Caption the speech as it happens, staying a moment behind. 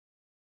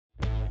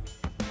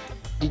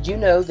Did you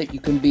know that you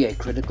can be a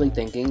critically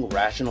thinking,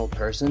 rational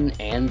person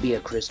and be a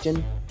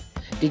Christian?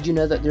 Did you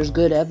know that there's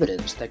good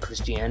evidence that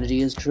Christianity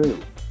is true?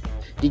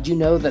 Did you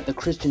know that the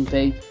Christian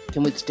faith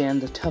can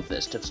withstand the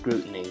toughest of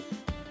scrutiny?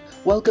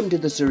 Welcome to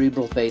the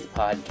Cerebral Faith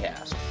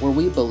Podcast, where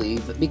we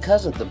believe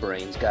because of the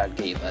brains God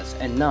gave us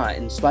and not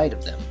in spite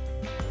of them.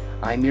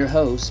 I'm your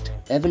host,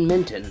 Evan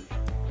Minton.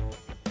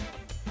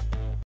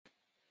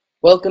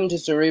 Welcome to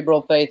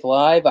Cerebral Faith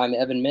Live. I'm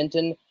Evan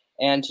Minton,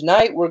 and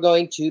tonight we're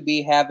going to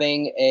be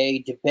having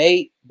a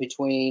debate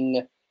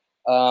between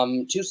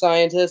two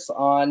scientists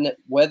on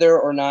whether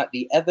or not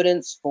the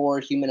evidence for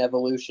human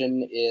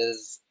evolution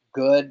is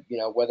good.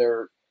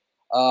 Whether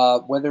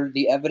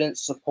the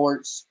evidence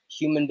supports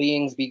human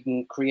beings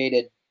being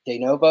created de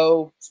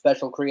novo,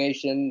 special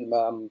creation,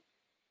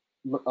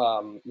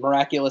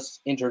 miraculous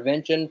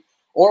intervention,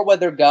 or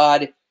whether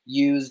God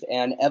used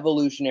an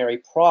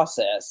evolutionary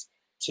process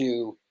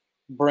to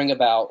bring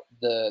about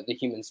the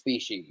human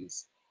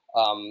species.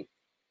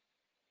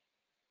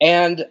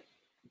 And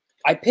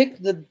I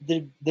picked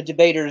the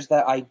debaters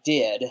that I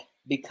did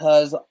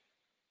because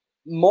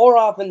more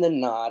often than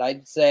not,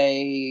 I'd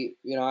say,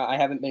 I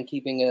haven't been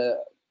keeping a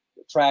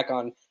track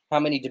on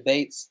how many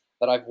debates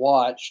that I've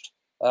watched.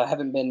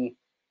 Haven't been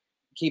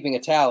keeping a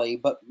tally,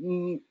 but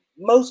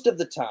most of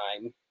the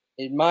time,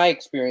 in my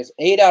experience,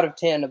 8 out of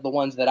 10 of the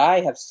ones that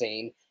I have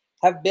seen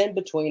have been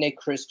between a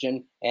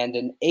Christian and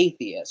an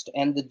atheist.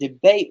 And the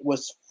debate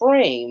was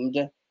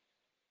framed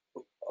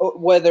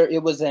whether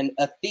it was an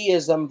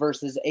atheism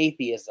versus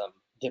atheism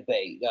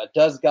debate.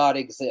 Does God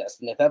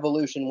exist? And if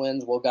evolution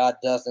wins, well, God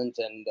doesn't.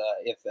 And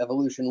if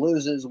evolution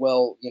loses,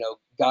 well,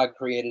 God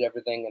created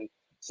everything. And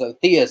so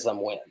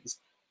theism wins.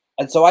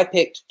 And so I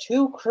picked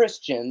two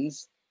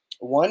Christians,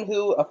 one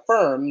who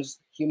affirms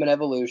human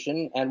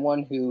evolution and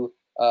one who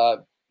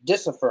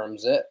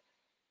disaffirms it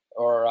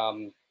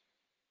or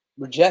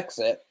rejects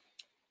it.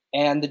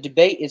 And the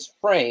debate is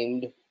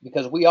framed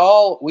because we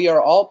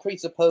are all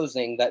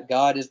presupposing that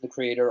God is the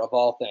creator of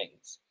all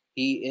things.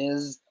 He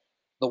is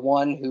the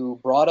one who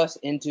brought us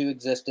into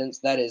existence.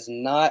 That is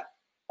not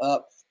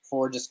up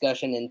for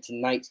discussion in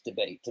tonight's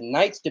debate.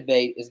 Tonight's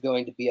debate is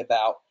going to be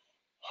about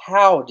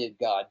how did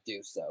God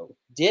do so?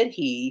 Did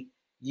he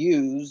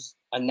use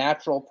a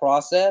natural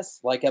process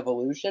like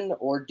evolution,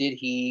 or did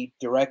he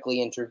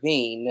directly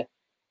intervene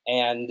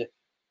and,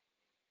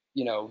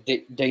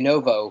 de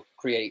novo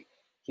create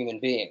human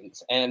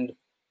beings? And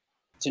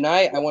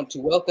tonight I want to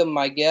welcome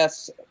my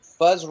guest,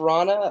 Fuz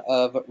Rana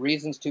of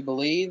Reasons to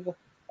Believe.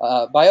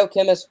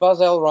 Biochemist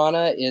Fuz El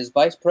Rana is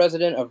Vice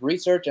President of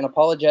Research and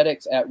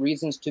Apologetics at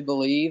Reasons to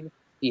Believe.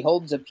 He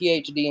holds a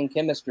PhD in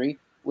chemistry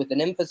with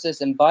an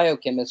emphasis in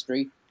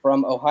biochemistry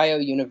from Ohio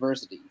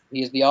University.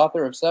 He is the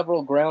author of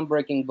several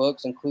groundbreaking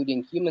books,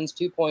 including Humans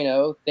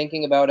 2.0,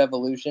 Thinking About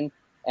Evolution,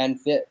 and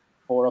Fit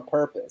for a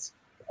Purpose.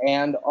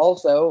 And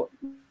also,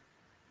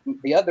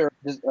 the other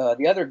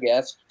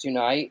guest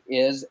tonight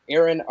is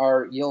Aaron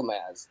R.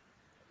 Yilmaz.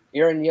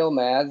 Aaron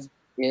Yilmaz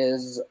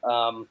is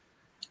I've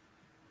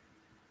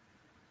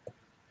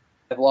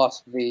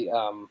lost the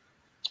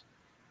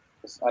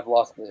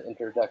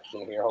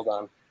introduction here. Hold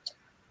on.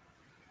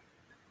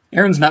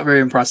 Aaron's not very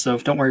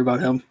impressive. Don't worry about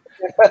him.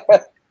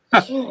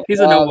 He's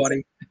a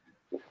nobody.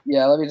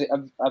 Yeah, let me see.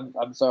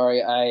 I'm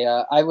sorry.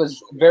 I was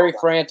very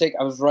frantic.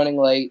 I was running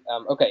late.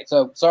 Okay,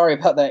 so sorry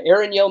about that.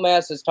 Aaron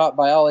Yilmaz has taught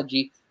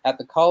biology at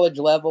the college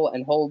level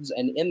and holds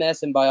an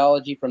MS in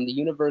biology from the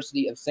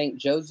University of St.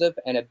 Joseph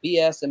and a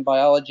BS in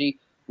biology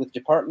with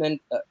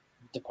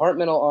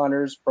departmental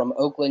honors from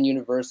Oakland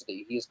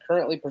University. He is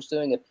currently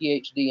pursuing a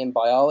PhD in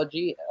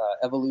biology,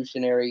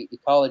 evolutionary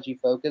ecology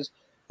focus,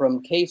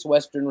 from Case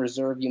Western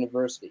Reserve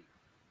University.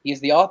 He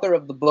is the author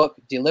of the book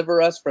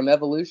Deliver Us from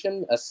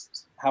Evolution,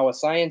 How a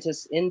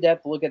Scientist's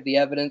In-Depth Look at the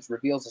Evidence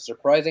Reveals a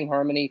Surprising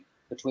Harmony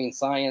Between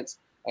Science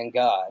and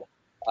God.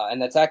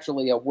 And that's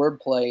actually a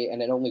wordplay,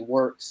 and it only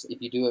works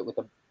if you do it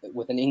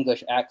with an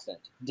English accent.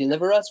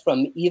 Deliver Us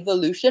from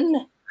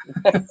Evolution?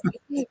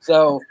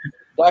 So,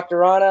 Dr.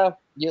 Rana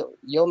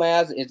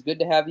Yilmaz, it's good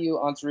to have you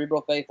on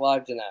Cerebral Faith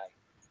Live tonight.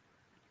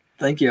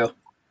 Thank you.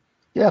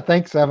 Yeah,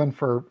 thanks, Evan,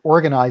 for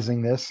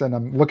organizing this, and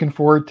I'm looking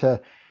forward to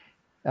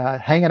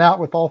hanging out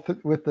with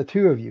with the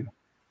two of you.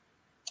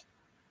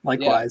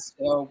 Likewise.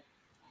 Yeah, so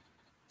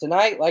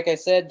tonight, like I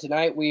said,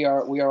 we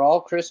are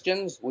all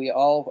Christians. We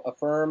all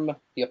affirm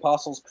the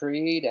Apostles'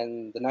 Creed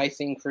and the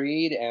Nicene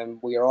Creed, and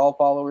we are all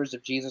followers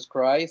of Jesus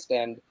Christ.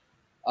 And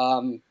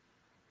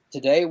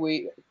today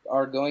we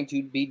are going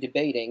to be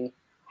debating,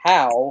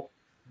 how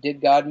did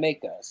God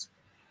make us?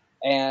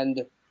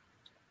 And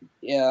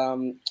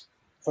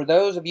for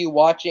those of you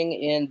watching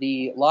in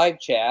the live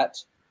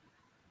chat,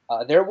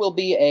 there will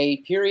be a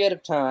period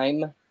of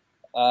time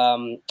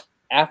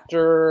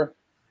after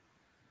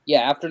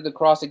the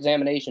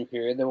cross-examination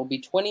period. There will be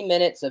 20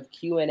 minutes of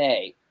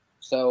Q&A.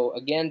 So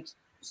again,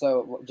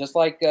 just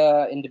like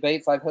in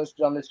debates I've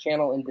hosted on this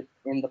channel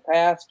in the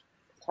past,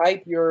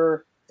 type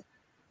your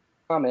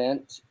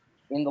comment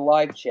in the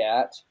live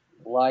chat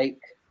like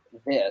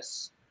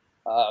this.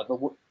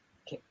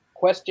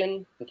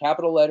 question in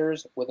capital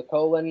letters with a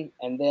colon,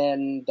 and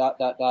then ...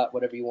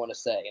 whatever you want to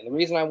say. And the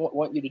reason I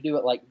want you to do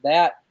it like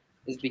that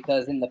is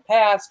because in the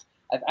past,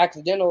 I've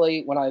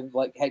accidentally, when I've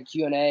like had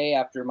Q&A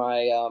after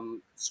my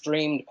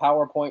streamed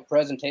PowerPoint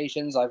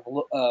presentations,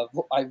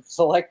 I've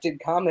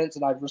selected comments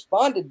and I've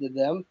responded to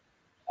them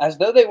as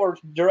though they were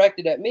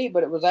directed at me,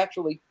 but it was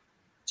actually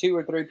 2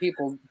 or 3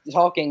 people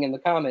talking in the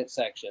comment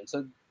section.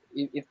 So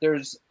if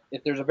there's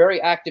a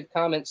very active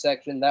comment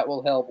section, that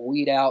will help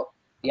weed out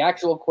the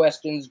actual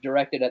questions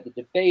directed at the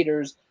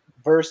debaters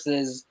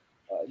versus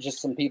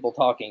just some people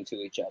talking to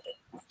each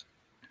other.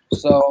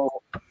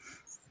 So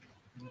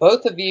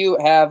both of you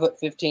have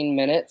 15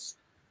 minutes.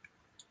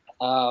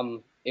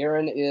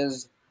 Aaron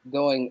is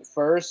going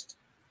first,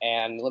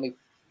 and let me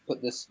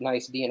put this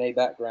nice DNA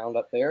background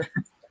up there.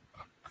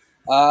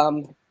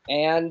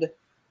 And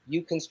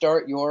you can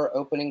start your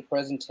opening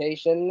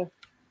presentation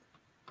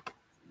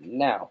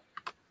now.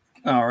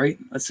 All right,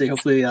 let's see.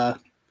 Hopefully, let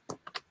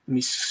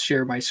me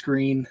share my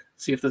screen,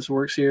 see if this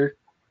works here.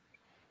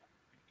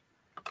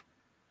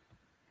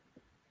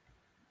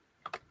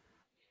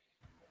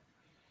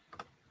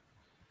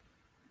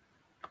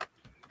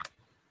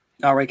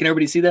 All right, can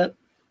everybody see that?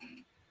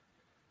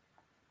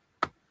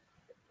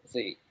 Let's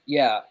see,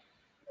 yeah,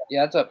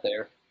 it's up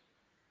there.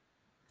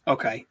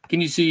 Okay.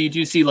 Can you see? Do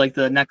you see like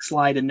the next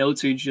slide and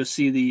notes, or you just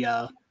see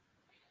the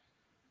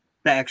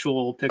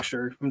actual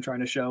picture I'm trying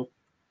to show?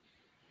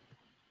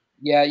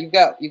 Yeah, you've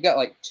got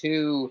like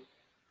two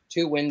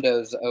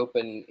windows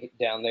open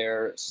down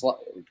there.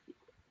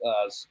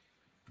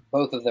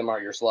 Both of them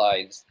are your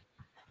slides.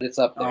 It's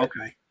up there. Oh,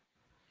 okay.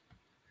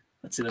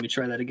 Let's see. Let me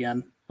try that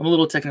again. I'm a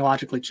little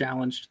technologically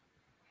challenged.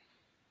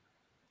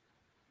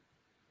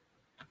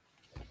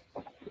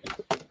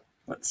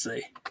 Let's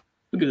see.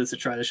 We'll give this a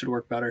try. This should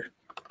work better.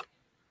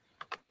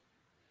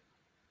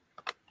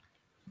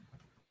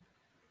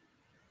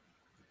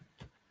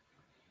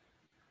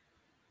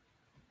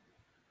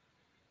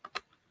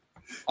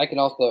 I can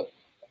also.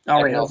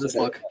 All right, how's this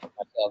look?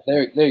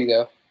 There you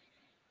go.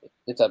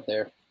 It's up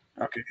there.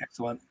 Okay,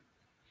 excellent.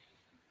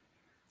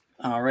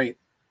 All right.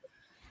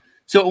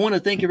 So I want to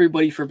thank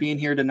everybody for being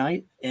here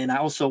tonight, and I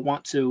also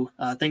want to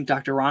thank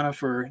Dr. Rana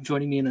for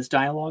joining me in this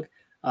dialogue.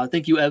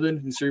 Thank you, Evan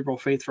and Cerebral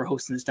Faith, for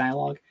hosting this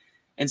dialogue.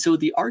 And so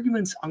the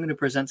arguments I'm going to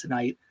present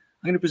tonight,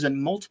 I'm going to present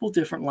multiple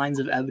different lines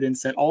of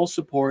evidence that all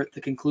support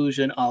the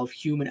conclusion of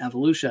human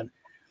evolution.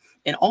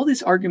 And all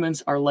these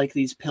arguments are like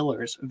these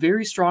pillars,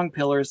 very strong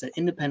pillars that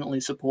independently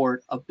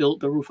support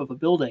the roof of a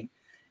building.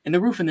 And the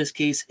roof in this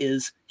case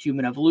is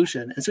human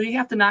evolution. And so you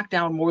have to knock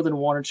down more than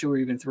 1 or 2 or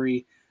even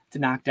 3 to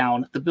knock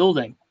down the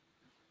building.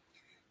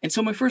 And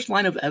so my first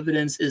line of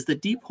evidence is the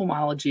deep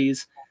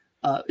homologies,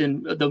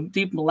 in the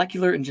deep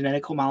molecular and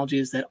genetic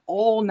homologies that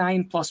all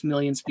 9+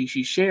 million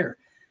species share.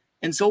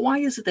 And so why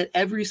is it that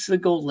every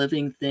single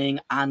living thing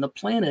on the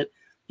planet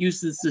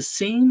uses the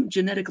same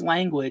genetic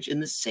language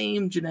and the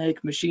same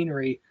genetic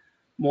machinery,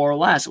 more or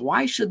less?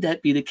 Why should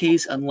that be the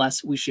case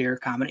unless we share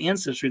common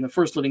ancestry? And the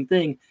first living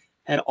thing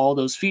had all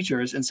those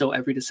features, and so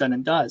every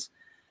descendant does.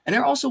 And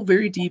there are also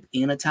very deep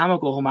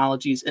anatomical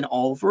homologies in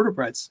all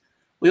vertebrates.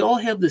 We all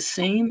have the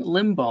same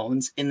limb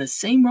bones in the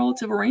same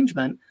relative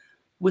arrangement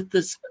with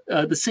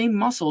the same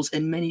muscles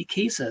in many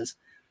cases.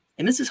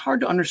 And this is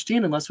hard to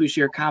understand unless we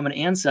share common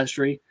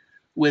ancestry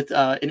with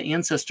an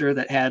ancestor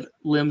that had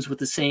limbs with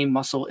the same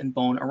muscle and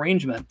bone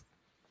arrangement.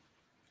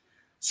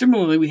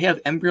 Similarly, we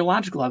have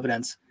embryological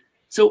evidence.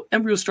 So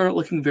embryos start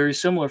looking very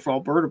similar for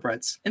all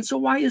vertebrates. And so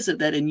why is it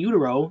that in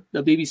utero,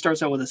 the baby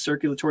starts out with a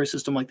circulatory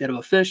system like that of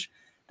a fish,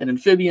 then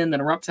amphibian,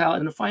 then a reptile,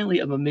 and then finally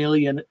a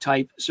mammalian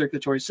type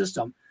circulatory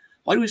system?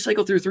 Why do we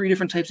cycle through 3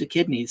 different types of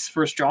kidneys?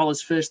 First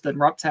jawless fish, then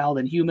reptile,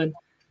 then human.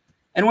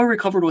 And why are we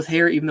covered with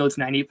hair even though it's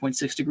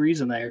 98.6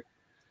 degrees in there?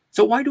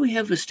 So why do we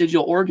have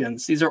vestigial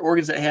organs? These are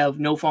organs that have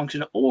no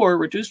function or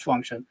reduced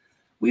function.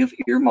 We have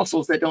ear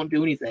muscles that don't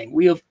do anything.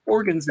 We have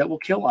organs that will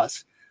kill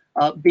us.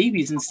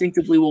 Babies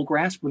instinctively will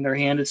grasp when their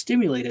hand is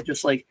stimulated,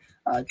 just like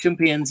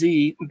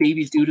chimpanzee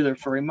babies do to their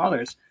furry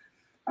mothers.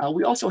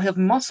 We also have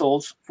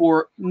muscles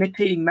for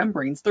nictating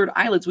membranes. Third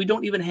eyelids we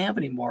don't even have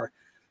anymore.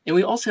 And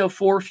we also have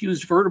 4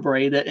 fused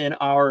vertebrae that in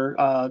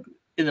our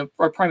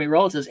primate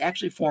relatives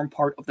actually form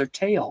part of their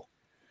tail.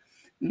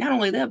 Not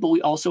only that, but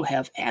we also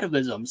have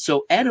atavisms.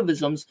 So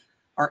atavisms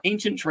are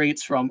ancient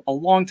traits from a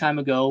long time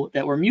ago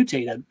that were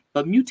mutated,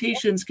 but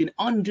mutations can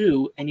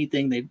undo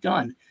anything they've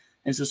done.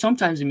 And so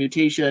sometimes a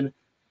mutation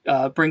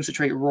brings the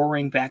trait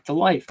roaring back to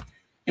life.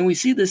 And we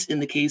see this in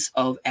the case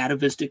of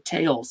atavistic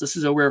tails. This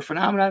is a rare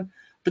phenomenon,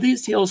 but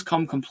these tails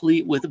come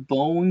complete with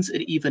bones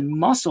and even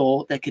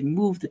muscle that can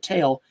move the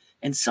tail.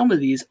 And some of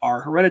these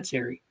are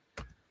hereditary.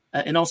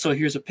 And also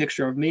here's a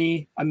picture of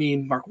me. I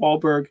mean, Mark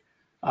Wahlberg.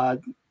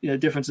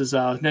 Difference is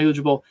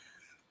negligible.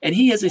 And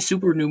he has a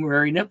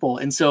supernumerary nipple.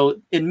 And so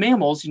in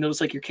mammals, you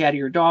notice like your cat or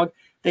your dog,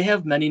 they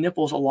have many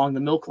nipples along the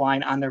milk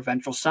line on their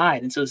ventral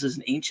side. And so this is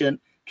an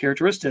ancient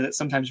characteristic that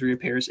sometimes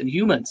reappears in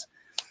humans.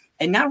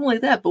 And not only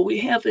that, but we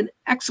have an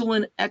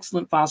excellent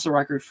fossil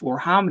record for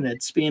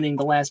hominids spanning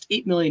the last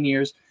 8 million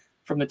years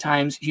from the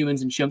times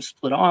humans and chimps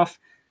split off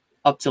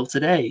up till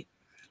today.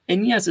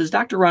 And yes, as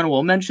Dr. Rana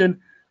will mention,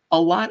 a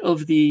lot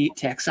of the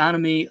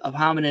taxonomy of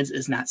hominids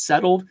is not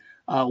settled.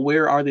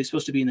 Where are they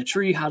supposed to be in the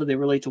tree? How do they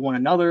relate to one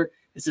another?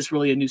 Is this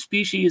really a new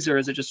species, or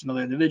is it just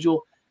another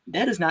individual?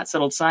 That is not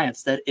settled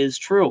science. That is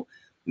true.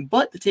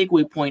 But the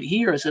takeaway point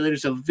here is that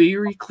there's a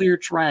very clear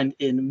trend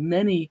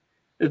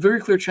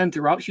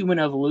throughout human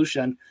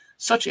evolution,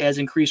 such as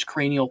increased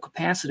cranial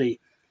capacity.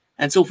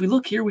 And so if we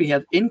look here, we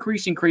have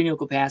increasing cranial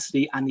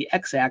capacity on the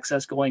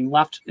x-axis going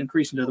left,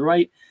 increasing to the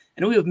right.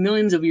 And we have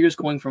millions of years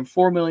going from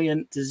 4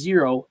 million to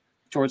 0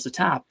 towards the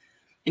top.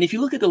 And if you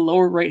look at the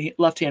lower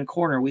left-hand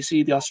corner, we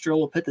see the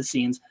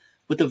Australopithecines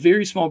with a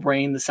very small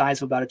brain, the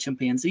size of about a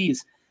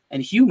chimpanzee's,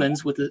 and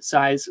humans with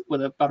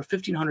about a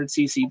 1500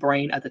 cc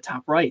brain at the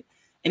top right.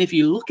 And if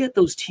you look at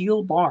those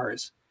teal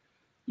bars,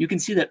 you can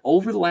see that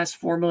over the last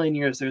 4 million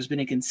years, there's been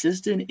a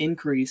consistent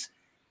increase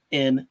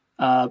in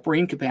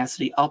brain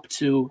capacity up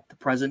to the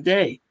present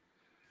day.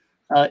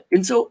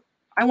 And so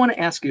I want to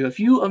ask you, if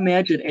you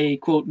imagine a,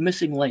 quote,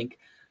 missing link,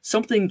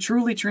 something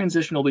truly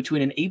transitional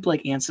between an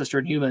ape-like ancestor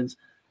and humans,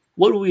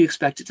 what would we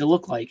expect it to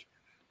look like?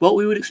 Well,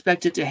 we would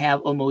expect it to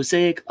have a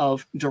mosaic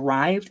of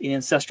derived and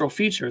ancestral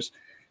features.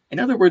 In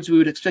other words, we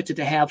would expect it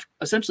to have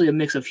essentially a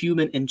mix of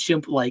human and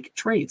chimp-like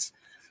traits.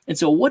 And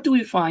so what do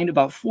we find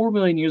about 4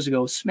 million years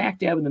ago, smack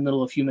dab in the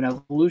middle of human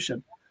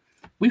evolution?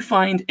 We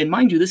find, and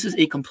mind you, this is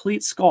a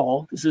complete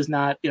skull. This is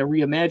not a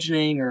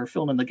reimagining or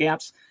filling in the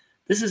gaps.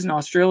 This is an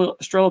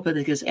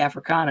Australopithecus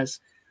africanus.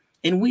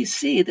 And we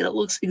see that it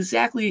looks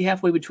exactly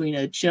halfway between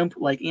a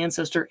chimp-like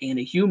ancestor and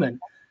a human.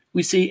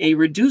 We see a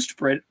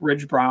reduced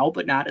ridge brow,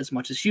 but not as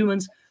much as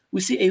humans.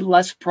 We see a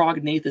less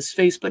prognathous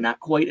face, but not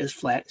quite as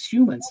flat as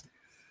humans.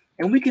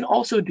 And we can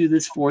also do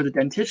this for the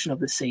dentition of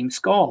the same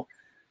skull.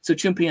 So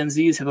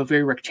chimpanzees have a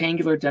very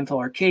rectangular dental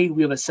arcade.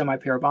 We have a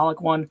semi-parabolic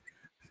one.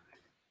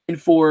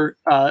 And for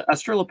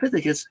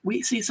Australopithecus,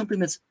 we see something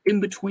that's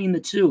in between the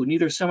two,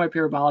 neither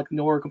semi-parabolic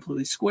nor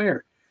completely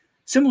square.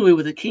 Similarly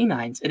with the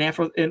canines, in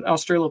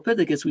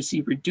Australopithecus, we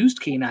see reduced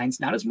canines,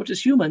 not as much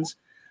as humans,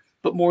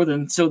 but more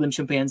than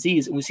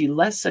chimpanzees. And we see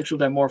less sexual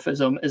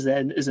dimorphism as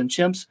in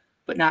chimps,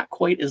 but not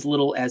quite as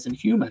little as in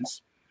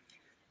humans.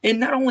 And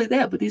not only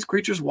that, but these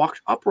creatures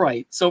walked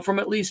upright. So from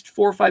at least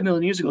 4 or 5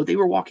 million years ago, they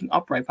were walking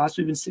upright,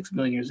 possibly even 6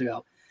 million years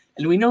ago.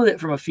 And we know that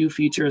from a few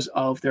features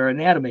of their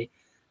anatomy.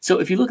 So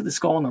if you look at the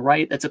skull on the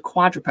right, that's a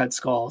quadruped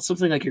skull.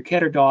 Something like your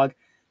cat or dog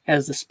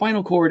has the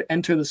spinal cord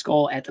enter the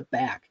skull at the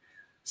back.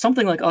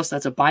 Something like us,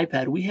 that's a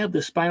biped. We have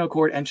the spinal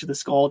cord enter the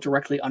skull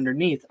directly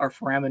underneath our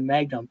foramen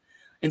magnum.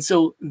 And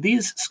so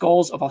these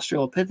skulls of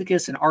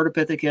Australopithecus and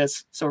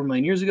Ardipithecus several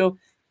million years ago,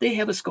 they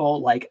have a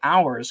skull like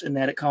ours in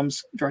that it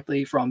comes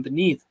directly from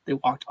beneath. They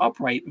walked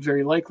upright,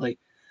 very likely.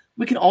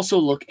 We can also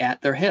look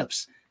at their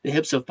hips. The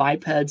hips of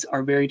bipeds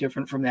are very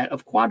different from that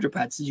of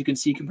quadrupeds, as you can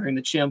see comparing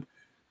the chimp,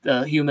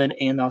 the human,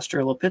 and the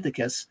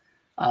Australopithecus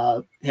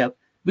hip.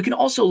 We can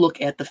also look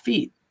at the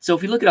feet. So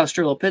if you look at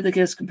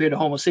Australopithecus compared to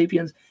Homo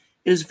sapiens,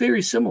 it is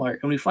very similar,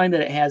 and we find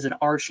that it has an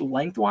arch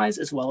lengthwise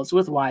as well as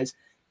widthwise,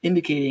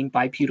 indicating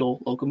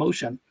bipedal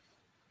locomotion.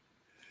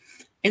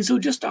 And so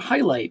just to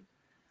highlight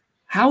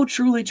how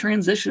truly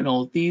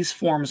transitional these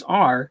forms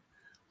are,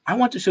 I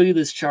want to show you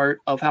this chart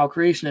of how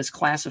creationists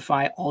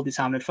classify all these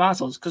hominid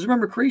fossils. Because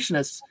remember,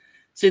 creationists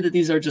say that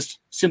these are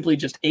simply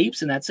just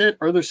apes and that's it,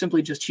 or they're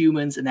simply just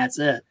humans and that's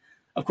it.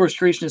 Of course,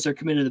 creationists are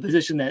committed to the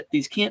position that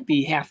these can't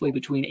be halfway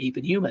between ape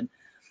and human.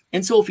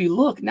 And so if you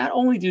look, not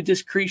only do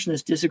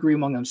creationists disagree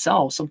among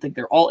themselves, some think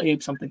they're all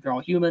apes, some think they're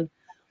all human,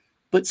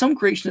 but some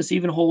creationists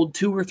even hold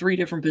 2 or 3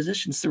 different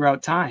positions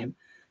throughout time.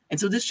 And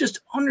so this just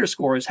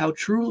underscores how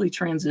truly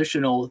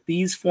transitional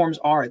these forms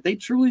are. They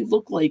truly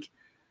look like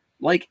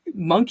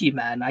monkey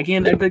men. I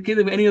can't think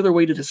of any other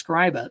way to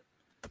describe it.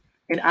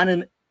 And on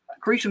a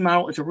creation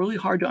model, it's really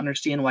hard to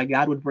understand why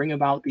God would bring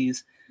about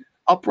these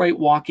upright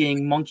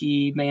walking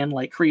monkey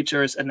man-like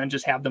creatures and then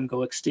just have them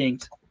go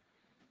extinct.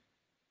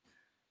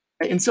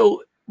 And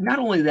so not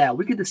only that,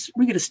 we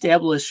could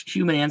establish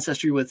human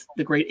ancestry with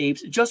the great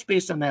apes just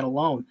based on that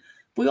alone.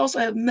 But we also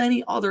have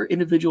many other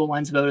individual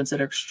lines of evidence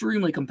that are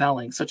extremely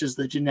compelling, such as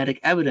the genetic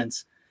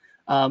evidence.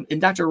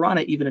 And Dr.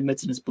 Rana even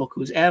admits in his book,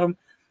 Who's Adam?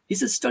 He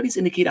says studies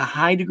indicate a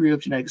high degree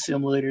of genetic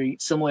similarity,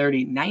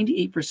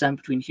 98%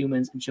 between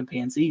humans and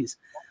chimpanzees.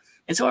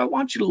 And so I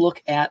want you to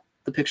look at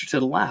the picture to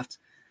the left.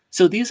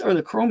 So these are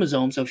the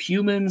chromosomes of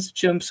humans,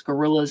 chimps,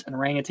 gorillas, and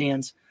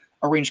orangutans,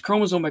 arranged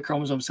chromosome by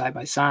chromosome side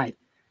by side.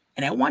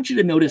 And I want you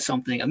to notice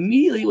something.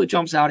 Immediately what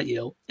jumps out at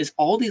you is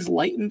all these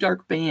light and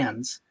dark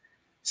bands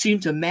seem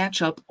to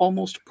match up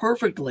almost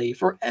perfectly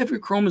for every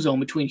chromosome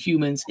between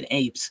humans and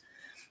apes.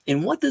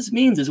 And what this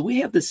means is we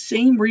have the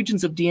same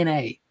regions of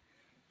DNA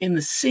in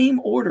the same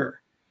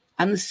order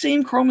on the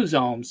same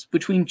chromosomes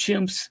between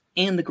chimps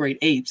and the great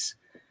apes.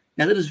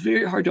 Now, that is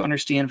very hard to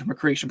understand from a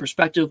creation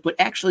perspective, but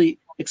actually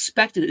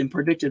expected and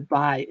predicted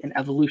by an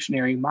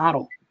evolutionary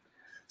model.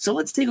 So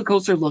let's take a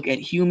closer look at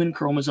human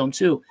chromosome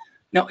 2.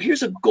 Now,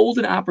 here's a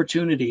golden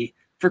opportunity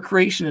for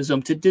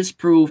creationism to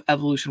disprove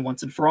evolution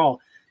once and for all.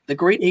 The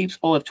great apes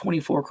all have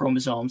 24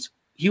 chromosomes.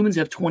 Humans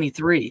have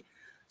 23.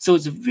 So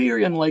it's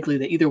very unlikely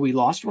that either we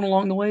lost one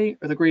along the way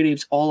or the great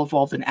apes all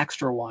evolved an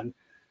extra one.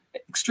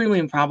 Extremely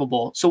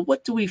improbable. So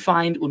what do we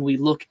find when we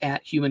look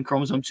at human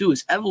chromosome 2?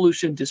 Is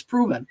evolution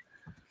disproven?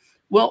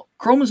 Well,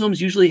 chromosomes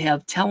usually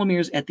have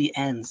telomeres at the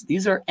ends.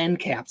 These are end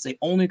caps. They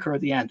only occur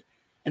at the end.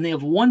 And they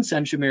have one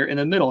centromere in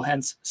the middle,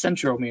 hence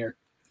centromere.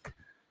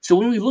 So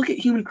when we look at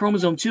human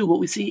chromosome 2, what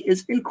we see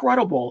is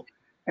incredible.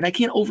 And I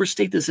can't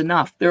overstate this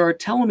enough. There are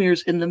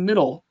telomeres in the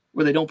middle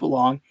where they don't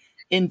belong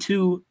in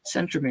 2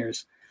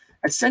 centromeres.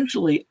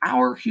 Essentially,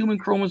 our human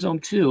chromosome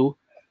 2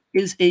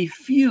 is a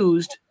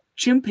fused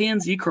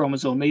chimpanzee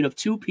chromosome made of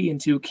 2p and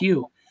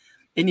 2q.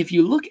 And if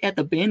you look at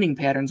the banding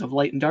patterns of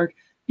light and dark,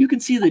 you can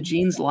see the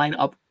genes line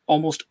up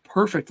almost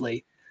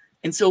perfectly.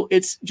 And so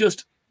it's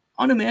just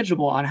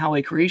unimaginable on how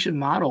a creation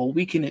model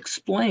we can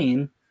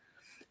explain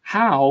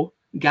how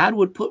God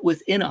would put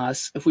within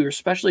us, if we were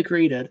specially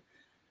created,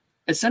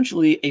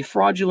 essentially a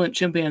fraudulent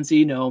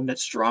chimpanzee genome that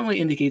strongly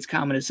indicates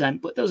common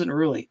descent, but doesn't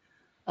really.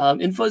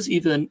 Infuzz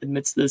even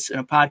admits this in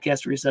a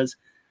podcast where he says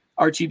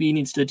RTB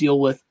needs to deal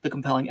with the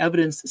compelling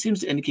evidence that seems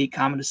to indicate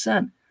common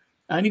descent.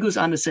 And he goes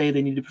on to say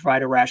they need to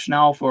provide a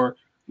rationale for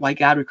why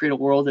God would create a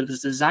world that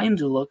is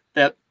designed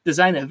that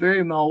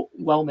very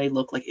well may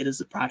look like it is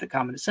the product of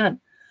common descent.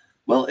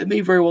 Well, it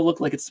may very well look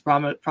like it's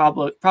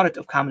the product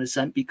of common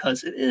descent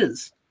because it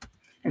is.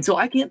 And so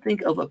I can't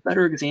think of a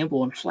better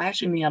example in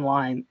flashing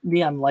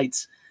neon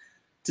lights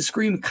to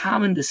scream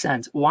common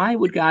descent. Why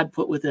would God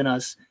put within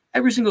us,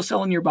 every single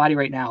cell in your body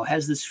right now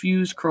has this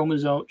fused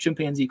chromosome,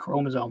 chimpanzee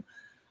chromosome?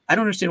 I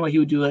don't understand why he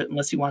would do it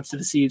unless he wants to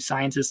deceive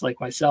scientists like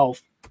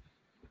myself.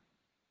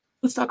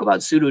 Let's talk about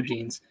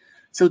pseudogenes.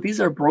 So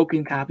these are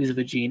broken copies of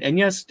a gene. And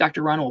yes,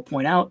 Dr. Rana will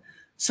point out,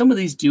 some of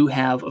these do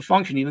have a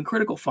function, even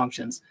critical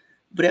functions.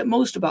 But at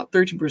most, about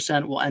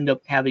 13% will end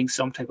up having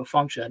some type of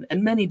function.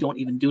 And many don't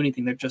even do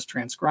anything. They're just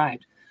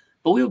transcribed.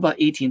 But we have about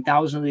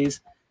 18,000 of these.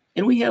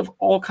 And we have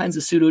all kinds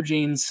of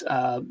pseudogenes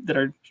that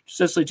are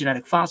essentially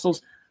genetic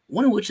fossils,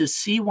 one of which is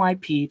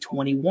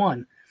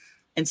CYP21.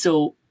 And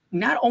so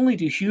not only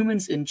do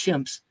humans and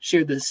chimps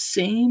share the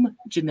same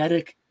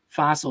genetic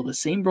fossil, the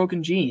same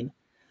broken gene,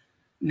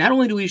 not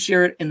only do we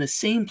share it in the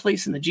same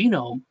place in the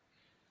genome,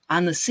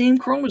 on the same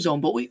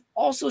chromosome, but we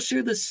also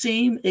share the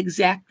same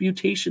exact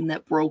mutation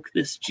that broke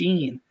this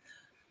gene.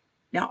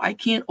 Now, I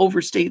can't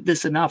overstate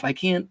this enough. I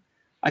can't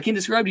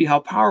describe to you how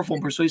powerful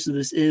and persuasive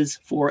this is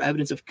for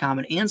evidence of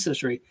common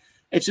ancestry.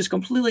 It's just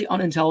completely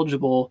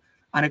unintelligible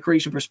on a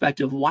creation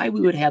perspective why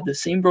we would have the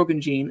same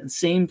broken gene in the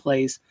same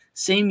place,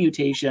 same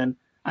mutation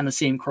on the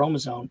same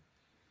chromosome.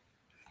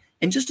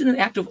 And just in an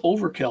act of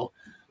overkill,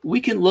 we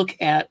can look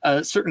at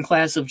a certain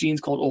class of genes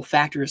called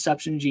olfactory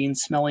reception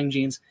genes, smelling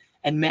genes,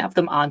 and map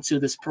them onto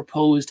this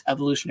proposed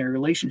evolutionary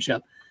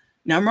relationship.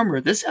 Now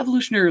remember, this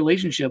evolutionary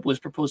relationship was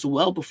proposed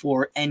well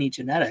before any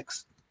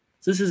genetics.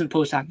 So this isn't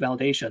post hoc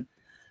validation.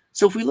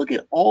 So if we look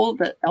at all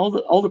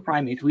the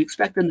primates, we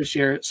expect them to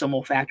share some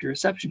olfactory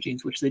reception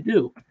genes, which they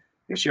do.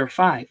 They share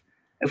 5.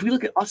 If we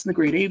look at us and the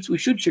great apes, we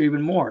should share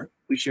even more.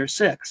 We share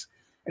 6.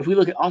 If we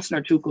look at us and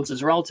our 2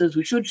 closest relatives,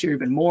 we should share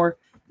even more.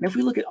 And if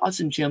we look at us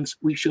and chimps,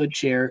 we should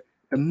share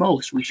the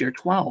most. We share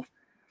 12.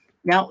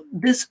 Now,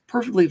 this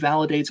perfectly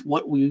validates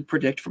what we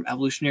predict from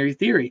evolutionary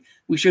theory.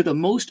 We share the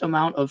most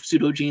amount of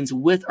pseudogenes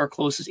with our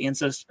closest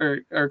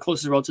ancestors, our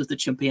closest relatives, the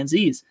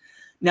chimpanzees.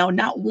 Now,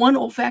 not one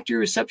olfactory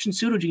reception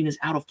pseudogene is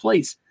out of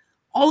place.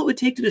 All it would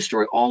take to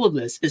destroy all of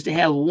this is to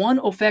have one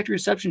olfactory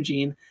reception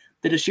gene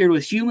that is shared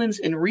with humans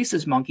and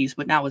rhesus monkeys,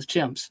 but not with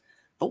chimps.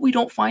 But we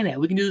don't find that.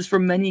 We can do this for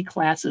many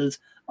classes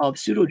of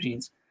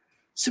pseudogenes.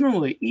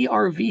 Similarly,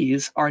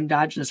 ERVs are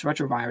endogenous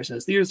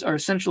retroviruses. These are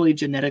essentially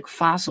genetic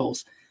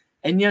fossils.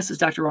 And yes, as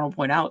Dr. Ronald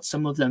pointed out,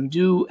 some of them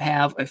do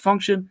have a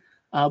function,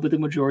 but the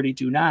majority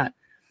do not.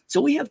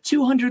 So we have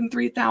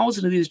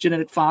 203,000 of these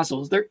genetic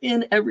fossils. They're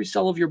in every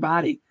cell of your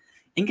body.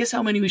 And guess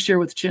how many we share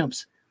with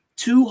chimps?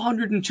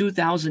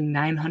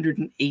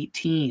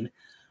 202,918.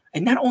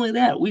 And not only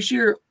that, we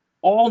share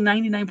all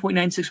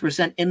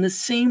 99.96% in the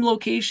same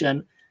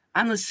location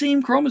on the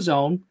same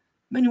chromosome,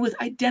 many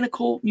with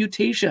identical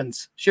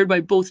mutations shared by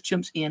both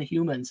chimps and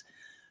humans.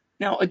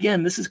 Now,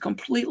 again, this is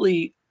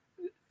completely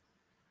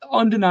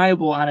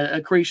undeniable on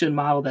a creation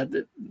model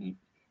that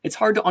it's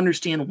hard to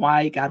understand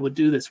why God would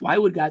do this. Why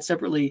would God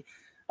separately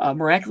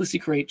miraculously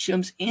create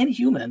chimps and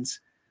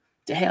humans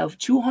to have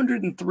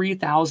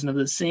 203,000 of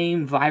the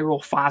same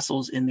viral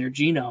fossils in their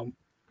genome?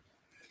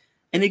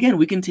 And again,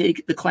 we can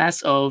take the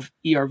class of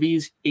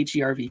ERVs,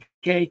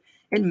 HERVK,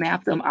 and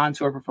map them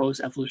onto our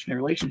proposed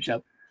evolutionary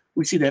relationship.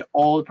 We see that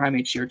all the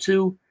primates share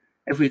 2.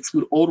 If we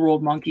exclude old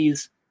world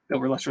monkeys that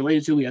we're less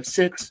related to, we have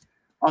 6.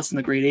 Us and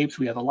the great apes,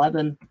 we have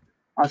 11.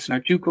 Us and our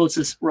 2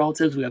 closest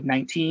relatives, we have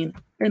 19.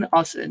 And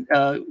us,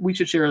 we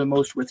should share the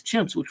most with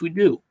chimps, which we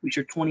do. We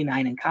share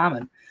 29 in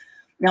common.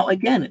 Now,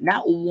 again,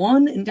 not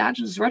one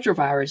endogenous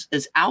retrovirus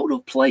is out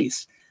of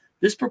place.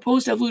 This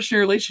proposed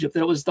evolutionary relationship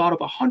that was thought of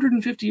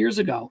 150 years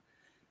ago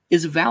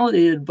is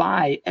validated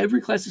by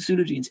every class of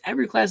pseudogenes,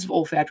 every class of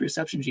olfactory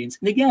reception genes.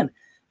 And again,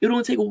 it would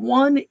only take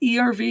one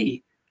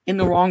ERV in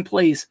the wrong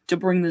place to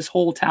bring this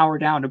whole tower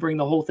down, to bring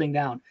the whole thing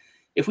down.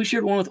 If we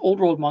shared one with old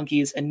world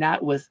monkeys and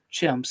not with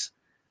chimps,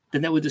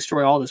 then that would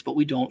destroy all this, but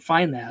we don't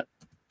find that.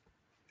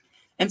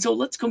 And so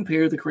let's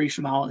compare the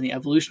creation model and the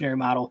evolutionary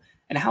model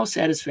and how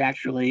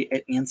satisfactorily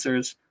it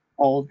answers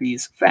all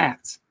these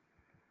facts.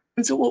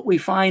 And so what we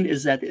find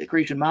is that the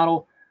creation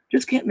model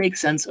just can't make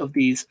sense of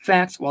these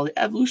facts, while the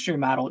evolutionary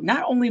model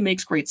not only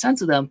makes great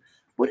sense of them,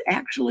 but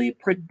actually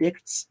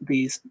predicts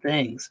these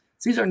things.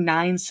 So these are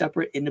 9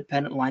 separate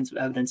independent lines of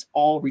evidence,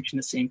 all reaching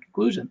the same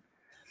conclusion.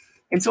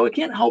 And so I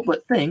can't help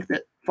but think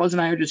that Fuzz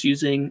and I are just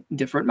using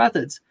different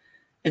methods.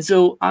 And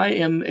so I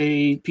am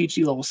a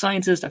PhD level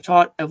scientist. I've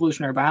taught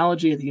evolutionary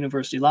biology at the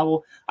university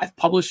level. I've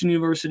published in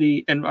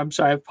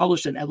I've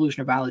published in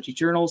evolutionary biology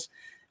journals,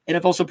 and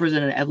I've also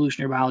presented at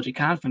evolutionary biology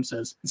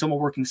conferences. And so I'm a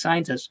working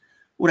scientist.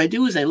 What I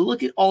do is I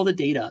look at all the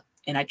data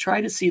and I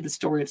try to see the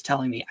story it's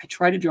telling me. I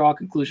try to draw a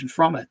conclusion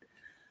from it.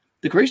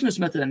 The creationist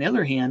method, on the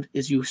other hand,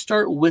 is you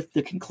start with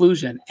the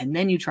conclusion and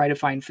then you try to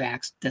find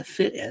facts to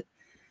fit it.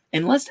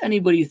 And lest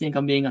anybody think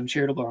I'm being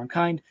uncharitable or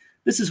unkind,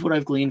 this is what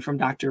I've gleaned from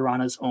Dr.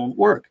 Rana's own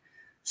work.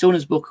 So in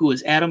his book, Who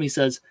is Adam, he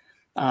says,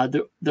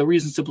 the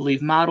reasons to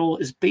believe model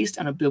is based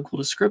on a biblical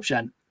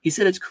description. He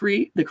said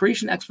the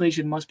creation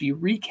explanation must be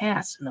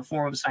recast in the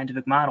form of a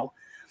scientific model.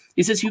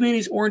 He says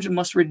humanity's origin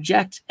must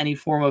reject any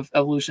form of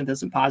evolution that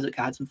doesn't posit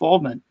God's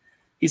involvement.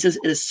 He says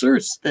it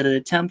asserts that an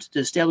attempt to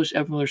establish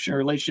evolutionary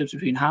relationships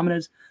between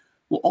hominids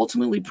will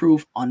ultimately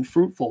prove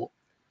unfruitful.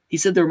 He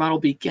said their model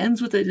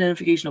begins with the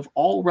identification of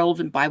all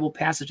relevant Bible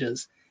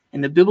passages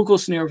and the biblical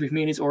scenario of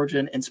humanity's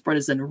origin, and spread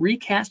is then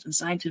recast in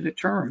scientific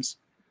terms.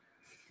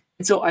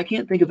 And so I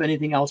can't think of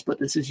anything else but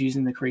this is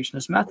using the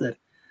creationist method.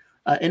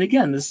 And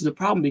again, this is a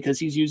problem because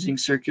he's using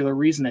circular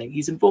reasoning.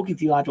 He's invoking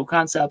theological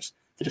concepts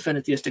to defend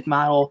a theistic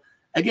model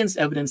against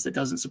evidence that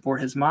doesn't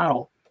support his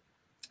model.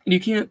 And you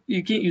can't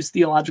use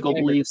theological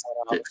beliefs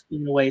to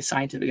explain away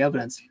scientific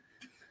evidence.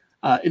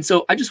 And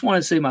so I just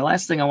want to say, my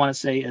last thing I want to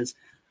say is,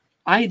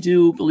 I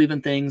do believe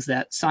in things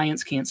that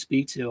science can't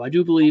speak to. I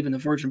do believe in the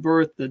virgin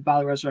birth, the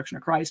bodily resurrection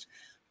of Christ,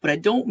 but I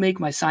don't make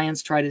my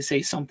science try to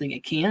say something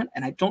it can't,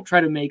 and I don't try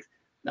to make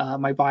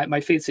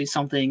my faith say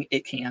something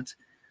it can't.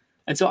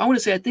 And so I want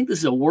to say I think this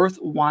is a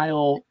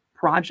worthwhile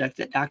project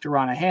that Dr.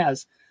 Rana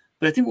has,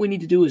 but I think what we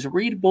need to do is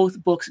read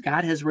both books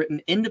God has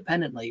written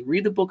independently.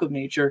 Read the book of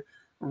nature,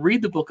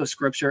 read the book of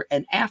scripture,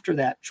 and after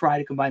that, try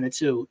to combine the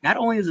two. Not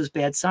only is this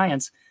bad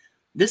science,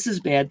 this is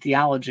bad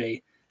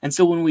theology. And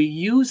so when we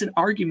use an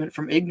argument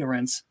from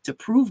ignorance to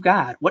prove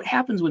God, what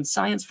happens when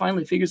science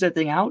finally figures that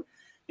thing out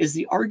is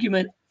the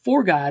argument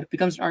for God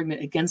becomes an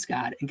argument against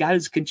God, and God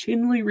is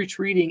continually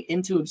retreating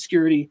into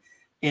obscurity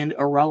and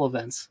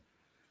irrelevance.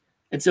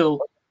 And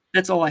so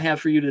that's all I have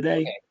for you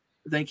today. Okay.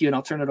 Thank you, and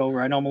I'll turn it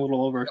over. I know I'm a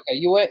little over. Okay,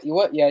 you went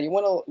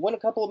a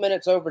couple of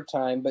minutes over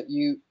time, but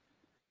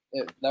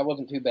that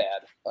wasn't too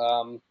bad.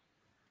 Well,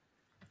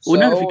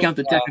 not if you count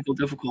the technical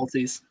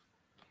difficulties.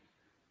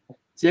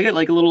 See, I got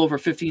like a little over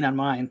 15 on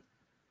mine.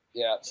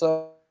 Yeah.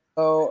 So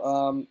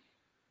okay,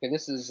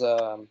 this is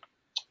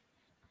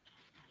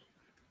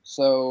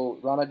so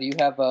Rana, do you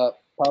have a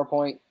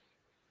PowerPoint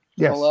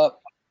to pull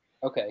up?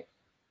 Okay.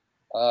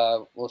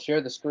 We'll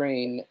share the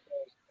screen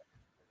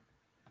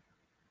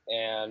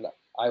and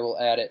I will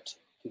add it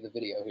to the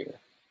video here.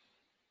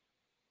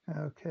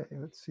 Okay,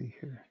 let's see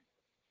here.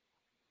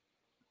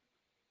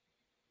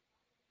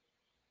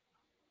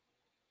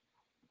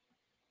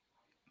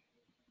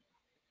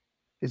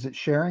 Is it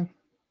sharing?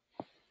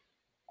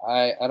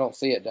 I don't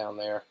see it down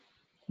there.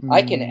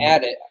 I can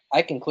add it.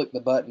 I can click the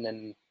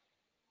button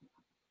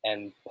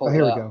and pull it up.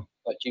 Here we go.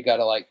 But you got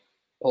to like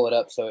pull it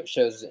up so it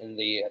shows in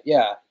the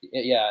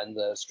in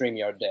the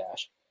StreamYard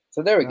dash.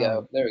 So there we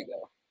go. There we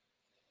go.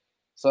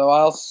 So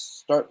I'll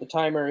start the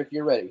timer if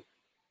you're ready.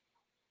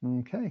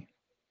 Okay.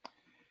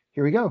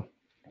 Here we go.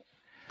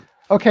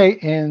 Okay,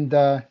 and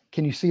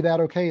can you see that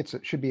okay? It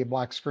should be a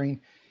black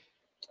screen.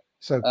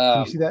 So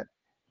can you see that?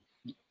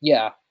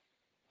 Yeah.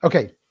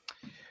 Okay.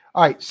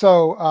 All right.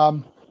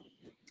 So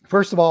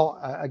first of all,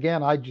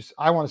 again,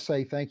 I want to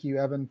say thank you,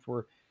 Evan,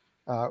 for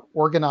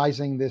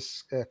organizing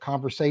this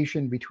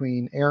conversation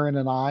between Aaron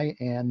and I.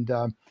 And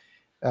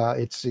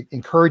it's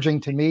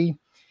encouraging to me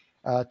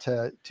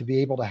to be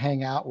able to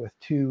hang out with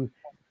two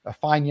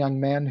fine young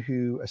men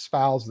who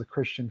espouse the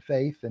Christian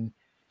faith.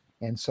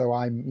 And so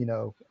I'm,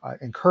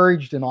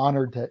 encouraged and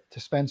honored to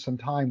spend some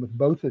time with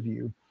both of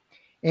you.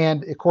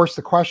 And of course,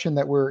 the question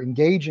that we're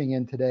engaging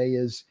in today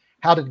is,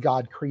 how did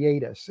God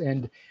create us?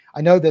 And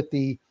I know that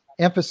the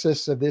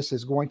emphasis of this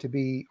is going to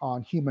be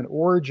on human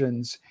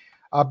origins,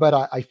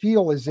 but I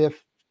feel as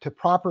if to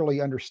properly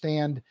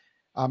understand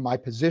my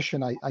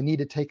position, I need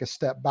to take a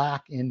step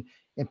back and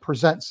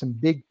present some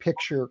big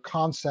picture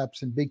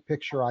concepts and big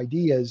picture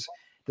ideas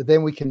that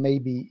then we can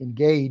maybe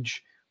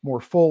engage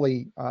more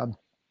fully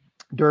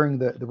during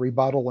the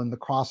rebuttal and the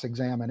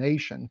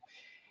cross-examination.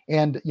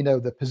 And,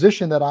 the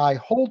position that I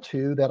hold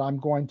to, that I'm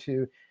going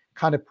to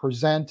kind of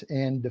present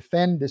and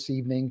defend this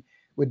evening,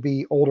 would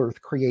be old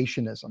earth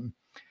creationism.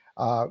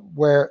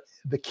 where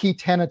the key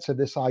tenets of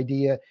this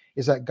idea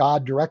is that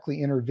God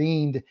directly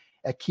intervened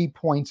at key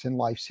points in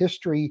life's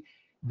history,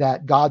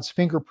 that God's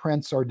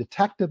fingerprints are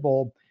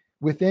detectable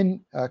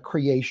within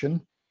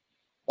creation.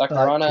 Dr.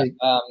 Rana,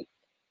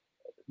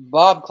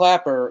 Bob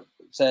Clapper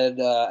said,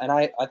 and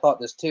I thought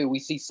this too, we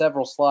see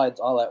several slides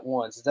all at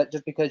once. Is that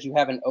just because you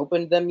haven't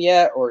opened them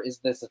yet, or is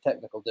this a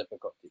technical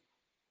difficulty?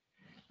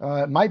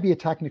 It might be a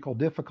technical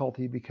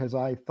difficulty because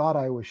I thought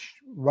I was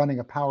running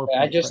a PowerPoint.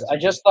 I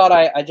just thought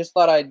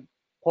I'd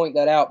point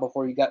that out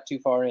before you got too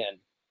far in.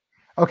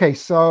 Okay,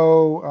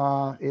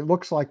 so it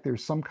looks like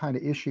there's some kind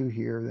of issue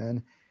here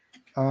then.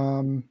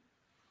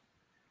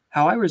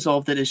 How I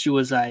resolved that issue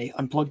was I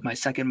unplugged my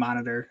second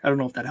monitor. I don't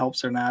know if that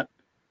helps or not.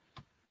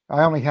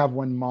 I only have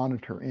one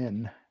monitor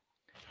in.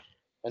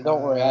 And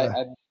don't worry,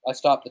 I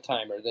stopped the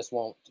timer. This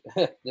won't.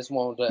 This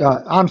won't.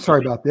 I'm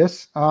sorry about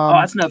this. Oh,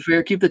 that's not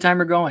fair. Keep the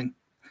timer going.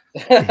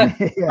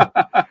 Yeah,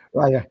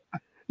 right.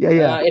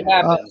 Yeah. It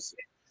happens.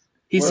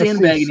 He's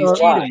sandbagging. He's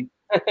cheating.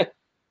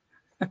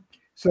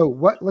 So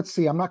what? Let's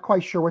see. I'm not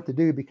quite sure what to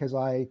do because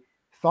I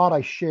thought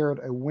I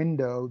shared a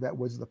window that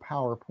was the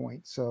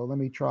PowerPoint. So let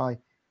me try.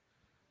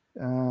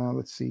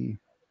 Let's see.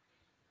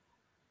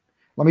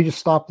 Let me just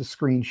stop the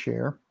screen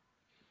share.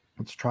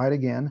 Let's try it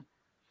again.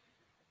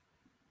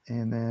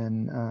 And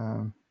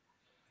then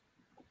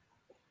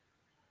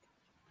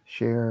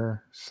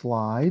share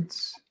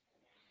slides.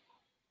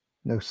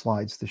 No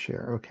slides to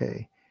share.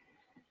 Okay.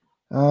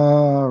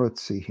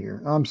 Let's see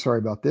here. I'm sorry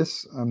about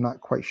this. I'm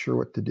not quite sure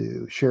what to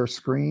do. Share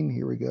screen.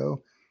 Here we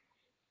go.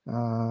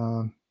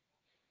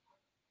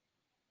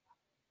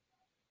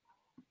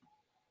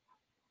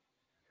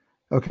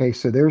 Okay,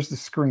 so there's the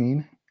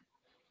screen.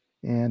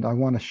 And I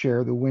want to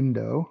share the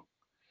window,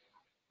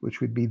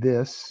 which would be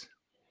this.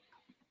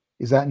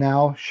 Is that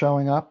now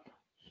showing up?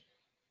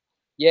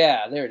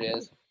 Yeah, there it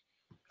is.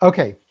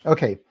 Okay.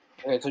 Okay,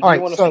 so do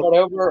you want to start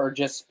over or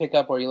just pick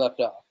up where you left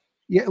off?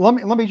 Yeah, let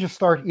me just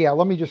start. Yeah,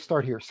 let me just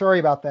start here. Sorry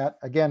about that.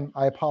 Again,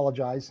 I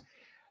apologize.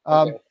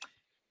 Okay.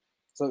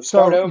 So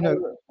start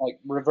over, like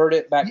revert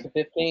it back to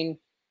 15.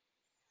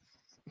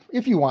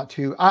 If you want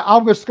to.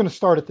 I'm just going to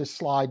start at this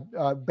slide.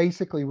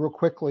 Basically, real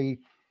quickly,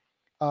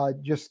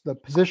 just the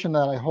position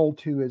that I hold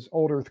to is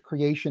old Earth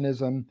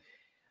creationism,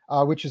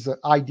 which is the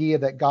idea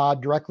that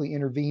God directly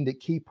intervened at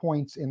key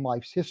points in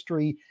life's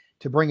history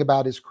to bring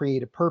about his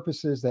creative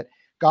purposes, that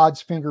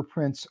God's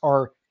fingerprints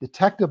are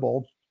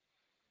detectable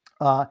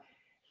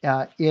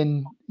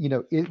within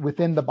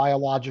the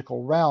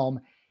biological realm,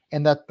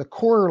 and that the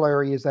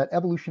corollary is that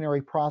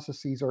evolutionary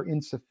processes are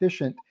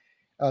insufficient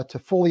to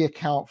fully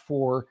account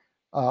for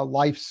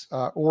life's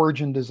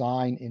origin,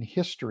 design, and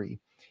history.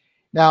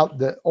 Now,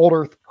 the old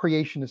Earth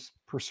creationist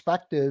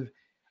perspective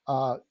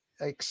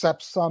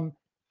accepts some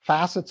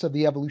facets of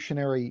the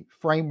evolutionary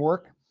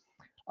framework,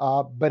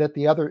 but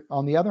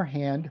on the other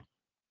hand,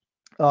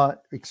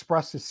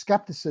 expresses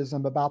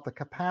skepticism about the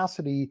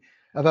capacity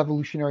of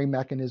evolutionary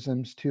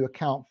mechanisms to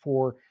account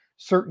for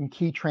certain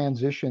key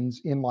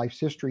transitions in life's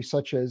history,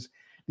 such as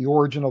the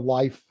origin of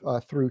life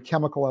through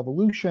chemical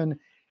evolution,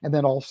 and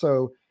then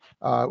also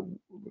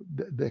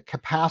the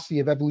capacity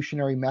of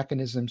evolutionary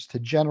mechanisms to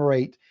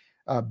generate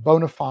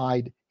bona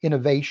fide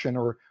innovation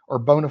or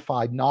bona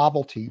fide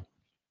novelty.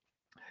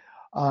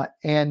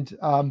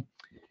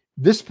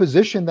 This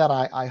position that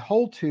I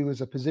hold to is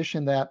a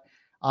position that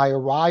I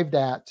arrived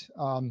at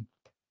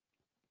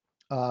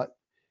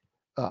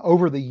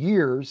over the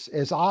years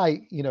as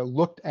I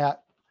looked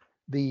at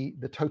the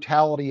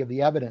totality of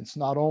the evidence,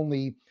 not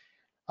only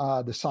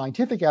the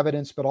scientific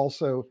evidence, but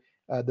also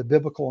the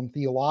biblical and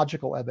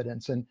theological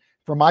evidence. And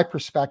from my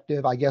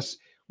perspective, I guess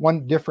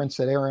one difference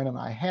that Aaron and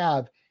I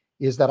have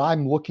is that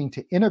I'm looking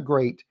to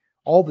integrate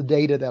all the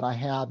data that I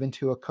have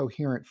into a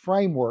coherent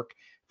framework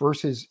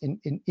versus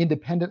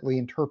independently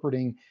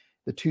interpreting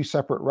the two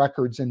separate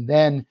records and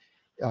then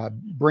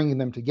bringing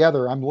them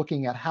together. I'm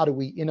looking at how do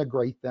we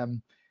integrate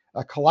them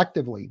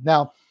collectively.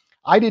 Now,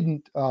 I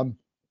didn't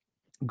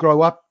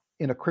grow up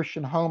in a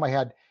Christian home. I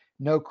had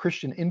no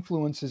Christian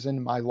influences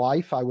in my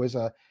life. I was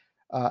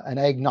an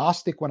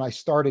agnostic when I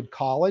started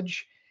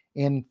college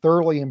and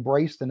thoroughly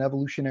embraced an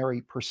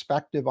evolutionary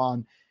perspective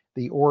on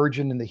the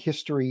origin and the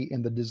history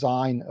and the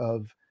design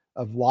of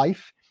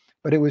life.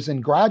 But it was in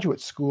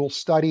graduate school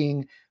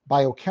studying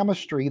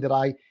biochemistry that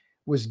I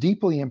was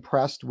deeply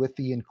impressed with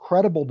the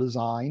incredible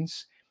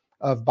designs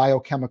of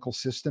biochemical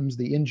systems,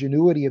 the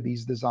ingenuity of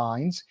these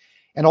designs,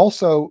 and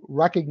also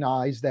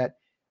recognized that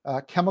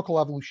chemical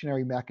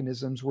evolutionary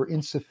mechanisms were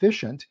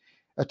insufficient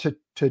to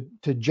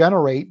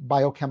generate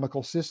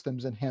biochemical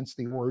systems and hence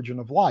the origin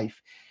of life.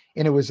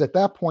 And it was at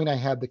that point I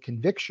had the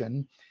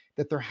conviction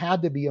that there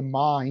had to be a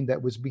mind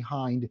that was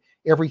behind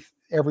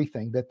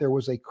everything, that there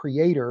was a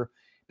creator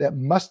that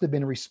must have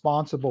been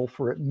responsible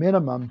for, at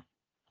minimum,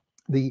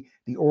 the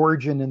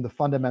origin and the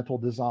fundamental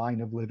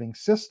design of living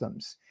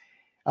systems.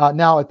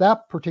 Now, at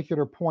that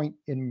particular point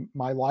in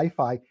my life,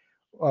 I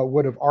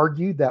would have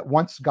argued that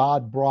once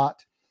God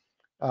brought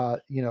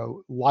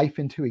life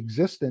into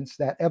existence,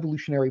 that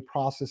evolutionary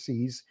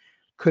processes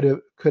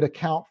could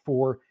account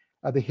for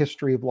the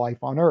history of life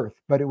on Earth.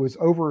 But it was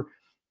over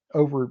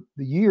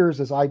the years,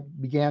 as I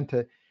began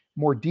to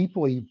more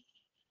deeply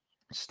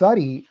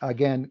study,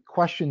 again,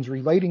 questions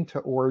relating to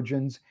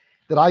origins,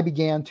 that I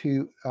began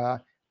to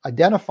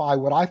identify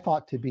what I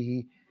thought to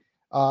be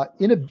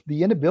the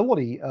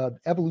inability of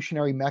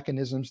evolutionary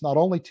mechanisms not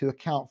only to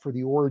account for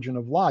the origin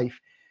of life,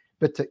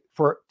 but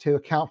to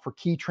account for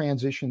key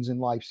transitions in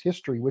life's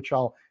history, which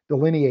I'll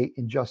delineate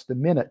in just a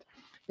minute.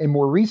 And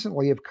more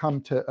recently have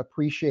come to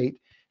appreciate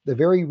the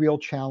very real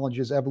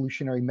challenges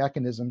evolutionary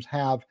mechanisms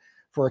have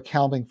for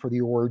accounting for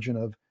the origin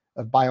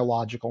of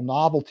biological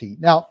novelty.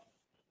 Now,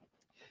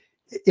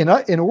 in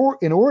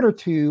order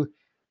to,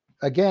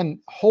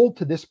 again, hold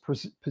to this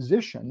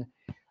position,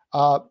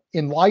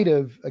 in light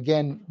of,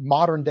 again,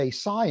 modern day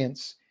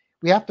science,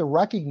 we have to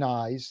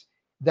recognize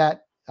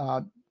that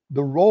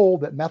the role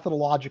that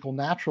methodological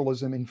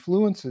naturalism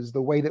influences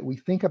the way that we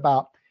think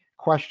about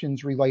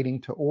questions relating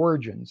to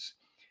origins.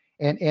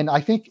 And I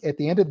think at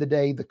the end of the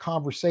day, the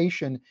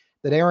conversation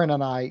that Aaron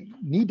and I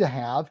need to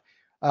have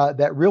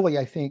that really,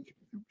 I think,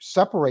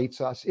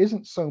 separates us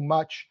isn't so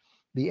much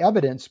the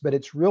evidence, but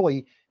it's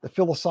really the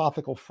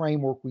philosophical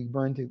framework we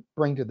bring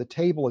to the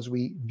table as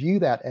we view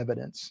that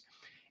evidence.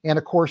 And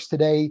of course,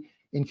 today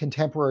in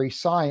contemporary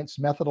science,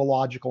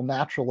 methodological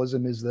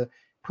naturalism is the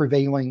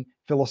prevailing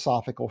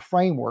philosophical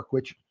framework,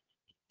 which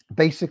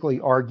basically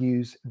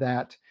argues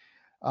that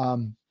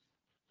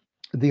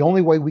the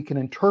only way we can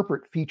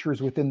interpret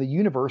features within the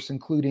universe,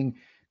 including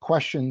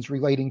questions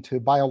relating to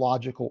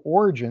biological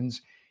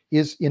origins,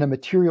 is in a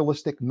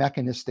materialistic,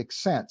 mechanistic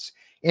sense.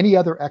 Any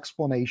other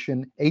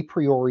explanation a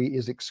priori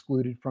is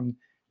excluded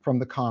from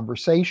the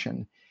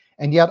conversation.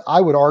 And yet I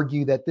would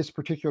argue that this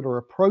particular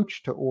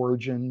approach to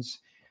origins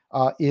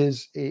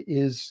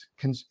is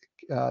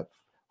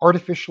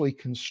artificially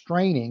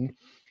constraining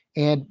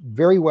and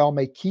very well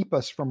may keep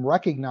us from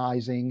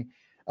recognizing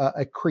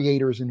a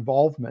creator's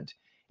involvement.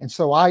 And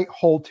so I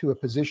hold to a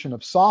position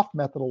of soft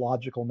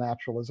methodological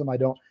naturalism. I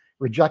don't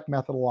reject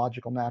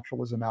methodological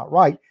naturalism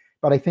outright,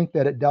 but I think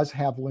that it does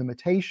have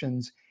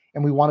limitations,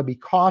 and we want to be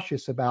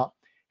cautious about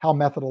how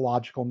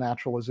methodological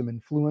naturalism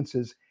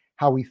influences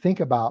how we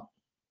think about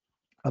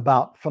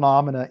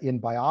phenomena in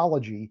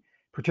biology,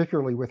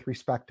 particularly with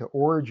respect to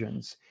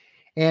origins.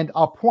 And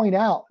I'll point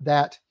out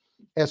that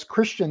as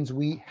Christians,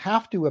 we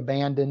have to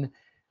abandon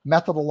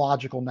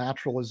methodological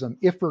naturalism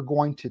if we're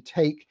going to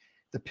take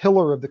the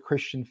pillar of the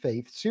Christian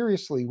faith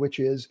seriously, which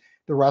is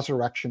the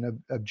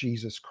resurrection of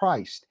Jesus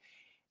Christ.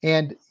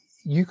 And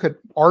you could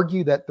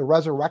argue that the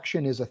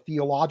resurrection is a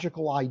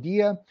theological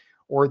idea,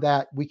 or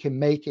that we can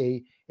make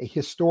a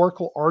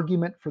historical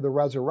argument for the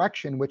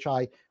resurrection, which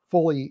I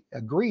fully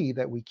agree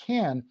that we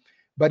can.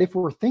 But if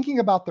we're thinking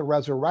about the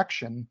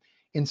resurrection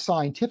in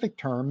scientific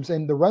terms,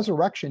 and the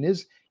resurrection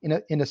is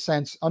in a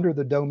sense under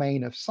the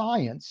domain of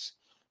science,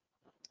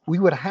 we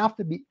would have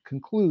to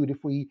conclude,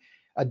 if we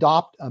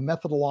adopt a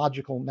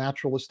methodological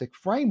naturalistic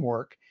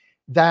framework,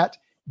 that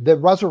the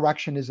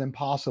resurrection is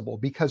impossible,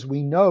 because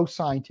we know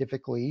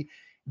scientifically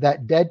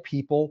that dead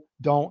people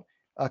don't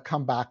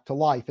come back to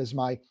life. As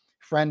my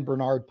friend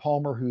Bernard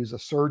Palmer, who's a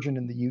surgeon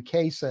in the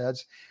UK,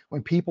 says,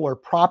 when people are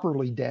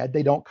properly dead,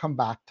 they don't come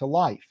back to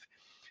life.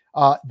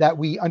 That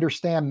we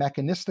understand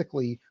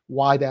mechanistically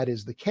why that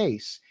is the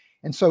case.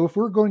 And so if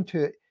we're going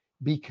to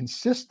be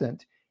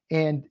consistent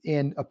and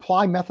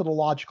apply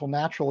methodological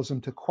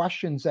naturalism to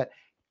questions that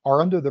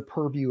are under the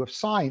purview of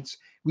science,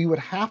 we would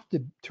have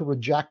to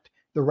reject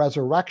the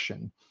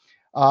resurrection,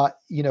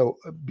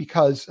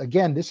 because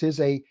again, this is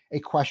a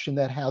question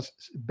that has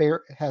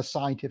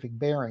scientific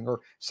bearing, or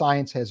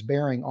science has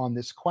bearing on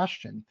this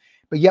question.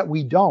 But yet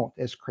we don't,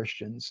 as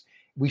Christians.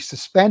 We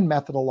suspend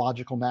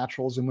methodological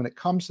naturalism when it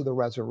comes to the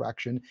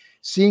resurrection,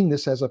 seeing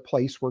this as a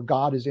place where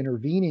God is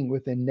intervening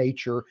within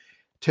nature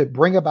to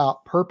bring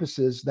about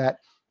purposes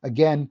that,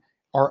 again,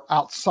 are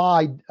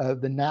outside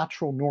of the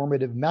natural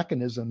normative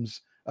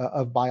mechanisms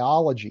of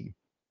biology.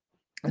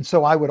 And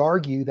so I would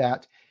argue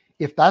that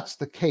if that's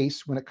the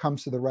case when it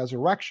comes to the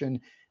resurrection,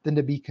 then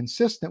to be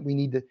consistent, we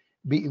need to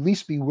at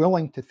least be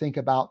willing to think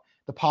about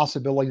the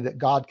possibility that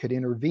God could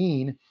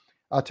intervene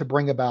to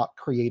bring about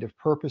creative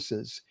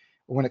purposes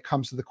when it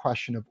comes to the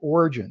question of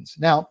origins.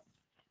 Now,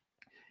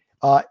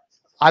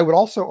 I would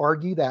also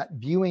argue that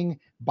viewing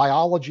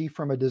biology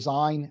from a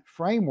design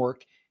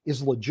framework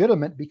is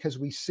legitimate, because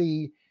we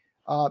see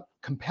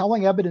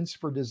compelling evidence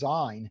for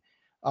design,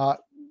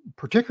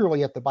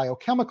 particularly at the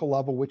biochemical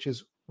level, which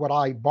is what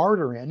I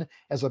barter in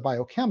as a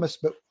biochemist,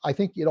 but I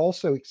think it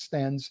also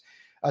extends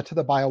to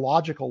the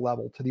biological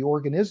level, to the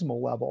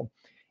organismal level.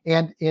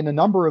 And in a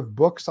number of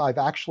books, I've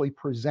actually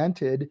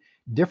presented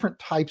different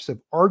types of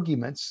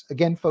arguments,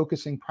 again,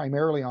 focusing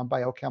primarily on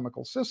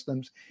biochemical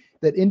systems,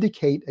 that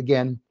indicate,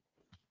 again,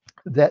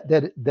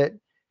 that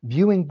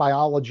viewing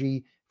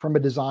biology from a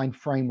design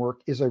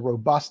framework is a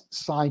robust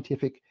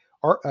scientific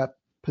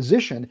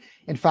position.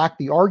 In fact,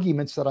 the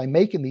arguments that I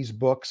make in these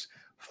books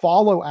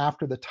follow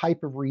after the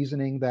type of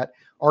reasoning that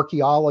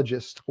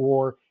archaeologists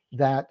or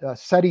that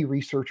SETI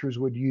researchers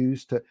would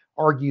use to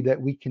argue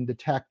that we can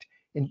detect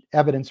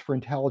evidence for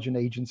intelligent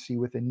agency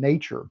within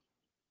nature.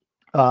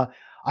 I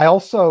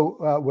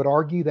also would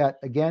argue that,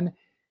 again,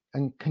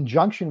 in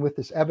conjunction with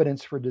this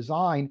evidence for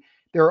design,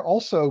 there are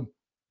also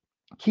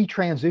key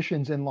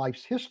transitions in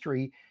life's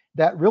history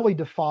that really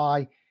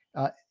defy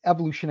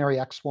evolutionary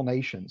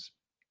explanations.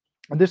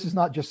 And this is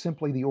not just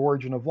simply the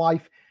origin of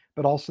life,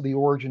 but also the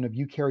origin of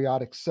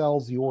eukaryotic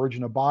cells, the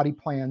origin of body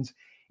plans,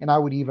 and I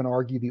would even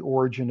argue the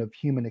origin of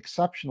human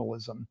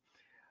exceptionalism.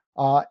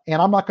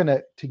 And I'm not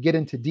going to get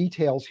into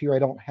details here. I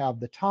don't have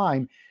the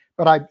time,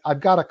 but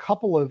I've got a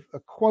couple of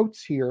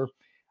quotes here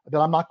that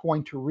I'm not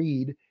going to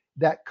read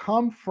that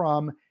come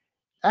from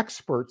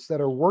experts that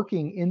are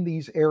working in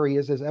these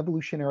areas as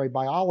evolutionary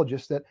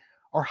biologists that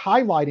are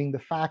highlighting the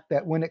fact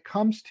that when it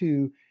comes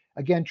to,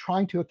 again,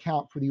 trying to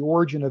account for the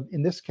origin of,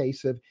 in this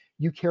case, of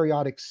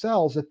eukaryotic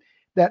cells,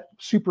 that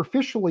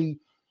superficially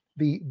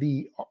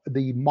the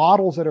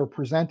models that are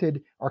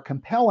presented are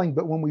compelling,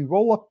 but when we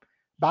roll up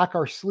back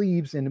our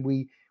sleeves and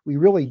we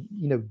really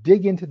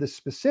dig into the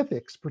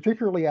specifics,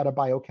 particularly at a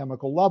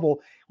biochemical level,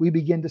 we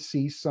begin to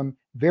see some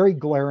very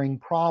glaring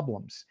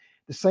problems.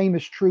 The same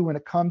is true when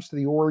it comes to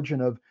the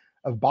origin of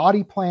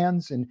body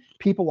plans, and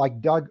people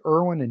like Doug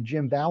Irwin and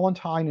Jim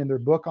Valentine in their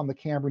book on the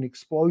Cambrian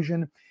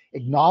explosion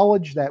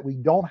acknowledge that we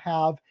don't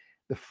have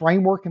the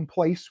framework in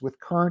place with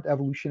current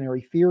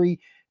evolutionary theory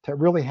to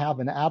really have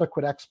an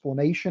adequate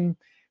explanation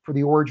for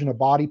the origin of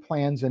body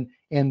plans and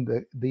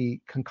the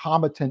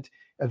concomitant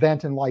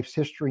event in life's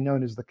history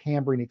known as the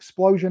Cambrian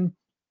explosion.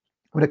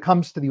 When it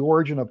comes to the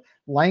origin of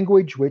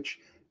language, which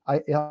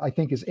I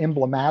think is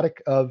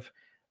emblematic of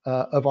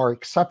our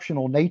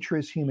exceptional nature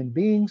as human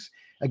beings,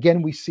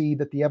 again, we see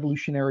that the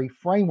evolutionary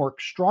framework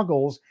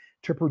struggles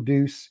to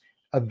produce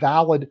a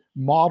valid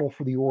model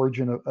for the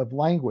origin of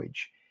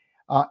language.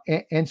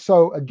 And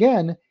so,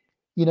 again,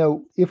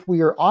 if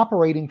we are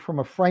operating from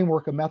a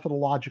framework of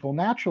methodological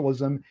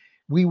naturalism,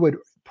 we would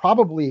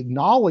probably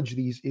acknowledge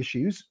these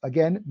issues.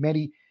 Again,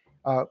 many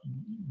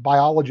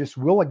biologists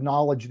will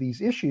acknowledge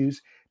these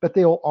issues, but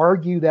they'll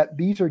argue that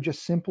these are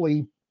just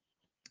simply,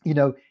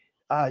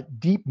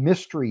 deep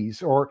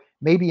mysteries, or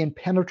maybe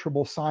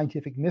impenetrable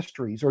scientific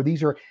mysteries, or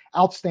these are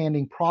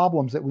outstanding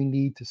problems that we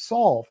need to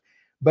solve.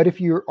 But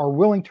if you are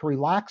willing to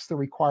relax the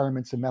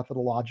requirements of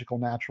methodological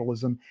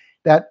naturalism,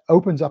 that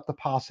opens up the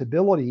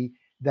possibility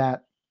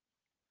that,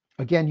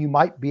 again, you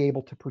might be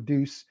able to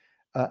produce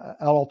an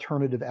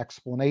alternative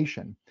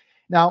explanation.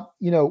 Now,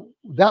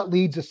 that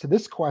leads us to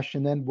this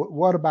question then,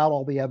 what about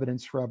all the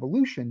evidence for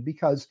evolution?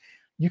 Because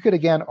you could,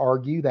 again,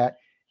 argue that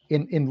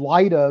in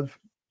light of,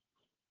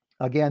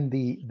 again,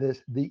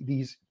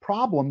 these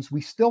problems,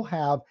 we still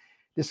have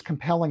this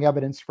compelling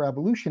evidence for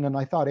evolution. And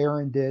I thought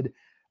Aaron did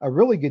a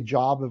really good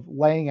job of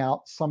laying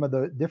out some of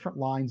the different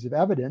lines of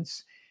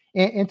evidence.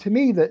 And to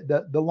me,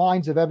 the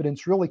lines of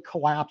evidence really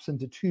collapse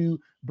into two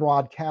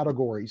broad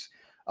categories,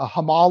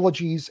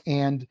 homologies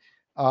and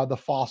the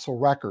fossil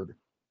record.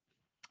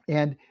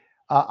 And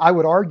I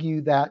would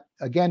argue that,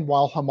 again,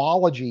 while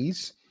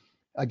homologies,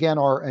 again,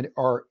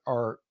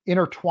 are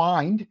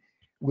intertwined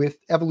with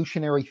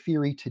evolutionary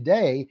theory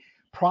today,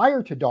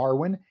 prior to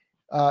Darwin,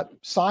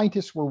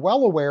 scientists were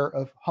well aware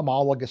of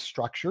homologous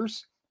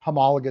structures,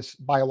 homologous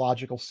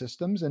biological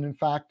systems. And in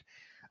fact,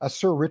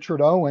 Sir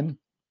Richard Owen,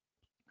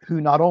 who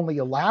not only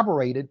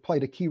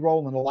played a key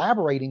role in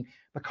elaborating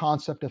the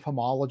concept of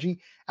homology,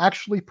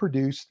 actually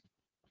produced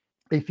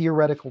a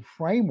theoretical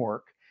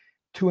framework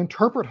to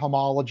interpret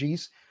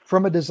homologies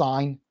from a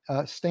design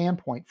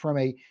standpoint, from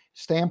a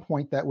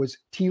standpoint that was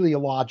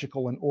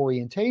teleological in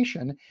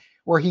orientation,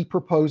 where he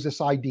proposed this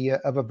idea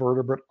of a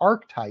vertebrate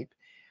archetype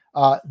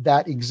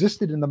that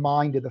existed in the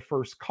mind of the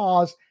first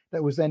cause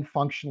that was then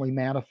functionally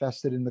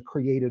manifested in the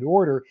created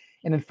order.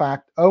 And in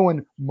fact,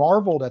 Owen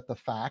marveled at the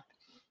fact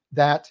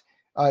that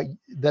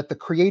the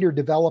creator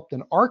developed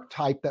an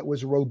archetype that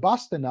was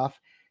robust enough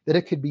that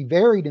it could be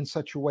varied in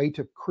such a way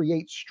to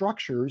create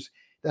structures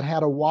that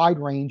had a wide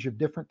range of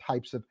different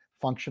types of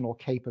functional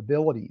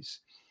capabilities.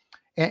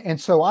 And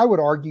so I would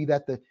argue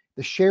that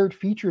the shared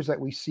features that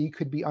we see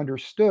could be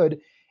understood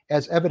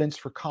as evidence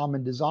for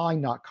common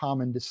design, not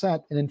common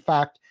descent. And in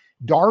fact,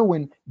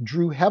 Darwin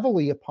drew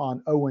heavily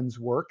upon Owen's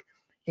work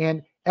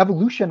and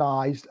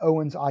evolutionized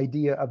Owen's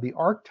idea of the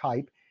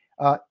archetype,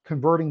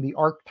 converting the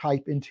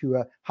archetype into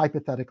a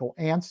hypothetical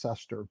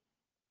ancestor.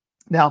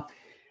 Now,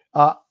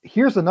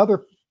 here's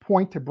another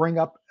point to bring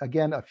up,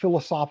 again, a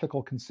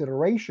philosophical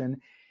consideration,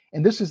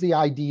 and this is the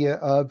idea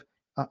of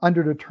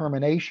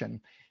underdetermination,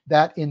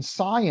 that in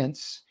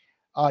science,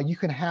 you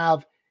can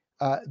have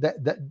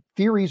that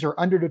theories are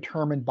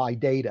underdetermined by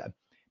data,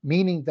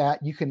 meaning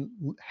that you can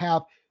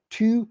have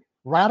two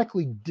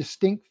radically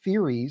distinct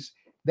theories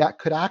that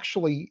could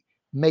actually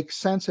make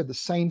sense of the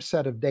same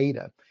set of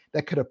data,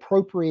 that could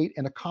appropriate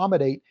and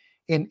accommodate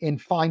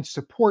and find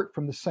support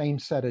from the same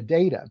set of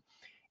data.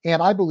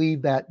 And I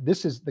believe that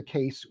this is the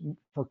case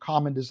for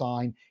common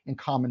design and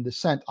common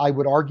descent. I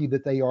would argue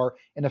that they are,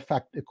 in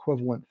effect,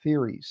 equivalent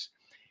theories.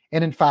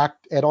 And in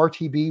fact, at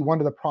RTB, one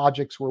of the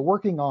projects we're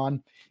working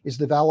on is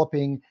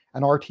developing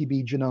an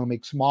RTB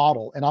genomics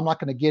model. And I'm not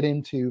going to get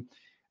into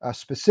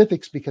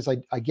specifics because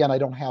I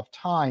don't have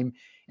time.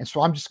 And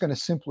so I'm just going to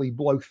simply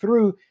blow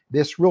through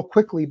this real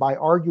quickly by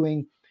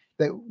arguing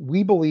that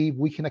we believe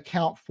we can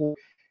account for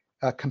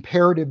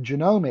comparative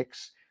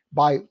genomics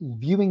by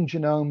viewing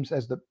genomes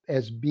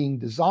as being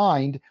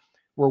designed,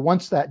 where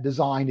once that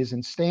design is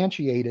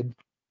instantiated,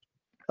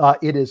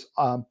 it is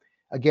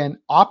again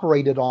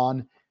operated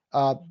on,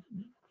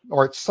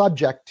 or it's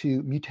subject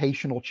to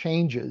mutational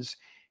changes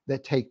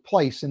that take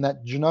place, and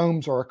that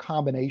genomes are a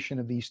combination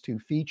of these two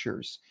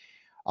features.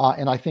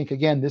 And I think,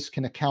 again, this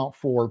can account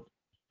for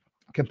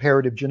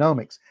comparative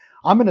genomics.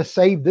 I'm going to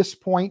save this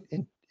point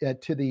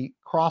to the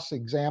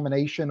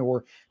cross-examination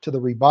or to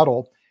the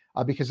rebuttal,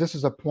 because this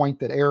is a point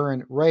that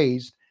Aaron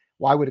raised.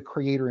 Why would a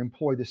creator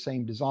employ the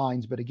same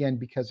designs? But again,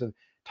 because of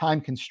time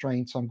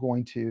constraints, I'm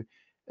going to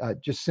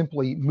just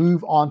simply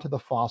move on to the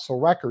fossil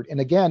record.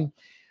 And again,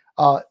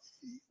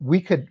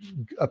 we could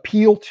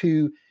appeal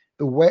to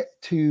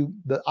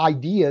the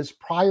ideas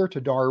prior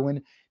to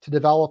Darwin to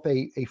develop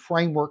a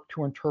framework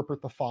to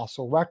interpret the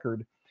fossil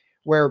record,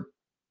 where,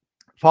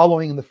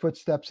 following in the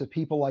footsteps of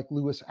people like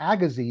Louis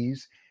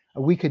Agassiz,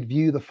 we could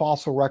view the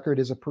fossil record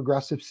as a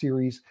progressive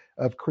series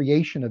of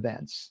creation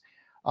events.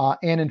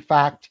 And in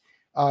fact,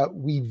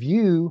 we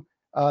view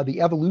the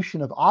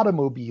evolution of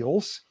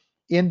automobiles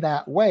in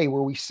that way,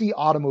 where we see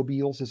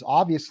automobiles as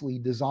obviously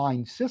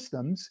designed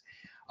systems,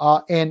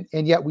 and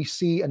yet we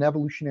see an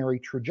evolutionary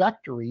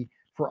trajectory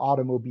for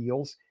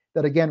automobiles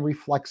that again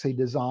reflects a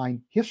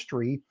design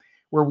history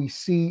where we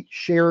see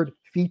shared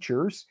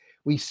features.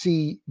 We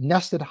see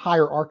nested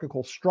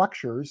hierarchical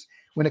structures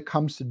when it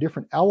comes to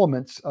different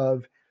elements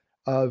of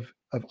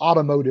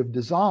automotive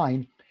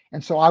design.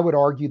 And so I would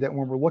argue that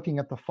when we're looking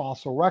at the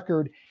fossil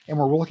record and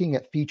we're looking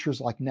at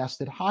features like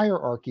nested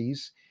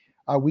hierarchies,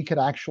 we could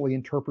actually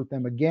interpret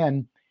them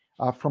again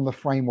from the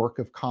framework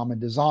of common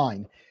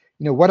design.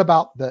 What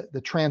about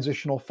the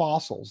transitional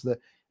fossils,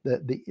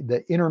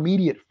 the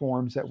intermediate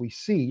forms that we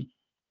see?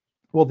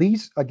 Well,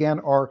 these again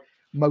are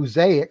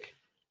mosaic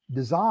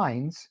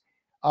designs,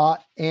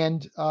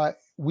 and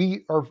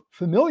we are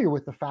familiar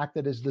with the fact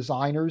that as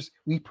designers,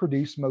 we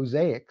produce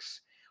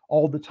mosaics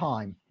all the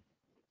time.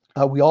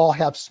 We all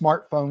have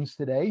smartphones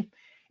today,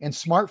 and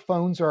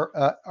smartphones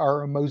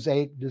are a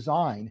mosaic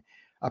design.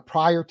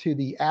 Prior to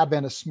the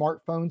advent of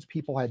smartphones,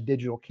 people had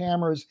digital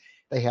cameras,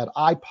 they had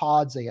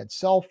iPods, they had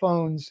cell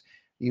phones,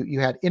 you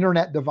had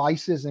internet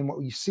devices, and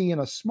what you see in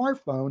a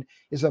smartphone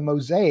is a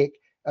mosaic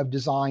of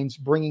designs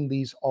bringing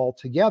these all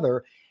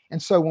together.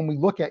 And so when we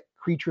look at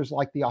creatures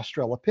like the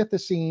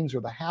Australopithecines or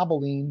the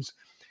Habilines,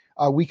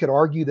 we could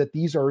argue that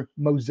these are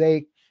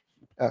mosaic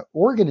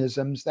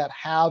organisms that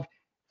have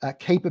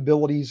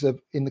capabilities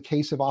of, in the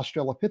case of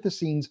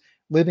Australopithecines,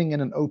 living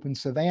in an open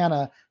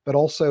savanna, but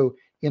also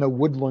in a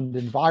woodland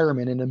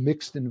environment, in a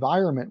mixed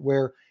environment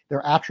where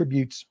their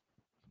attributes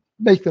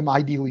make them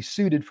ideally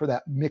suited for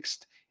that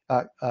mixed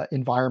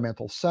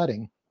environmental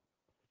setting.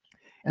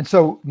 And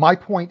so my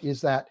point is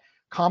that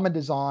common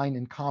design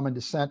and common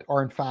descent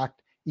are in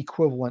fact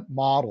equivalent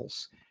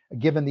models,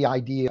 given the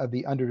idea of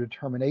the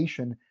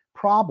underdetermination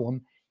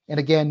problem, and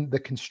again, the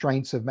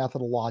constraints of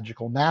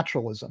methodological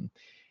naturalism.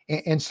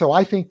 And so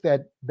I think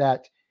that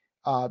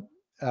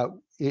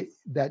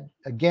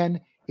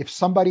again, if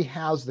somebody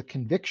has the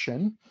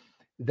conviction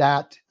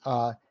that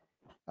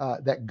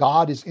that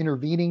God is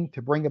intervening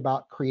to bring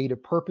about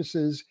creative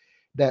purposes,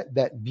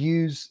 that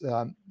views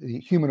the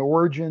human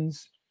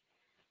origins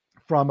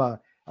from a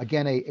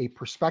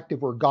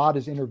perspective where God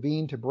has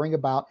intervened to bring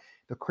about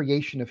the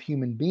creation of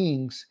human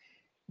beings,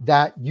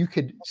 that you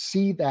could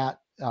see that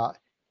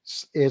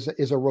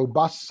is a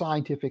robust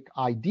scientific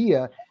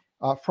idea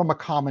from a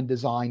common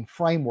design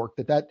framework.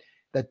 That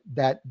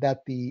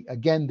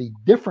the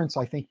difference,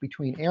 I think,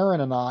 between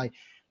Aaron and I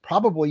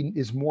probably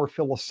is more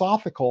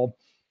philosophical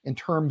in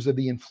terms of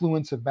the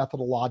influence of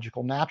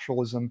methodological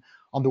naturalism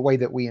on the way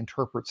that we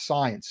interpret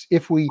science.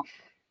 If we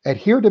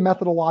adhere to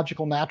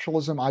methodological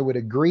naturalism, I would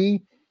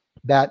agree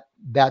that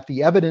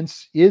the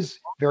evidence is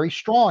very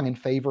strong in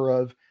favor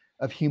of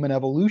human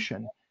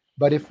evolution.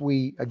 But if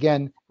we,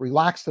 again,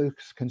 relax those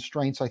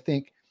constraints, I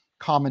think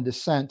common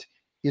descent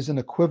is an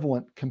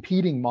equivalent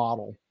competing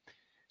model.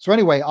 So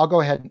anyway, I'll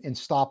go ahead and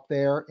stop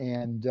there,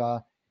 and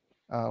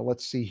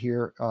let's see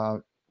here.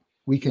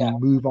 We can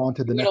move on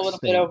to the next. A little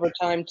bit over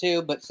time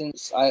too, but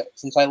since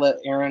I let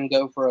Aaron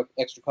go for an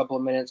extra couple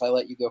of minutes, I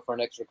let you go for an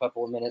extra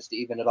couple of minutes to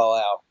even it all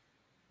out.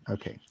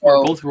 Okay.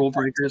 We're both rule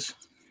breakers.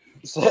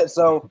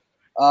 So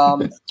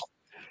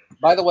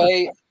by the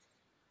way,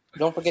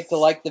 don't forget to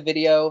like the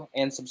video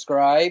and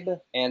subscribe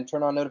and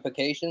turn on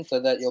notifications so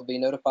that you'll be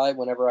notified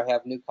whenever I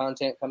have new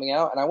content coming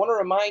out. And I want to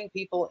remind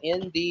people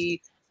in the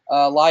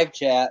live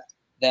chat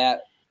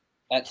that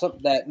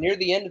that near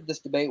the end of this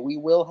debate, we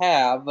will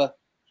have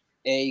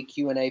a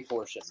Q&A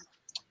portion.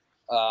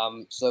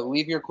 So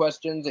leave your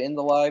questions in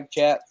the live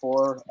chat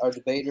for our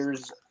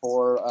debaters.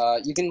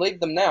 You can leave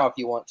them now if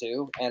you want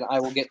to, and I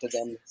will get to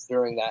them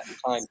during that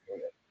time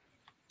period.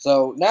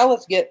 So now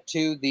let's get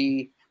to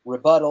the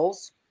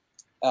rebuttals.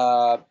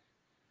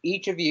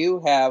 Each of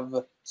you have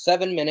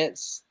 7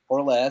 minutes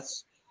or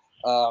less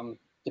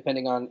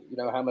depending on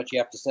how much you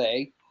have to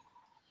say.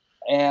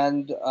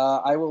 And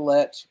I will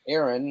let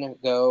Aaron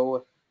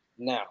go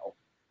now.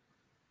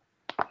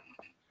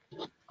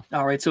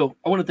 All right, so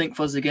I want to thank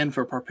Fuzz again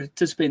for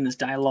participating in this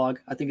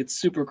dialogue. I think it's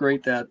super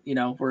great that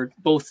we're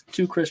both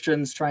two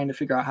Christians trying to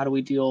figure out how do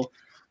we deal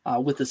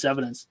with this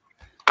evidence.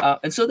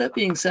 And so that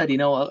being said,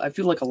 I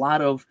feel like a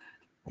lot of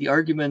the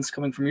arguments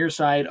coming from your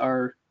side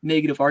are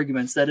negative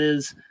arguments. That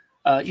is,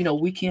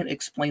 we can't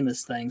explain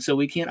this thing, so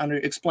we can't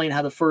explain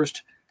how the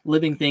first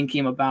living thing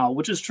came about,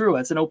 which is true.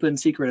 It's an open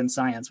secret in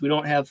science. We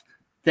don't have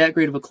that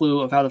great of a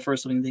clue of how the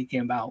first living thing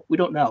came about. We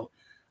don't know.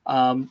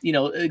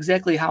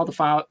 Exactly how the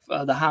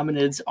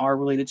hominids are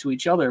related to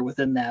each other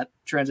within that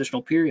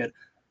transitional period.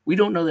 We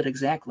don't know that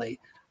exactly.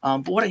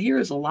 But what I hear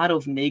is a lot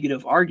of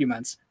negative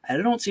arguments. I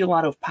don't see a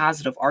lot of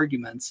positive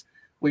arguments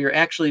where you're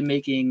actually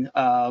making,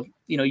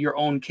 your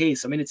own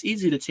case. I mean, it's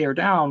easy to tear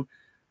down,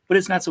 but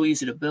it's not so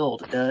easy to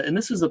build. And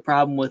this is the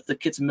problem with the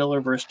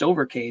Kitzmiller versus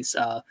Dover case.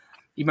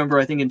 You remember,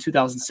 I think in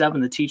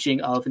 2007, the teaching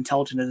of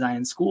intelligent design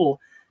in school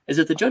is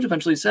that the judge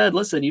eventually said,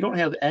 listen, you don't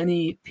have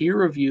any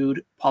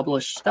peer-reviewed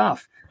published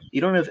stuff.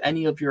 You don't have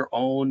any of your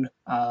own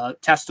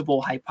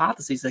testable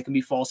hypotheses that can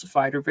be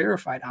falsified or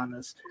verified on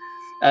this.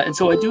 And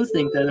so I do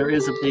think that there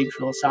is a big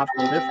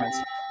philosophical difference.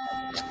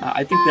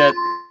 I think that,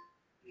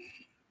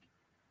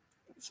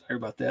 sorry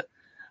about that.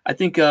 I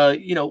think,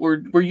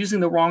 we're using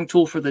the wrong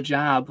tool for the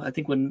job. I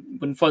think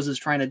when Fuzz is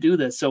trying to do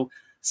this. So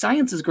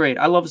science is great.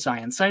 I love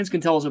science. Science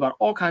can tell us about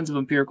all kinds of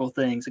empirical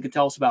things. It can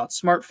tell us about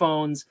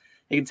smartphones.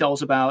 It can tell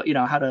us about,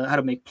 how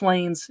to make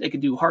planes. It can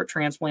do heart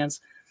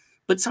transplants.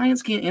 But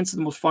science can't answer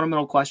the most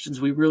fundamental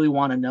questions we really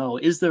want to know.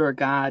 Is there a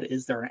God?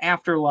 Is there an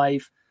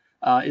afterlife?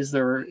 Is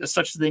there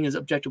such a thing as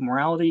objective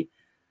morality?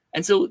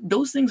 And so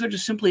those things are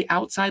just simply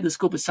outside the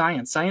scope of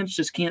science. Science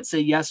just can't say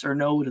yes or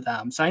no to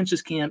them. Science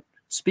just can't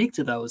speak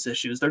to those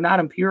issues. They're not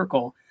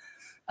empirical.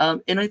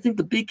 And I think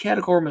the big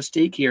categorical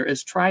mistake here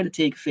is try to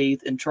take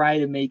faith and try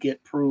to make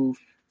it prove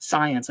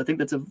science. I think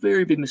that's a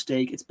very big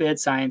mistake. It's bad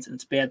science and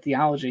it's bad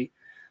theology.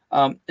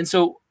 And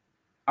so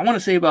I want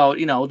to say about,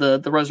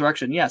 the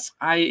resurrection. Yes,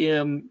 I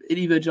am an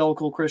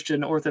evangelical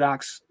Christian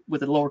Orthodox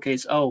with a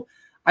lowercase o.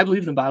 I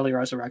believe in the bodily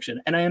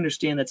resurrection, and I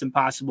understand that's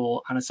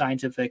impossible on a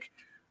scientific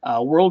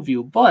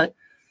worldview. But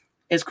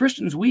as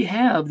Christians, we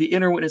have the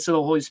inner witness of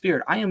the Holy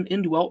Spirit. I am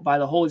indwelt by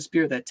the Holy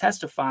Spirit that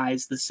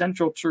testifies the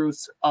central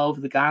truths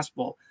of the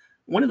gospel.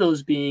 One of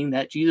those being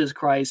that Jesus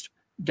Christ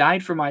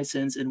died for my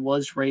sins and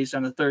was raised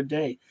on the third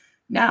day.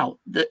 Now,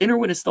 the inner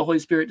witness of the Holy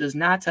Spirit does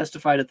not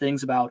testify to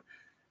things about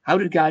how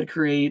did God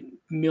create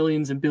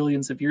millions and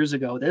billions of years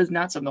ago. That is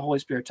not something the Holy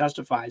Spirit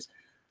testifies.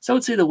 So I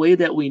would say the way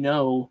that we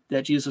know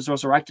that Jesus was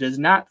resurrected is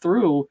not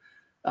through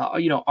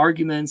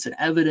arguments and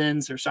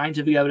evidence or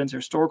scientific evidence or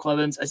historical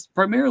evidence.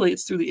 Primarily,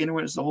 it's through the inner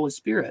witness of the Holy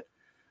Spirit.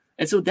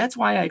 And so that's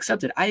why I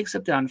accept it. I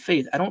accept it on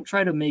faith. I don't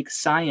try to make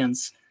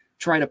science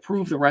try to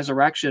prove the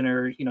resurrection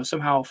or,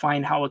 somehow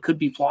find how it could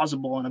be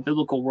plausible in a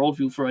biblical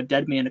worldview for a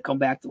dead man to come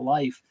back to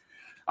life.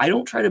 I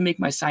don't try to make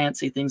my science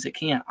say things it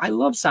can't. I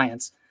love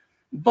science,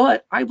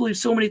 but I believe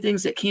so many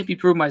things that can't be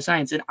proven by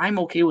science, and I'm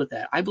okay with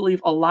that. I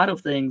believe a lot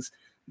of things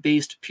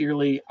based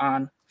purely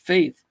on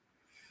faith.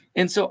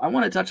 And so I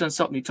want to touch on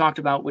something you talked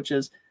about, which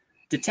is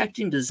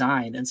detecting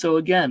design. And so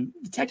again,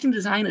 detecting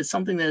design is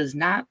something that is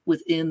not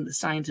within the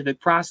scientific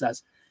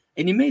process.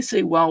 And you may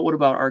say, well, what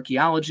about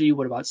archaeology?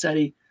 What about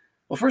SETI?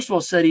 Well, first of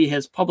all, SETI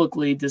has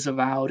publicly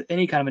disavowed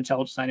any kind of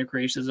intelligent design or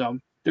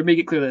creationism. They're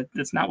making it clear that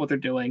that's not what they're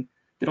doing.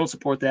 They don't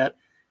support that.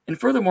 And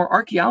furthermore,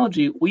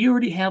 archaeology, we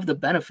already have the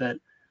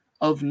benefit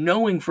of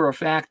knowing for a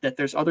fact that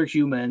there's other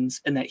humans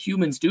and that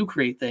humans do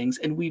create things.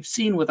 And we've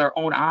seen with our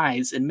own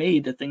eyes and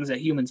made the things that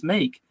humans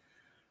make.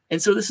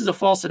 And so this is a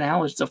false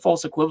analogy. It's a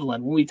false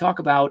equivalent. When we talk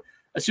about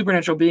a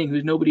supernatural being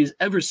who nobody's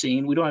ever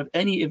seen, we don't have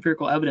any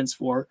empirical evidence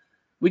for,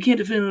 we can't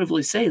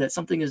definitively say that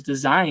something is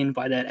designed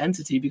by that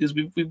entity because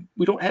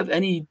we don't have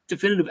any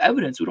definitive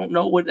evidence. We don't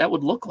know what that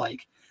would look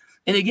like.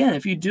 And again,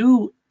 if you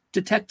do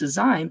detect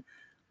design,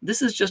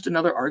 this is just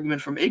another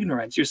argument from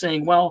ignorance. You're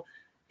saying, well,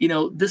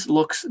 this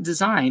looks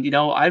designed.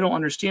 I don't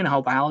understand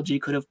how biology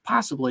could have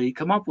possibly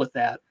come up with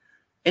that.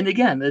 And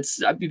again,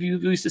 people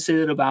used to say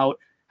that about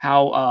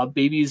how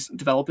babies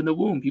develop in the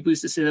womb. People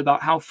used to say that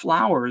about how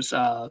flowers,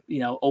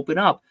 open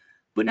up.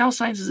 But now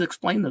science has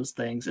explained those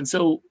things. And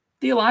so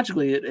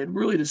theologically, it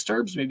really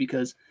disturbs me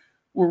because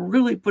we're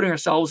really putting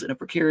ourselves in a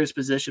precarious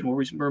position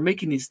where we're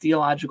making these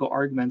theological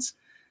arguments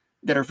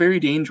that are very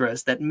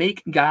dangerous, that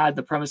make God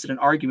the premise in an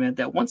argument,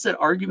 that once that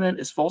argument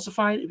is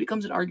falsified, it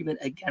becomes an argument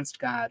against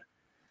God.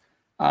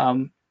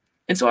 And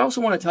so I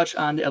also want to touch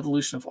on the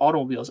evolution of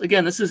automobiles.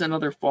 Again, this is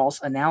another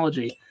false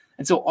analogy.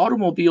 And so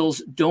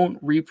automobiles don't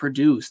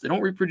reproduce. They don't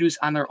reproduce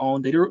on their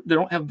own. They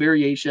don't have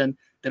variation.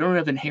 They don't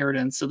have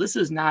inheritance. So this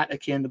is not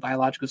akin to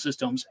biological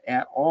systems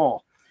at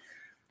all.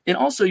 And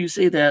also you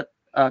say that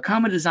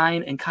common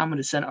design and common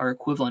descent are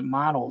equivalent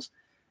models.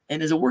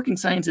 And as a working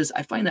scientist,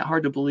 I find that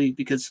hard to believe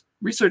because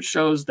research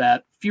shows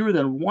that fewer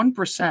than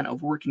 1%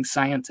 of working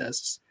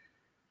scientists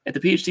at the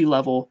PhD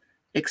level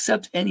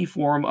accept any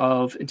form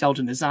of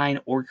intelligent design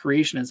or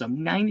creationism.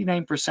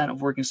 99%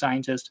 of working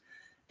scientists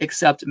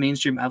accept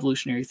mainstream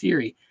evolutionary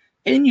theory.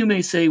 And you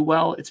may say,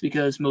 well, it's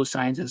because most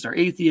scientists are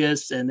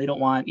atheists and they don't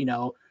want,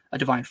 a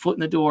divine foot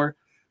in the door.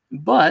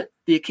 But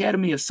the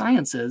Academy of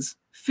Sciences,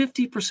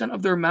 50%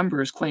 of their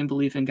members claim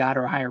belief in God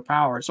or a higher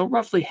power. So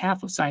roughly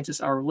half of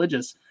scientists are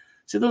religious.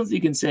 So those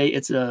you can say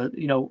it's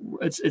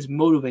it's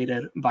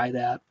motivated by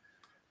that.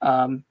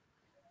 I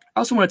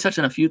also want to touch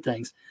on a few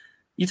things.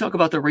 You talk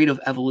about the rate of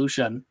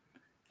evolution.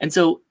 And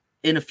so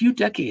in a few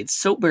decades,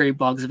 soapberry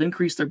bugs have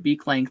increased their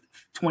beak length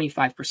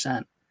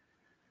 25%.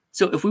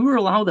 So if we were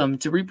to allow them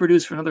to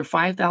reproduce for another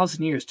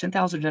 5,000 years,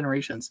 10,000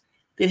 generations,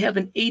 they'd have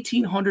an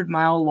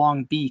 1,800-mile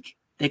long beak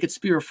that could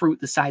spear a fruit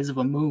the size of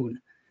a moon.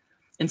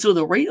 And so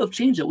the rate of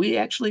change that we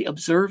actually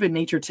observe in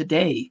nature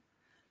today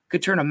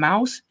could turn a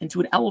mouse into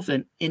an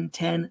elephant in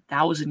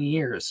 10,000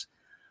 years.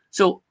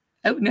 So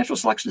natural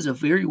selection is a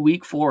very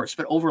weak force,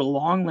 but over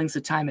long lengths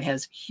of time, it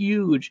has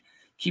huge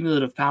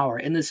cumulative power.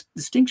 And this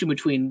distinction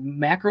between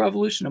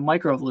macroevolution and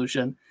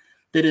microevolution,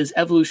 that is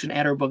evolution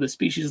at or above the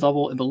species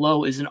level and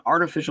below, is an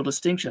artificial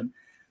distinction.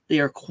 They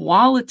are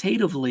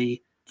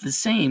qualitatively the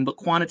same, but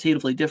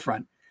quantitatively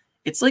different.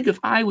 It's like if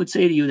I would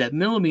say to you that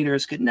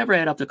millimeters could never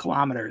add up to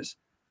kilometers.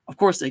 Of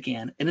course they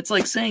can. And it's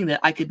like saying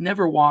that I could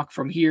never walk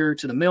from here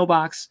to the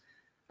mailbox,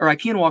 or I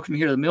can walk from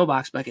here to the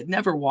mailbox, but I could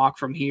never walk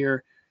from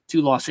here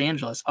to Los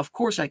Angeles. Of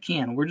course I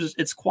can.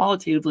 It's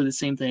qualitatively the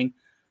same thing,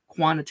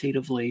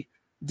 quantitatively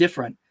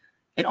different.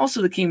 And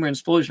also the Cambrian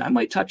explosion. I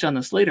might touch on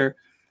this later,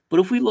 but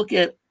if we look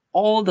at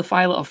all the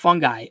phyla of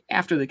fungi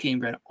after the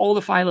Cambrian, all the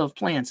phyla of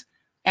plants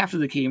after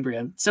the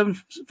Cambrian, 7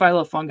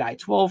 phyla of fungi,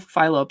 12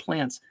 phyla of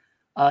plants,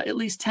 at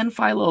least 10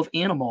 phyla of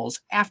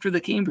animals after the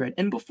Cambrian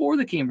and before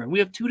the Cambrian. We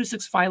have 2 to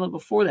 6 phyla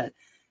before that.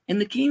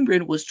 And the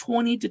Cambrian was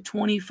 20 to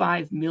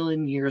 25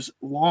 million years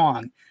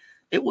long.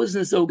 It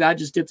wasn't as though God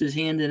just dipped his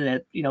hand in it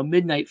at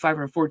midnight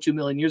 542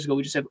 million years ago.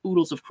 We just have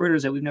oodles of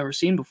critters that we've never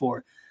seen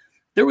before.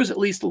 There was at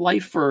least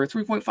life for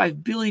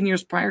 3.5 billion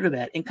years prior to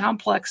that, and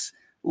complex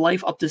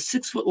life up to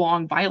 6 foot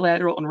long,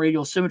 bilateral and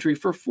radial symmetry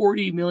for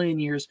 40 million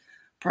years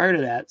prior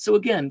to that. So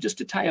again, just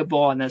to tie a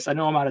bow on this, I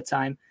know I'm out of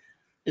time,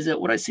 is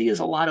that what I see is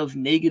a lot of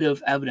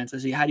negative evidence. I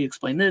see, how do you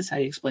explain this? How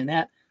do you explain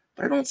that?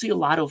 But I don't see a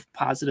lot of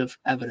positive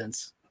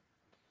evidence.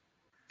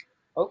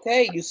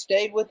 Okay, you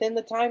stayed within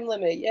the time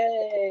limit.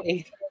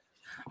 Yay!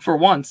 For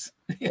once.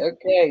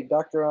 Okay,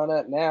 Dr.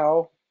 Anna,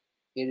 now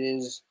it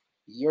is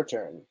your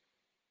turn.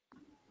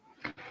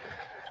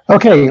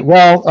 Okay,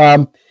 well,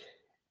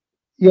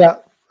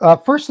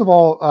 first of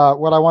all,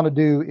 what I want to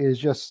do is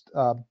just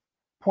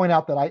point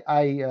out that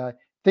I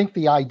think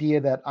the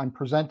idea that I'm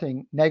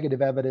presenting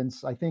negative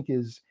evidence, I think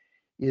is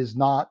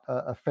not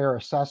a fair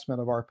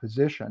assessment of our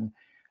position,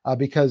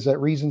 because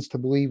reasons to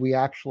believe we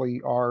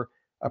actually are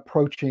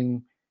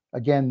approaching,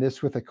 again,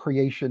 this with a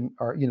creation,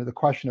 or the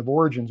question of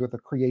origins with a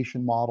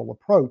creation model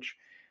approach,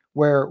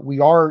 where we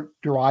are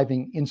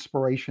deriving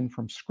inspiration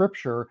from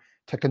Scripture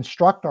to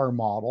construct our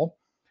model,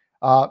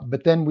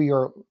 but then we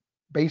are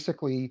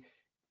basically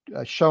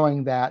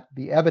showing that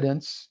the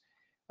evidence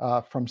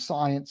from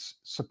science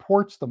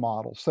supports the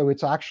model. So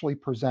it's actually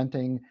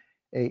presenting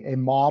a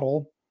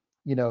model,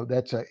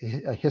 that's a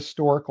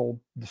historical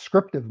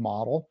descriptive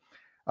model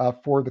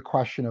for the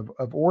question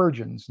of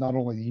origins, not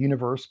only the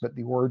universe, but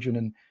the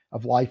origin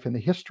of life and the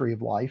history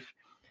of life.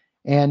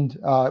 And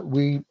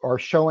we are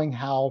showing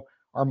how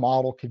our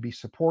model could be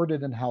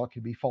supported and how it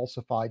could be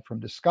falsified from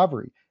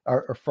discovery,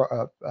 or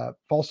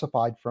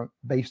falsified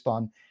based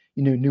on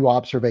new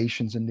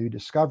observations and new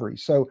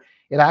discoveries. So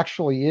it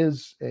actually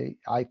is,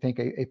 I think,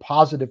 a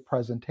positive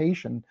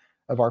presentation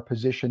of our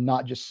position,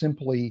 not just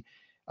simply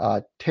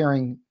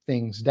tearing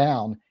things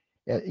down,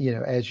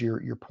 as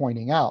you're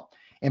pointing out.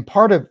 And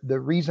part of the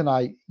reason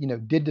I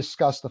did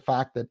discuss the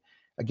fact that,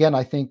 again,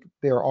 I think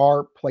there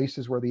are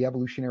places where the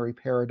evolutionary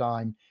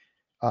paradigm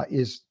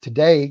is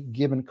today,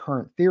 given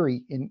current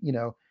theory,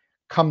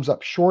 comes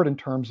up short in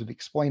terms of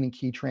explaining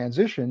key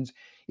transitions,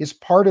 is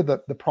part of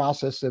the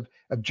process of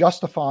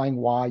justifying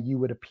why you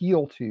would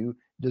appeal to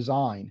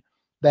design.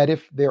 That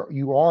if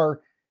you are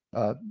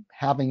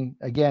having,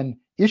 again,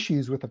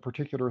 issues with a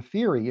particular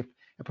theory, if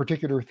a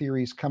particular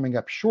theory is coming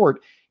up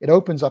short, it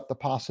opens up the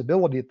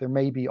possibility that there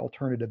may be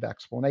alternative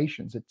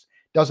explanations. It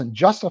doesn't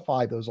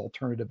justify those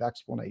alternative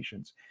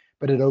explanations,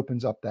 but it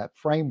opens up that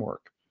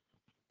framework.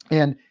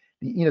 And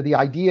the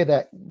idea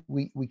that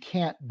we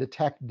can't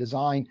detect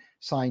design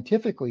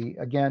scientifically,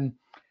 again,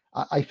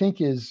 I think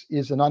is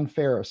an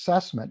unfair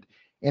assessment.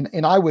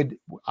 And I would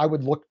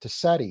look to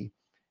SETI,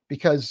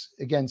 because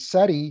again,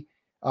 SETI,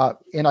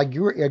 and I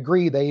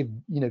agree, they've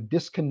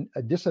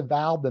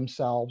disavowed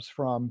themselves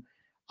from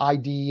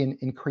ID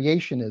and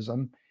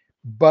creationism,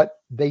 but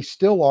they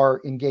still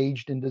are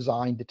engaged in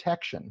design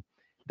detection.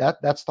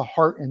 That's the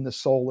heart and the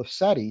soul of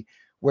SETI,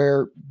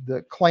 where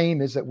the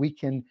claim is that we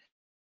can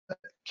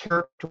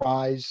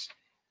characterize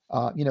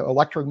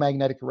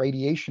electromagnetic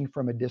radiation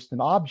from a distant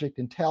object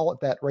and tell if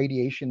that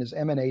radiation is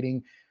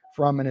emanating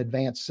from an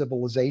advanced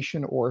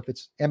civilization or if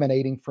it's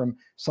emanating from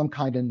some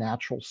kind of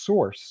natural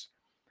source.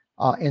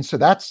 And so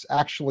that's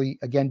actually,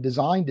 again,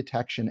 design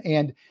detection.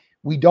 And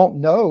we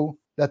don't know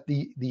that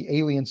the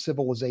alien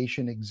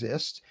civilization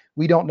exists.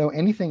 We don't know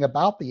anything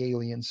about the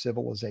alien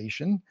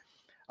civilization.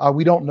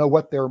 We don't know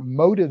what their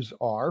motives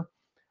are.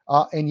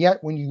 And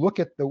yet, when you look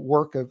at the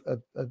work of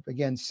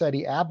again,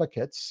 SETI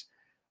advocates,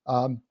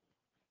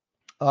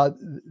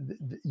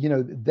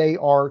 they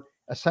are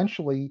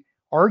essentially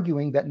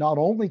arguing that not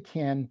only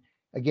can,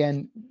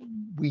 again,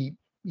 we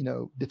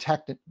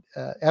detect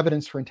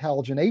evidence for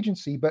intelligent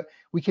agency, but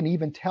we can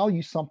even tell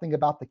you something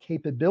about the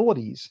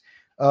capabilities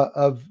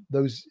of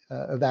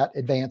that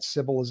advanced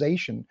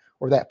civilization,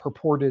 or that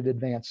purported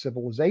advanced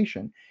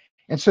civilization.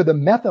 And so the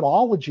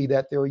methodology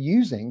that they're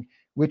using,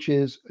 which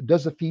is,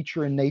 does a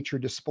feature in nature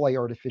display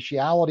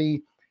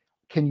artificiality?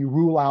 Can you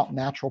rule out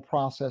natural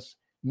process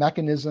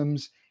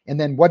mechanisms? And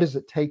then what does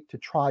it take to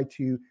try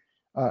to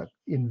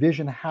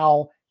envision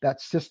how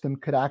that system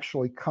could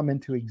actually come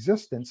into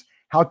existence?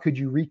 How could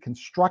you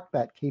reconstruct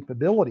that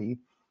capability?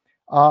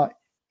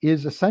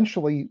 Is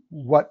essentially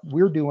what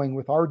we're doing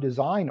with our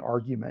design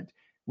argument,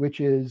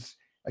 which is,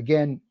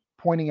 again,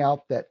 pointing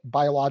out that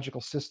biological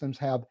systems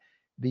have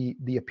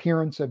the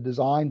appearance of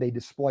design. They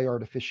display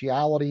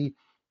artificiality,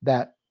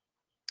 that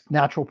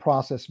natural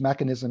process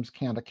mechanisms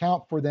can't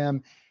account for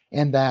them,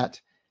 and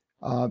that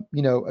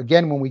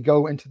again, when we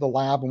go into the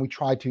lab and we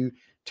try to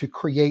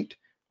create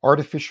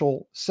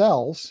artificial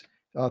cells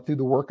through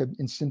the work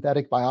in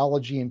synthetic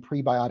biology and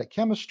prebiotic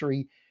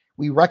chemistry,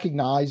 we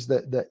recognize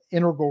that the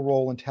integral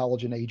role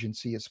intelligent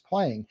agency is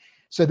playing.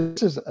 So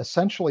this is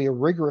essentially a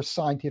rigorous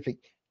scientific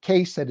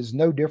case that is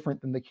no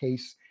different than the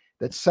case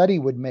that SETI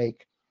would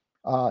make,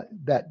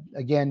 that,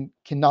 again,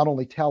 can not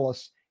only tell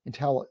us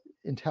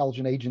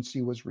intelligent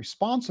agency was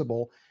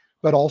responsible,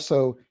 but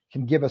also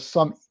can give us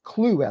some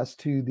clue as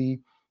to the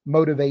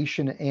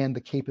motivation and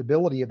the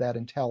capability of that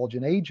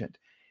intelligent agent.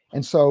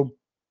 And so,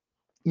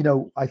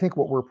 I think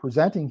what we're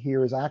presenting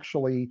here is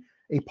actually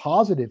a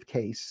positive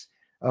case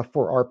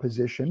for our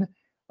position,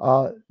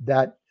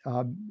 that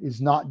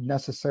is not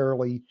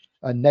necessarily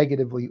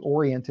negatively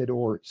oriented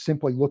or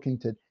simply looking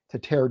to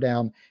tear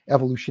down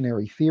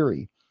evolutionary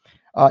theory.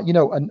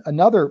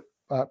 Another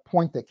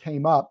point that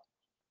came up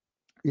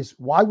is,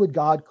 why would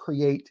God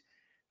create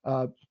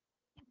a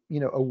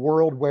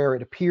world where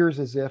it appears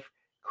as if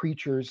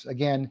creatures,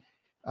 again,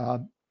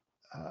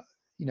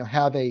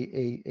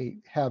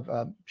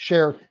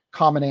 share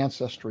common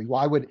ancestry?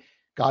 Why would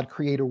God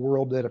create a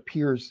world that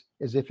appears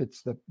as if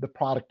it's the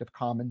product of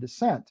common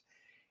descent?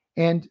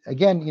 And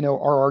again,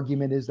 our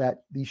argument is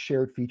that these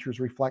shared features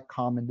reflect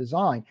common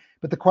design.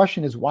 But the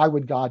question is, why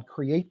would God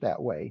create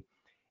that way?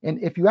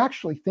 And if you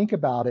actually think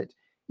about it,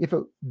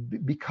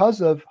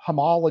 because of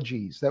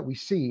homologies that we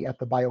see at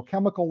the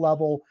biochemical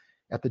level,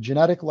 at the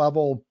genetic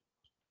level,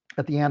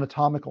 at the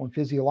anatomical and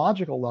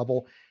physiological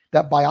level,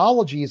 that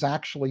biology is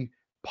actually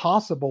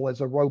possible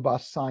as a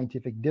robust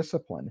scientific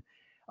discipline.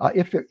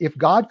 If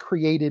God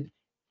created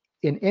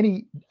in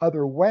any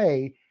other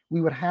way,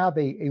 we would have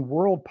a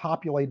world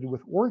populated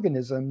with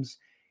organisms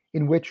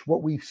in which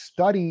what we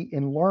study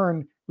and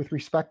learn with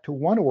respect to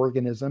one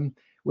organism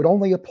would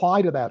only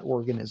apply to that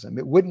organism.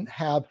 It wouldn't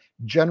have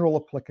general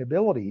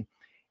applicability.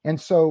 And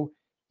so,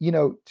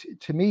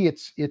 to me,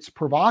 it's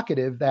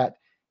provocative that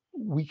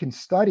we can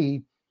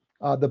study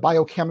the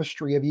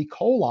biochemistry of E.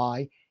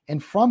 coli,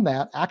 and from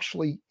that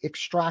actually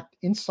extract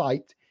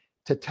insight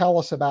to tell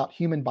us about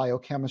human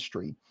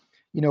biochemistry,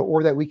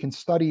 or that we can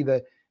study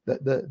the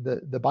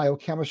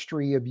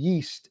biochemistry of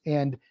yeast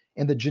and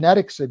the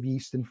genetics of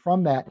yeast, and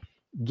from that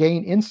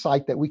gain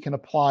insight that we can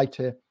apply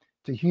to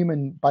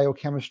human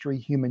biochemistry,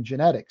 human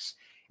genetics.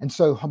 And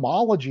so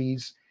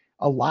homologies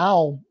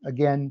allow,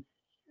 again,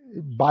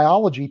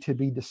 biology to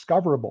be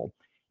discoverable.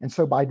 And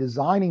so by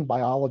designing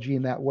biology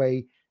in that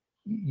way,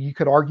 you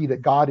could argue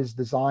that God has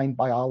designed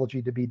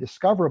biology to be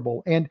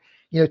discoverable. And,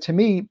 to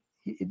me,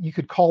 you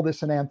could call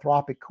this an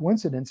anthropic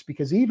coincidence,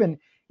 because even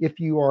if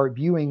you are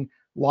viewing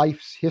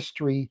life's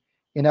history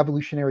in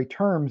evolutionary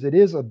terms, it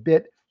is a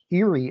bit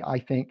eerie, I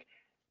think,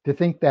 to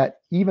think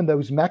that even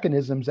those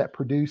mechanisms that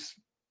produce,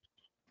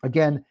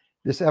 again,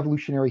 this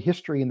evolutionary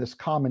history and this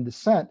common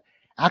descent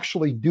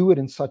actually do it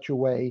in such a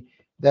way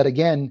that,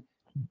 again,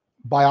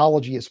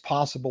 biology is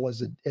possible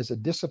as a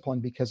discipline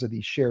because of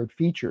these shared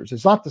features.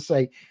 It's not to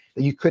say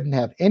that you couldn't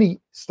have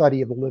any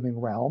study of the living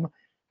realm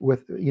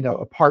with,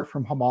 apart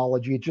from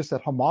homology. It's just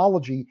that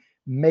homology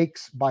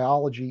makes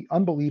biology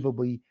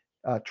unbelievably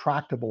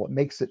tractable. It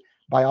makes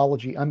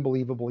biology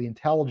unbelievably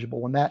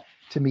intelligible. And that,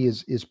 to me,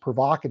 is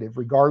provocative,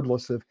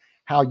 regardless of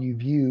how you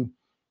view,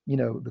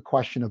 the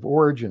question of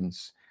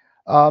origins.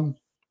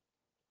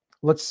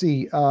 Let's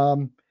see.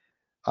 With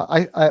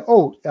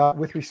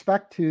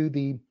respect to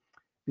the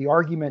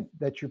argument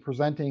that you're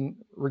presenting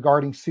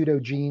regarding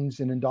pseudogenes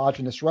and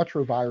endogenous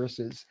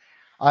retroviruses,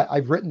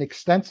 I've written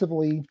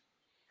extensively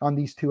on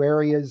these two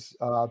areas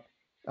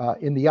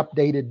in the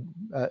updated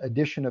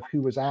edition of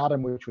Who Was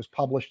Adam, which was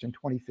published in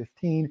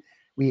 2015.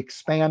 We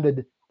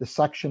expanded the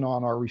section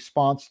on our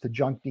response to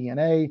junk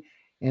DNA.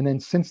 And then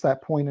since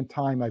that point in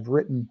time, I've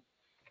written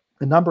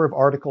a number of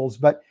articles.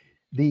 But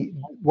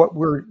what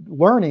we're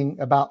learning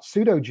about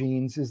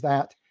pseudogenes is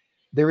that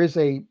there is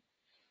a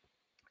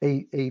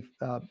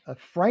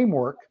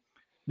framework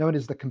known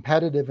as the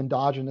competitive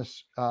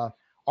endogenous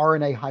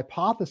RNA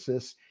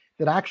hypothesis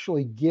that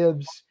actually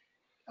gives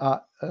a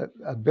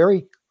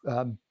very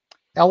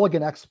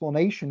elegant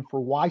explanation for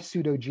why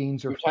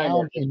pseudogenes are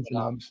found in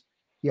genomes.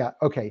 Yeah,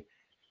 okay.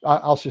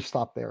 I'll just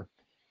stop there.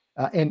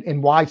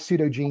 And why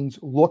pseudogenes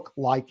look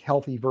like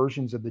healthy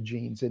versions of the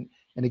genes. And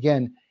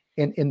again,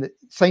 in the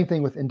same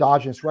thing with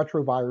endogenous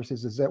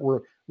retroviruses is that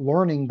we're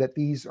learning that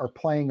these are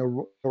playing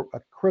a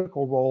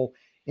critical role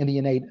in the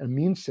innate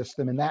immune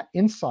system. And that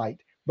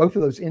insight, both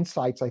of those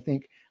insights, I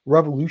think,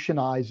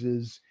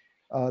 revolutionizes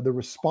the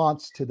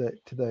response to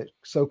the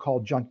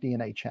so-called junk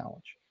DNA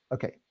challenge.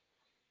 Okay.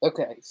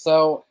 Okay.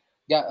 So,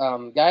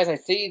 guys, I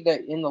see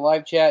that in the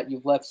live chat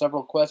you've left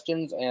several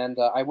questions, and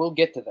I will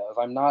get to those.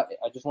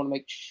 I just want to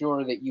make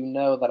sure that you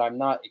know that I'm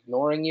not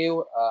ignoring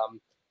you.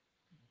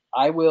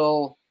 I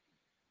will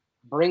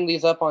bring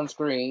these up on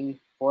screen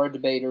for our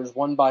debaters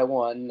one by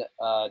one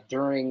we're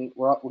going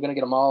to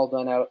get them all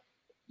done out,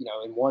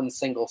 in one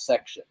single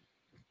section.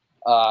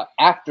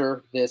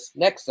 After this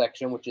next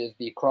section, which is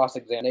the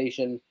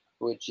cross-examination,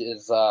 which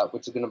is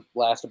going to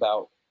last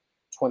about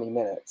 20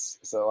 minutes.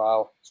 So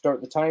I'll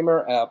start the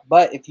timer.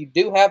 But if you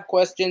do have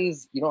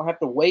questions, you don't have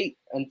to wait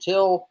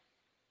until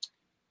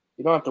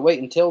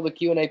the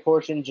Q&A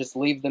portion. Just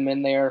leave them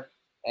in there,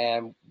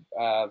 and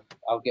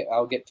I'll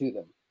get to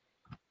them.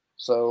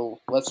 So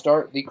let's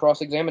start the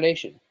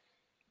cross-examination.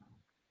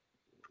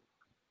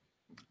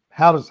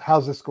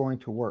 How's this going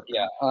to work?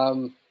 Yeah.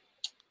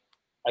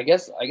 I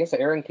guess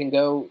Aaron can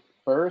go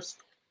first.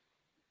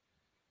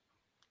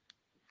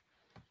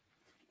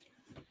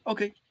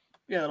 Okay.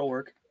 Yeah, that'll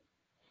work.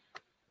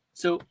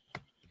 So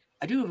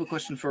I do have a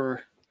question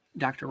for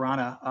Dr.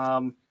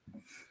 Rana.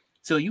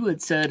 So you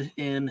had said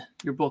in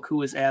your book,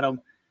 Who is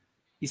Adam?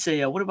 You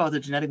say, what about the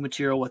genetic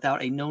material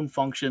without a known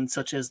function,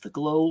 such as the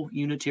GLOW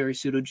unitary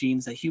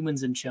pseudogenes that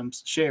humans and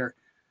chimps share?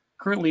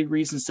 Currently, the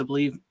reasons to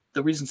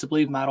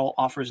believe model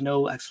offers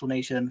no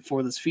explanation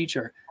for this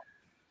feature.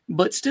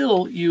 But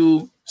still,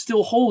 you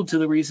still hold to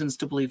the reasons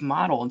to believe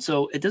model. And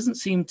so it doesn't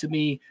seem to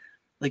me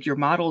like your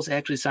model is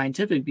actually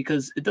scientific,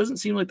 because it doesn't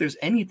seem like there's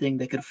anything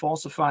that could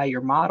falsify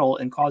your model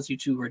and cause you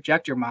to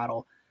reject your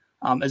model.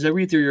 As I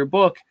read through your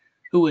book,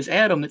 Who is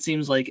Adam, it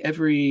seems like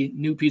every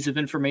new piece of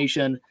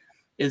information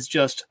is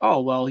just,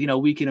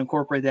 we can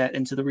incorporate that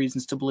into the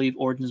reasons to believe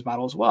origins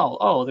model as well.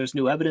 Oh, there's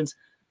new evidence.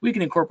 We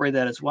can incorporate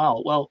that as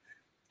well. Well,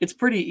 it's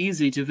pretty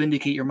easy to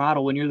vindicate your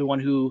model when you're the one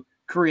who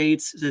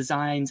creates,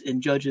 designs,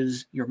 and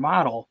judges your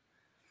model.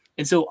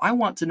 And so I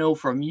want to know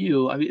from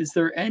you, is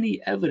there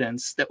any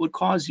evidence that would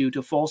cause you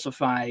to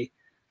falsify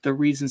the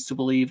reasons to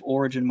believe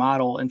origin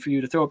model, and for you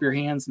to throw up your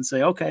hands and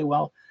say, okay,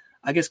 well,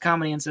 I guess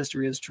common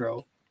ancestry is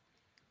true?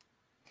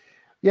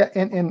 Yeah,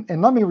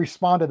 and let me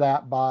respond to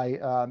that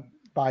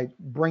by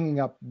bringing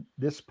up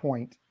this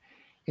point,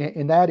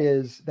 and that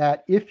is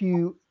that if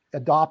you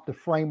adopt the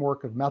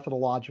framework of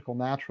methodological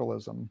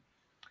naturalism,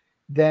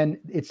 then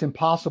it's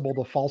impossible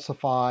to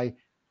falsify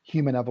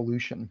human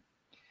evolution.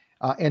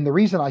 And the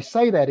reason I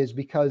say that is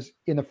because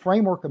in the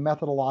framework of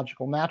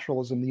methodological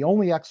naturalism, the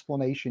only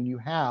explanation you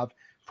have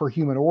for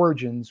human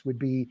origins would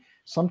be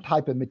some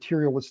type of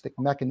materialistic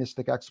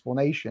mechanistic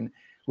explanation,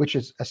 which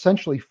is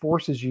essentially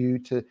forces you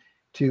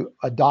to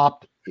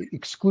adopt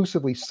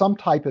exclusively some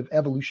type of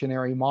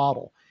evolutionary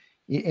model.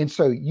 And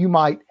so you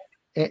might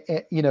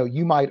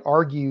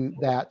argue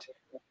that,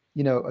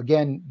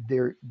 again,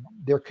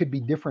 there could be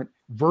different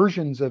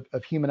versions of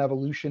human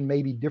evolution,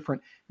 maybe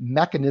different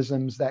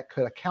mechanisms that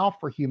could account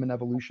for human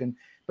evolution,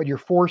 but you're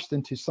forced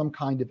into some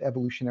kind of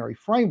evolutionary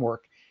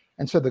framework.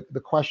 And so the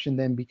question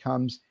then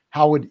becomes,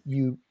 how would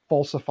you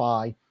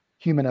falsify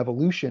human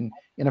evolution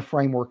in a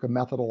framework of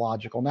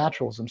methodological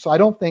naturalism? So I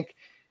don't think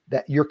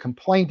that your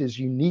complaint is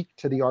unique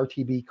to the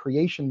RTB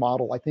creation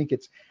model. I think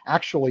it's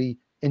actually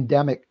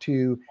endemic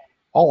to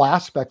all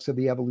aspects of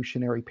the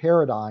evolutionary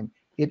paradigm.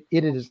 It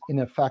is, in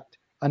effect,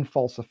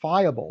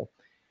 unfalsifiable.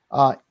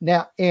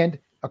 Now, and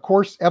of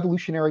course,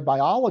 evolutionary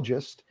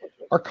biologists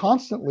are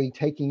constantly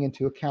taking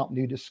into account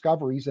new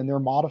discoveries, and they're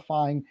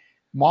modifying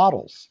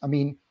models. I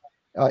mean,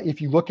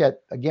 if you look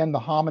at, again, the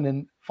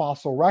hominin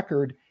fossil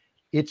record,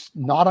 it's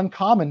not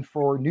uncommon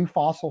for new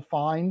fossil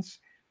finds,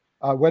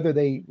 whether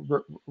they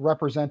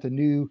represent a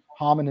new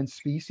hominin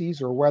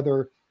species or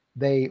whether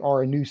they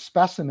are a new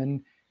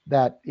specimen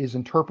that is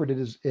interpreted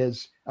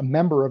as a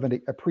member of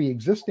a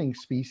pre-existing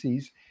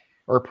species,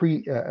 or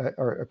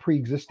a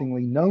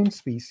pre-existingly known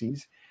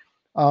species.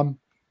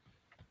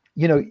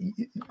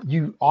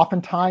 You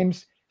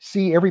oftentimes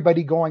see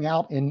everybody going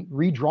out and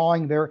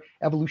redrawing their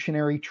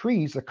evolutionary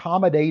trees,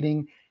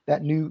 accommodating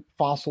that new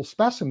fossil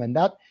specimen.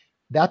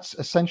 That's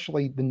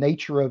essentially the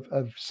nature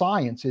of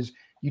science, is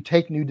you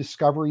take new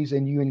discoveries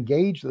and you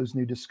engage those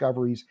new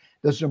discoveries.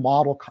 Does your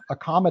model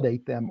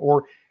accommodate them,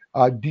 or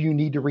do you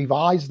need to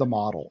revise the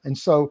model? And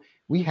so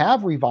we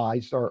have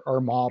revised our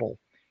model,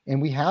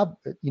 and we have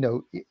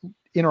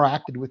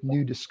interacted with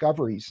new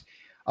discoveries.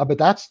 But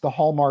that's the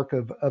hallmark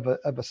of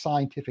a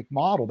scientific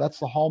model. That's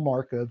the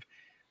hallmark of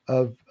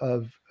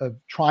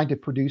trying to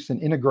produce an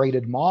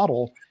integrated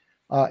model.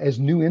 As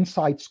new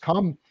insights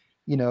come,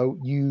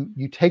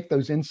 you take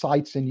those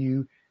insights and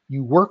you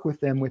work with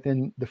them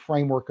within the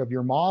framework of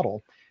your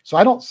model. So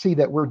I don't see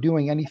that we're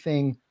doing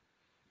anything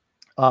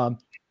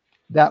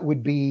that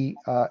would be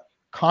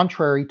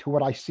contrary to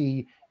what I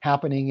see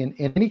happening in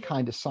any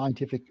kind of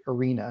scientific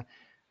arena,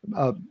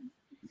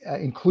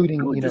 including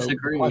the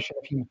question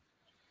of human.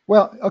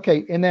 Well,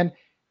 okay, and then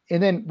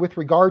with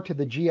regard to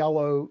the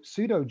GLO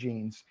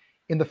pseudogenes,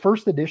 in the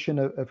first edition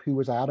of Who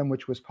Was Adam,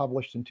 which was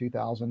published in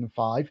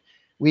 2005,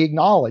 we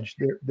acknowledged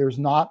there's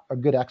not a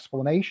good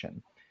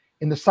explanation.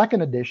 In the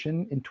second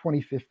edition in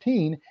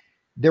 2015,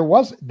 there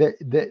was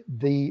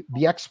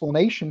the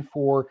explanation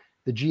for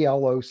the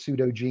GLO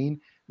pseudogene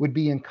would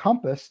be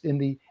encompassed in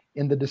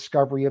the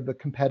discovery of the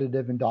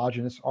competitive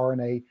endogenous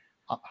RNA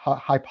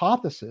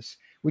hypothesis,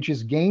 which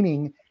is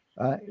gaining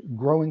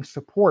growing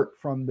support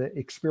from the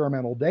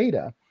experimental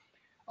data,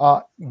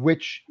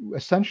 which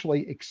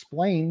essentially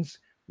explains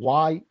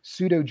why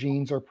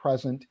pseudogenes are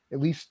present, at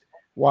least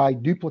why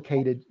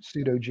duplicated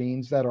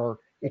pseudogenes that are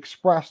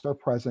expressed are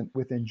present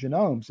within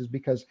genomes, is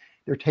because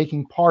they're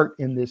taking part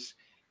in this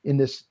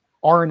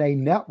RNA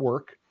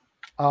network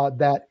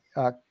that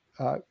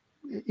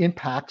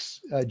impacts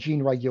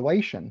gene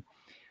regulation.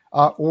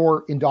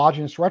 Or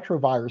endogenous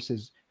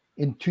retroviruses.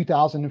 In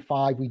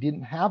 2005, we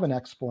didn't have an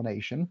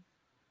explanation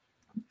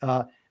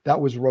that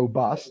was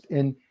robust.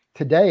 And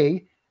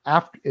today,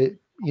 after in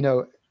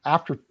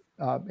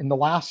the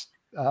last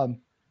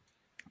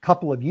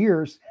couple of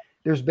years,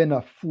 there's been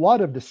a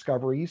flood of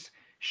discoveries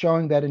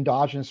showing that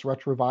endogenous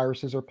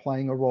retroviruses are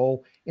playing a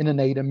role in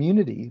innate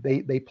immunity.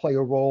 They play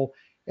a role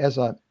as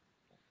an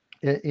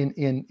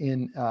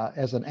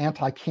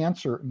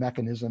anti-cancer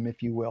mechanism,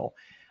 if you will,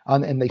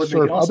 and they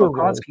serve can also other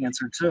cause roles.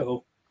 Cancer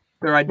too.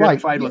 They're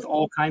identified with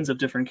all kinds of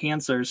different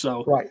cancers,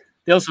 so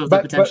they also have the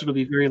potential to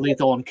be very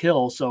lethal and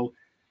kill. So,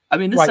 I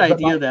mean, this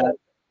idea that.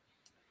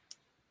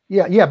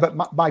 Yeah,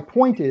 but my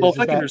point is. Well, if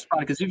I can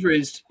respond, because you've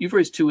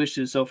raised two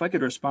issues, so if I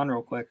could respond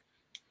real quick.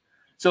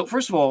 So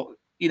first of all,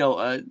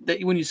 that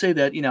when you say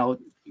that,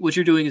 what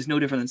you're doing is no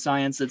different than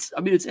science, it's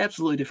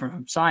absolutely different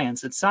from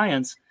science. It's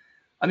science.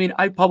 I mean,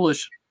 I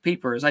publish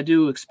papers, I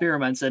do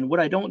experiments, and what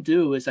I don't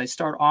do is I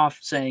start off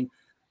saying,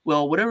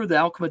 well, whatever the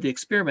outcome of the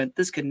experiment,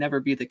 this can never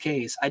be the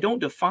case. I don't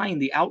define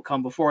the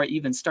outcome before I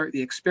even start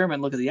the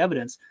experiment, look at the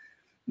evidence.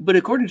 But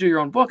according to your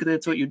own book,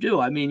 that's what you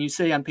do. I mean, you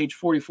say on page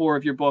 44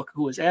 of your book,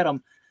 Who Was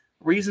Adam,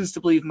 reasons to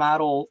believe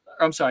model,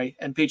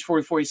 and page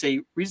 44, you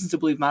say, reasons to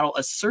believe model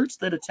asserts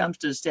that attempts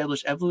to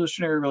establish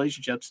evolutionary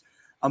relationships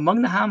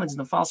among the hominids in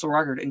the fossil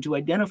record and to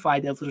identify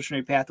the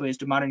evolutionary pathways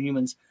to modern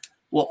humans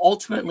will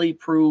ultimately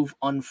prove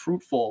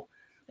unfruitful.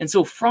 And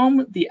so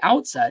from the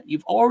outset,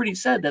 you've already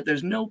said that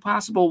there's no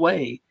possible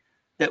way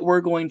that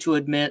we're going to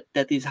admit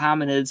that these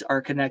hominids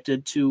are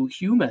connected to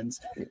humans.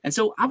 And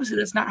so obviously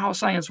that's not how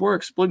science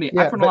works. Believe me,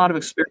 I've run a lot of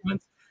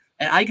experiments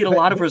and I get a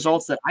lot of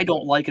results that I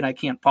don't like and I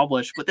can't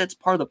publish, but that's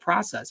part of the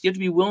process. You have to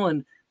be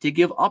willing to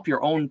give up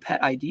your own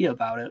pet idea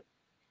about it.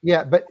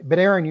 Yeah, but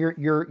Aaron,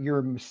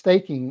 you're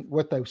mistaking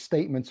what those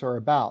statements are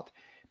about.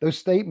 Those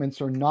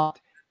statements are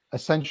not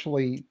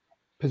essentially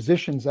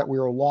positions that we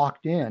are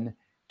locked in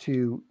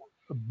to,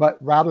 but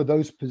rather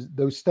those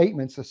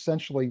statements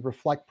essentially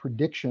reflect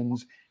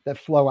predictions that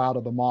flow out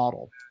of the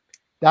model.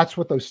 That's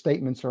what those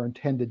statements are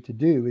intended to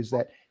do, is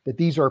that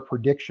these are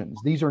predictions.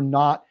 These are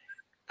not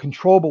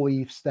control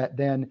beliefs that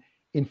then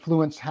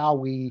influence how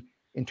we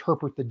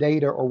interpret the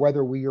data or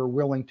whether we are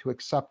willing to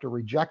accept or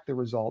reject the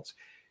results.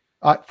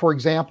 For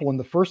example, in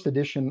the first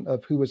edition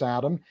of Who Was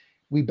Adam,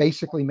 we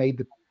basically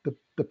made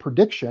the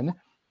prediction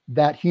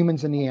that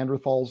humans and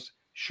Neanderthals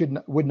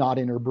would not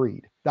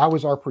interbreed. That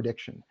was our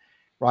prediction,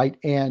 right?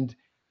 And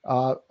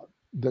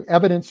the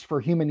evidence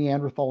for human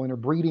Neanderthal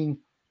interbreeding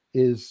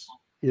is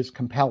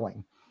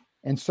compelling.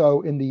 And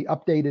so in the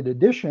updated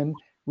edition,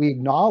 we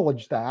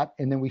acknowledged that,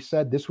 and then we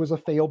said this was a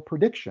failed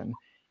prediction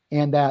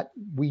and that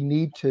we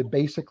need to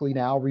basically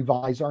now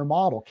revise our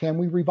model. Can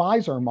we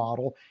revise our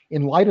model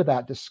in light of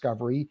that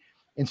discovery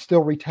and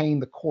still retain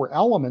the core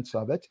elements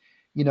of it?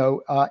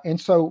 And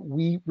so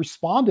we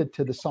responded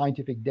to the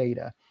scientific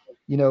data,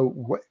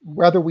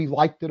 whether we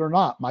liked it or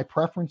not. My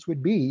preference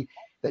would be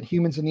that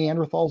humans and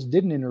Neanderthals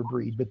didn't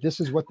interbreed, but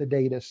this is what the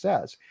data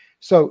says.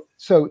 So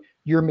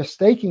you're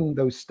mistaking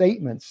those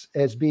statements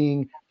as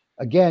being,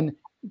 again,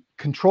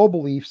 control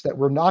beliefs that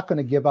we're not going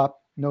to give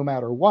up no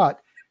matter what,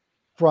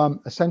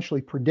 from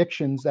essentially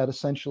predictions that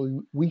essentially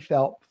we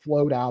felt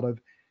flowed out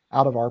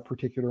of our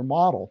particular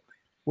model,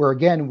 where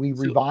again we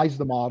revised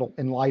the model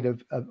in light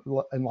of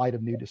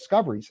new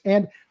discoveries.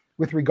 And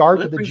with regard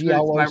to the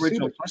GLO, my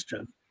original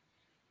question.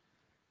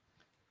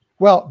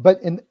 Well, but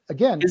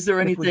again, is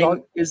there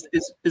anything? Is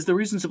the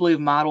reasons to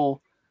believe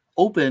model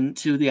open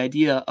to the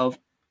idea of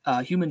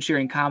humans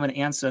sharing common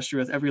ancestry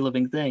with every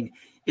living thing?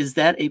 Is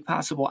that a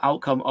possible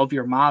outcome of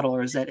your model,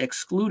 or is that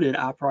excluded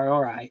a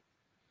priori?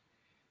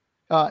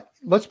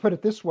 Let's put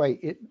it this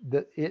way: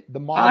 the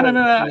model.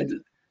 No.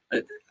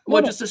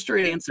 Well, just a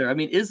straight answer. I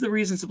mean, is the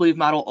reasons to believe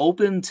model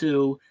open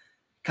to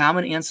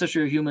common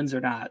ancestry of humans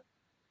or not?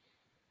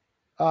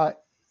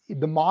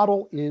 The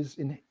model is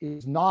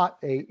not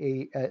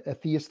a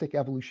theistic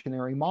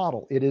evolutionary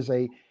model. It is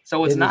a.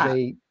 So it's not.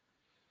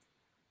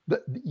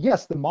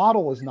 Yes, the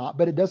model is not,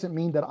 but it doesn't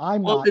mean that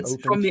I'm not. It's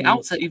from the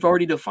outset. You've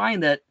already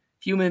defined that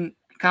human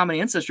common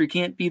ancestry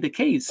can't be the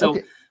case. So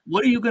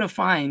what are you going to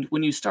find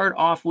when you start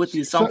off with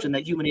the assumption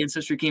that human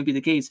ancestry can't be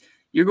the case?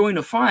 You're going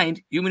to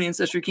find human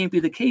ancestry can't be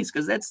the case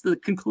because that's the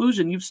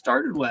conclusion you've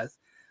started with.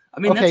 I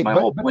mean, that's my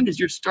whole point is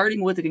you're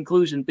starting with a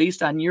conclusion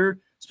based on your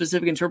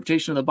specific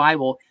interpretation of the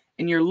Bible,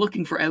 and you're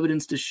looking for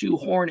evidence to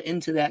shoehorn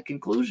into that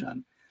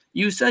conclusion.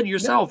 You said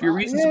yourself, your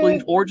reasons to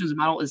believe Origen's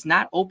model is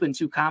not open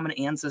to common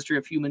ancestry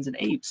of humans and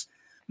apes.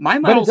 My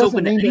model is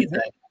open to anything.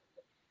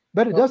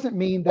 But it doesn't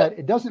mean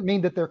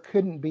that there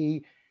couldn't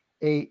be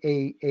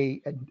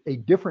a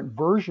different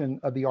version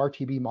of the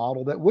RTB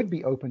model that would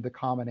be open to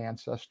common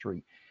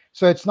ancestry.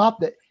 So it's not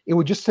that it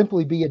would just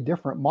simply be a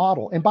different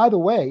model. And by the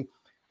way,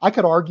 I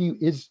could argue,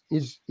 is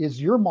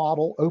your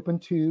model open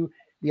to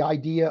the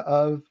idea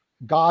of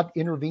God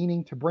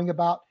intervening to bring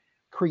about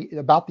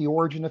the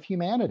origin of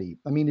humanity?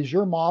 I mean, is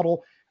your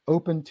model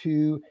open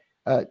to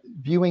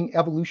viewing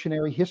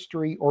evolutionary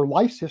history or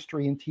life's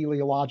history in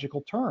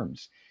teleological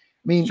terms?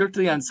 I mean,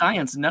 strictly on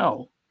science,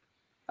 no.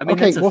 I mean,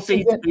 it's a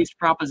faith-based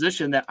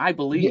proposition that I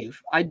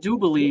believe. Yeah. I do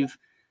believe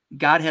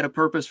God had a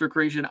purpose for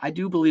creation. I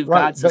do believe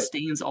God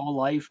sustains all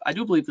life. I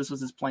do believe this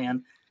was his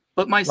plan.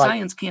 But my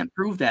science can't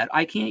prove that.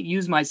 I can't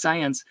use my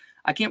science.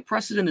 I can't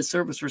press it into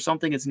service for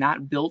something it's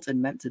not built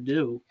and meant to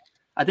do.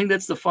 I think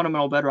that's the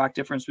fundamental bedrock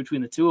difference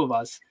between the two of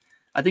us.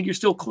 I think you're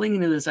still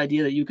clinging to this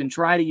idea that you can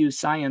try to use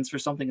science for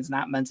something it's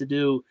not meant to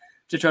do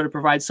to try to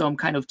provide some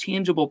kind of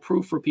tangible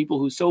proof for people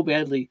who so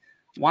badly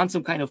want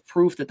some kind of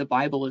proof that the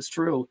Bible is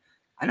true.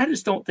 And I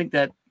just don't think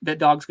that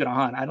dog's going to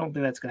hunt. I don't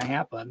think that's going to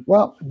happen.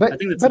 Well, but I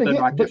think that's a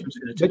bedrock difference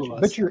between the two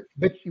of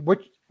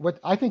us. What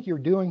I think you're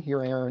doing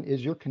here, Aaron,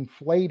 is you're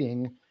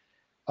conflating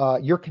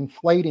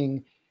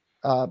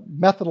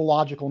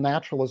methodological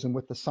naturalism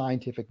with the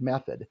scientific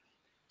method.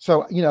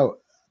 So,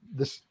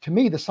 to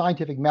me, the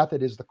scientific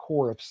method is the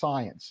core of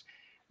science.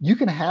 You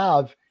can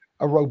have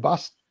a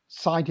robust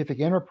scientific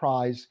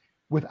enterprise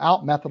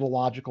without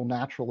methodological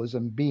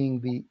naturalism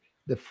being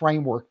the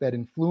framework that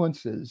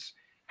influences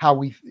how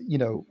we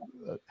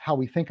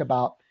think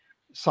about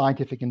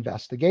scientific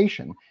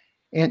investigation.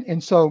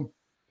 And so,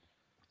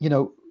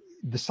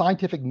 the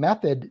scientific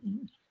method,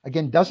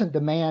 again, doesn't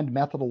demand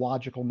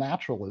methodological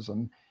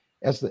naturalism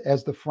as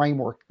the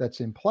framework that's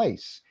in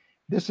place.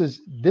 This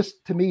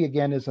to me,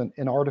 again, is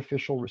an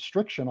artificial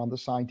restriction on the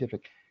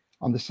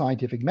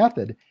scientific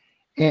method.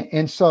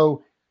 And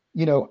so,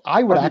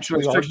 I would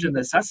actually argue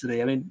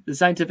necessity. I mean, the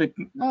scientific,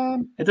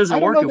 it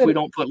doesn't work if we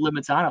don't put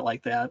limits on it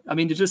like that. I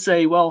mean, to just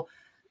say, well,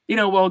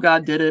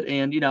 God did it,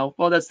 and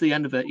that's the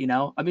end of it.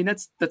 I mean,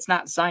 that's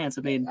not science.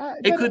 I mean,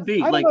 it could be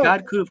like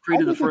God could have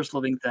created the first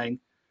living thing.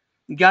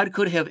 God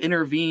could have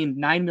intervened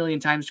 9 million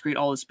times to create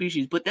all the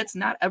species, but that's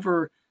not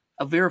ever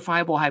a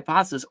verifiable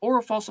hypothesis or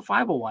a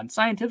falsifiable one.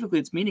 Scientifically,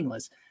 it's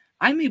meaningless.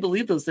 I may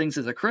believe those things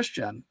as a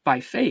Christian by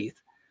faith,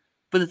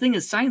 but the thing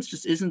is, science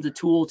just isn't the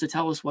tool to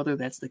tell us whether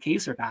that's the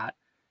case or not.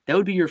 That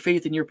would be your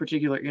faith in your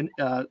particular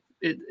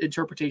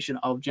interpretation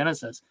of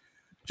Genesis.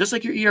 Just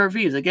like your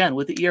ERVs, again,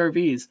 with the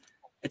ERVs,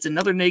 it's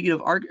another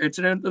it's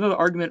another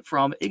argument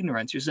from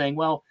ignorance. You're saying,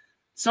 well,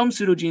 some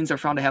pseudogenes are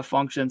found to have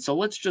function, so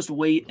let's just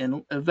wait,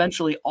 and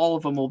eventually all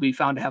of them will be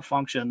found to have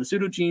function. The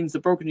pseudogenes,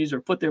 the broken genes,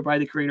 are put there by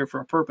the creator for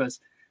a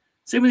purpose.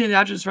 Same with the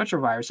endogenous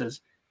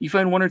retroviruses. You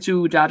find one or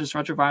two endogenous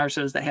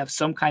retroviruses that have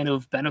some kind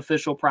of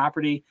beneficial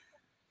property,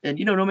 and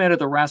no matter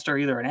the rest are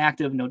either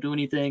inactive, don't do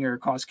anything, or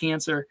cause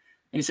cancer.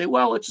 And you say,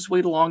 well, let's just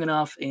wait long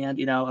enough, and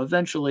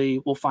eventually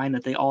we'll find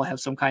that they all have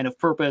some kind of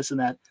purpose, and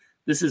that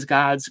this is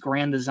God's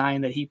grand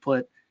design that he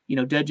put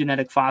dead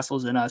genetic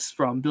fossils in us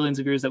from billions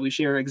of years that we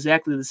share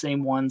exactly the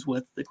same ones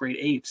with the great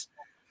apes.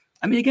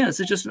 I mean, again, this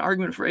is just an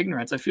argument for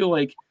ignorance. I feel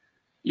like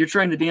you're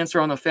trying to dance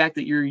around the fact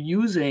that you're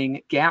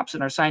using gaps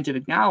in our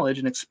scientific knowledge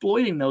and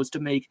exploiting those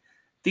to make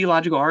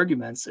theological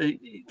arguments,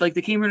 like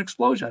the Cambrian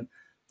explosion.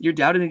 You're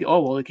doubting,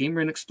 the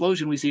Cambrian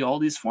explosion, we see all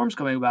these forms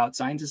coming about.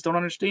 Scientists don't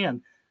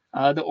understand.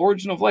 The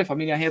origin of life. I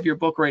mean, I have your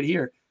book right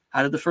here.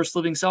 How did the first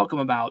living cell come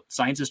about?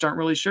 Scientists aren't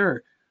really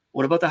sure.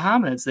 What about the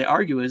hominids? They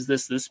argue, is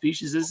this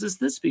species? Is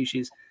this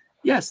species?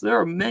 Yes, there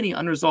are many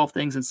unresolved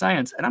things in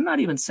science. And I'm not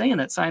even saying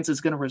that science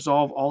is going to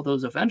resolve all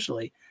those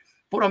eventually.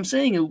 But what I'm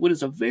saying is what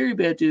is a very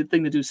bad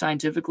thing to do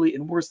scientifically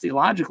and worse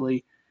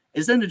theologically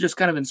is then to just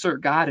kind of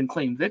insert God and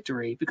claim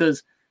victory.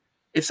 Because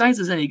if science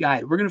is any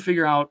guide, we're going to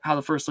figure out how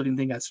the first living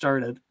thing got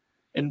started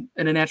in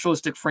a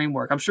naturalistic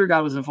framework. I'm sure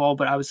God was involved,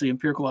 but obviously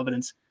empirical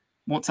evidence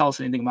won't tell us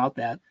anything about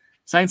that.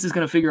 Science is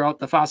going to figure out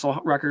the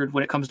fossil record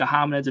when it comes to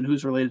hominids and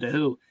who's related to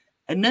who.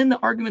 And then the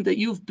argument that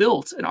you've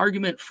built, an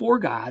argument for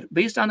God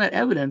based on that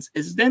evidence,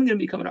 is then going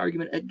to become an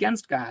argument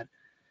against God.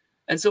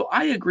 And so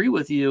I agree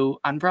with you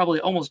on probably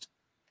almost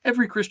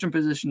every Christian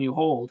position you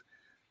hold.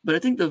 But I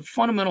think the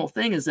fundamental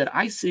thing is that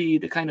I see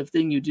the kind of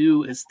thing you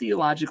do as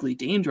theologically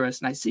dangerous,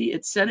 and I see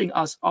it setting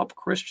us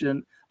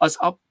Christians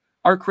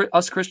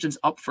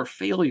up for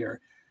failure.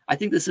 I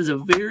think this is a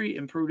very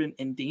imprudent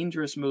and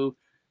dangerous move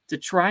to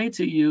try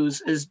to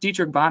use, as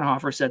Dietrich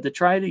Bonhoeffer said, to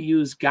try to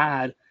use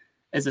God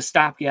as a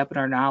stopgap in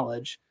our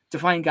knowledge, to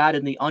find God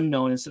in the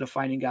unknown instead of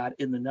finding God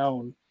in the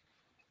known.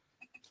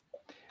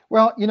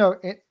 Well,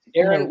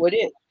 Aaron,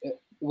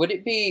 would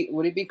it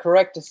be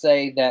correct to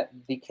say that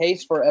the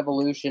case for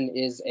evolution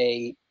is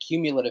a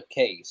cumulative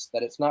case,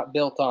 that it's not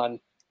built on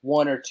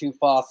one or two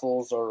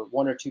fossils or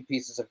one or two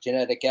pieces of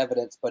genetic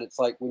evidence, but it's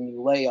like when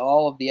you lay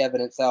all of the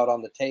evidence out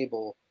on the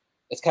table,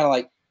 it's kind of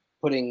like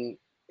putting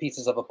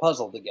pieces of a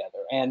puzzle together?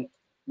 And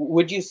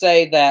would you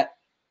say that,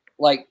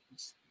 like,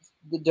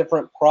 the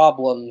different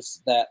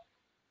problems that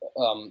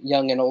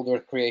young and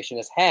older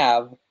creationists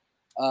have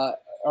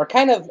are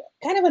kind of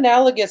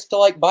analogous to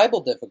like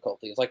Bible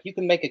difficulties? Like, you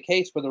can make a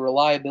case for the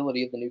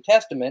reliability of the New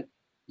Testament.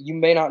 You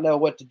may not know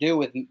what to do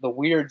with the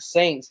weird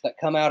saints that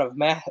come out of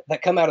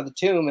the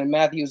tomb in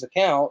Matthew's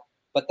account,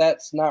 but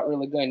that's not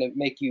really going to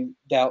make you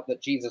doubt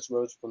that Jesus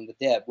rose from the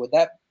dead. Would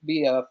that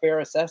be a fair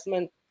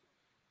assessment?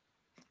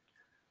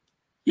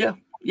 Yeah,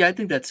 I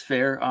think that's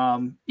fair.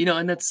 And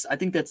I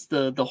think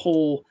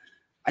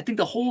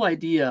the whole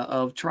idea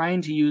of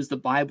trying to use the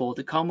Bible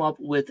to come up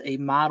with a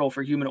model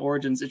for human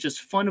origins is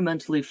just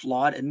fundamentally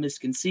flawed and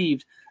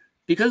misconceived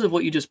because of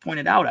what you just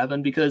pointed out,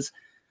 Evan. Because,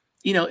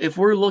 if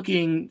we're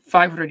looking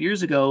 500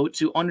 years ago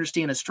to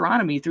understand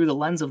astronomy through the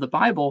lens of the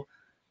Bible,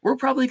 we're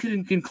probably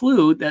going to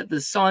conclude that the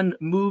sun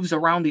moves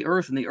around the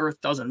earth and the earth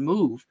doesn't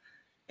move.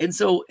 And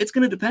so it's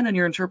going to depend on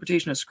your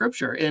interpretation of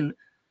Scripture. And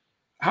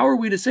how are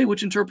we to say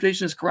which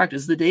interpretation is correct?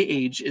 Is the day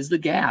age? Is the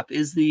gap?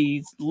 Is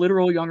the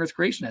literal young earth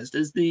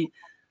creationist?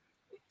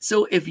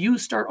 So if you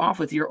start off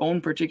with your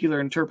own particular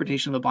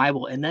interpretation of the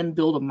Bible and then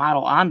build a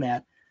model on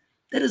that,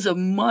 that is a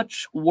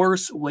much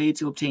worse way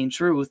to obtain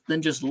truth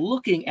than just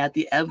looking at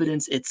the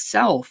evidence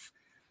itself.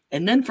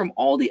 And then from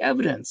all the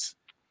evidence,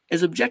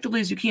 as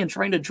objectively as you can,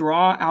 trying to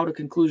draw out a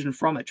conclusion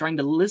from it, trying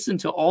to listen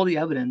to all the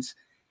evidence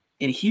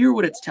and hear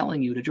what it's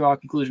telling you to draw a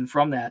conclusion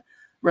from that,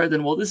 rather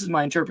than, well, this is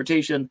my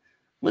interpretation.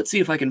 Let's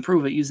see if I can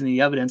prove it using the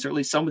evidence, or at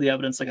least some of the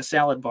evidence, like a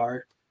salad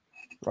bar.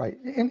 Right.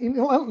 And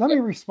let me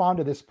respond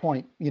to this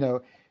point,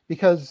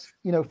 because,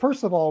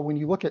 first of all, when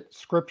you look at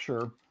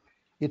Scripture,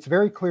 it's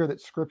very clear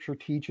that Scripture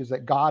teaches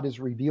that God has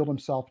revealed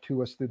himself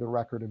to us through the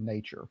record of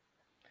nature.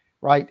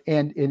 Right.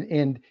 And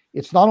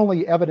it's not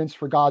only evidence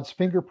for God's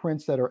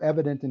fingerprints that are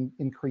evident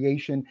in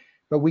creation,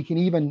 but we can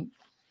even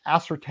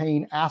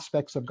ascertain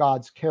aspects of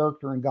God's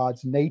character and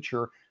God's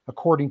nature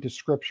according to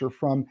Scripture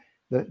from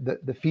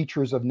the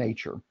features of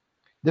nature.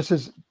 This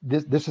is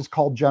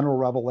called general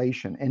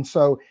revelation. And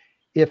so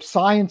if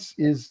science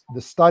is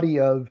the study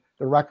of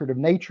the record of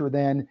nature,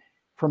 then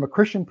from a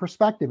Christian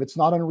perspective, it's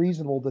not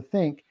unreasonable to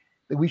think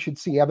that we should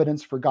see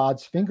evidence for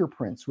God's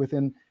fingerprints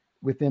within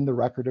the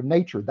record of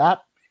nature.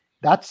 That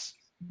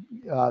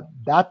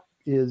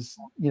is,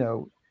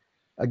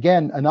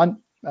 again,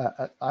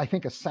 I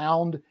think a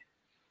sound,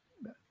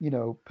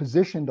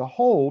 position to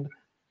hold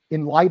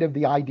in light of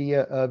the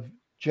idea of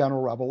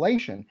general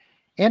revelation.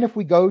 And if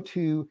we go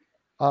to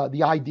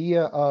the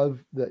idea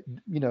of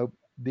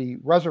the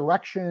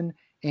resurrection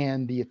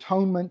and the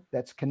atonement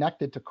that's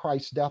connected to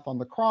Christ's death on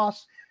the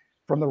cross,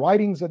 from the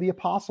writings of the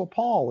Apostle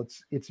Paul,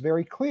 it's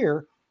very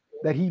clear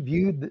that he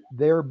viewed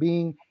there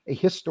being a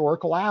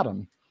historical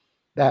Adam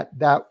that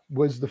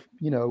was the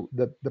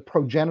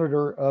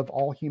progenitor of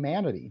all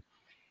humanity,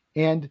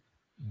 and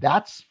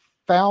that's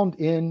found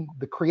in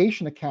the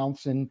creation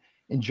accounts in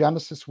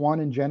Genesis 1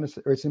 and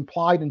Genesis, or it's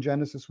implied in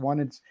Genesis 1,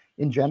 it's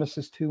in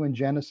Genesis 2 and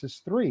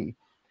Genesis 3.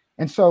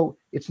 And so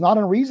it's not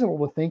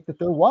unreasonable to think that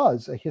there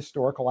was a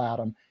historical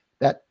Adam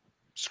that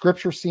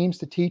Scripture seems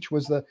to teach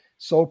was the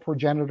sole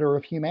progenitor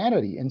of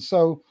humanity. And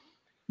so,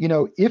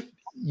 if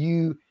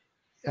you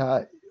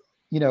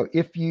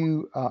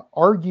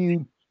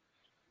argue,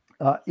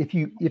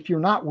 if you're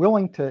not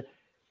willing to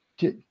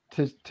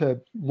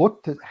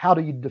look to how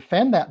do you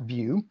defend that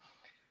view,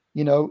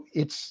 I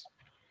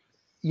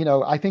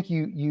think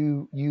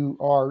you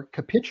are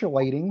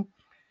capitulating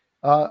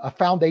a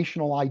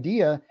foundational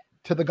idea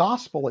to the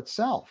gospel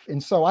itself.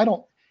 And so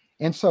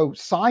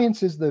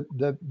science is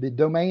the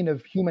domain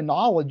of human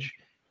knowledge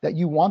that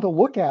you want to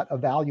look at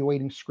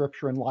evaluating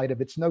Scripture in light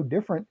of. It's no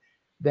different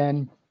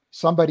than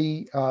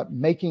somebody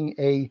making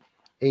a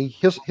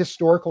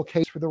historical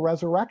case for the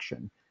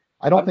resurrection.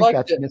 I don't think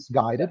that's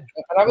misguided.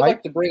 And I would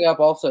like to bring up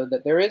also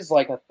that there is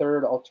like a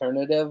third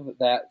alternative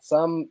that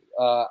some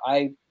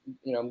I'm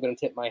going to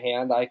tip my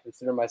hand. I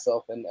consider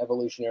myself an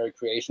evolutionary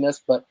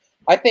creationist, but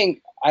I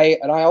think I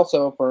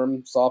also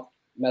affirm soft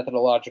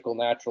methodological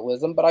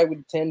naturalism, but I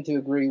would tend to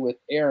agree with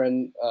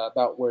Aaron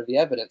about where the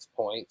evidence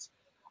points.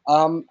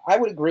 I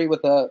would agree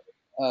with a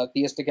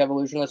theistic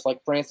evolutionist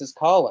like Francis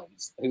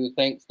Collins, who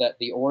thinks that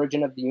the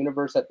origin of the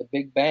universe at the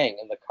Big Bang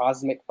and the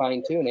cosmic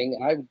fine-tuning,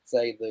 and I would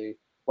say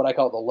what I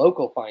call the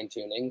local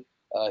fine-tuning,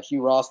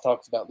 Hugh Ross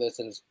talks about this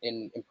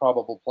in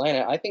Improbable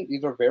Planet. I think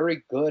these are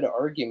very good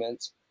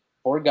arguments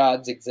for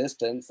God's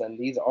existence, and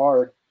these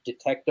are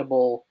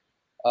detectable.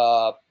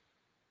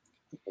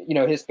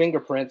 His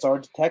fingerprints are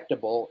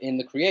detectable in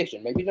the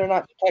creation. Maybe they're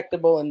not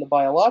detectable in the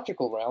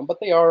biological realm, but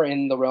they are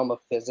in the realm of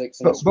physics.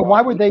 And but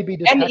why would they be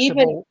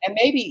detectable? And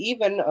maybe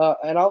even,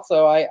 and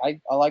also I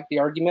like the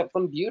argument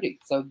from beauty.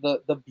 So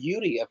the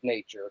beauty of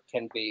nature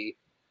can be,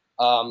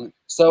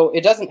 so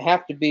it doesn't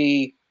have to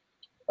be,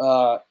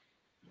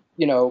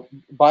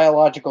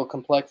 biological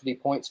complexity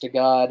points to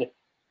God,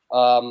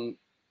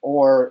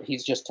 or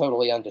he's just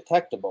totally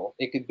undetectable.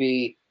 It could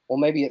be, well,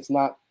 maybe it's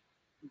not,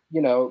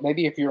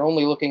 maybe if you're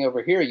only looking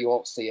over here, you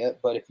won't see it.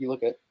 But if you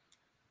look at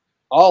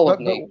all of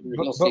nature,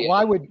 you'll see it.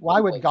 But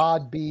why would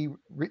God be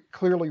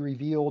clearly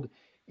revealed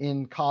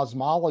in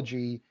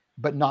cosmology,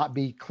 but not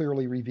be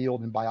clearly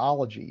revealed in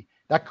biology?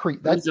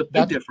 That's a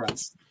big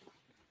difference.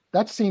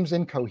 That seems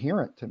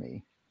incoherent to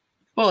me.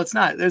 Well, it's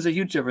not. There's a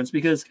huge difference,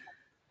 because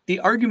the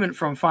argument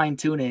from fine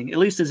tuning, at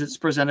least as it's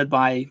presented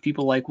by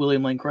people like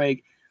William Lane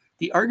Craig,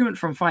 the argument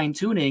from fine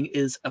tuning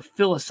is a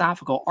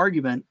philosophical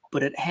argument,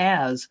 but it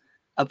has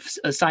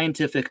a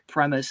scientific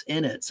premise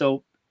in it.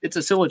 So it's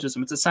a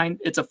syllogism.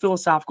 It's a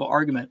philosophical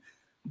argument,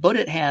 but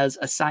it has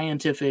a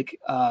scientific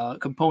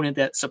component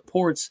that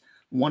supports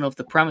one of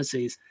the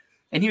premises.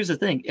 And here's the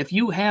thing: if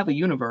you have a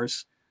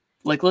universe,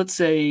 like let's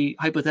say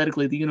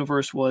hypothetically the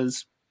universe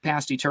was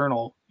past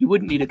eternal, you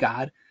wouldn't need a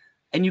God.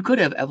 And you could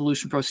have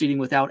evolution proceeding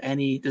without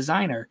any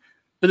designer.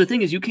 But the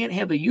thing is, you can't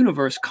have a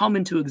universe come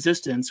into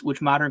existence,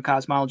 which modern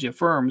cosmology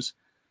affirms,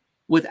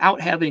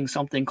 without having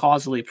something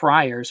causally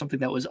prior, something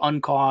that was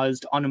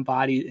uncaused,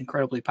 unembodied,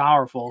 incredibly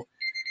powerful.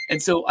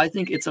 And so I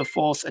think it's a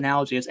false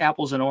analogy. It's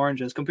apples and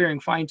oranges, comparing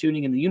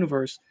fine-tuning in the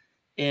universe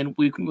and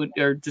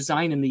or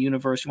design in the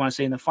universe, you want to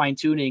say, in the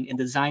fine-tuning and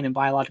design in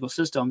biological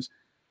systems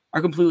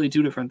are completely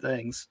two different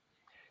things.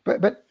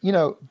 But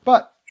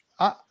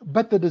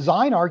the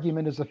design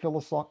argument is a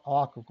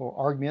philosophical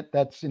argument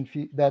that's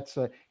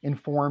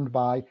informed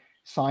by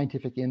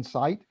scientific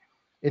insight.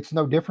 It's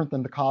no different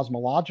than the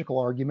cosmological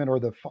argument or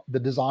the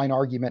design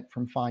argument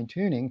from fine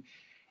tuning.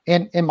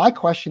 And my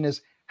question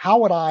is, how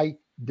would I,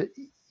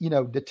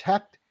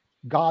 detect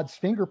God's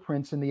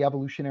fingerprints in the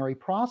evolutionary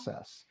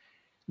process?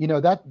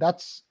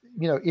 That's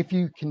if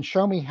you can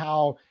show me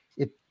how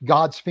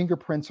God's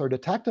fingerprints are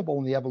detectable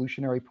in the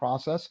evolutionary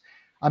process,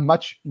 I'm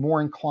much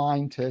more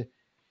inclined to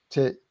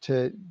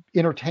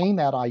entertain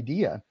that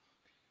idea.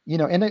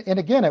 And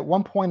again, at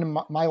one point in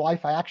my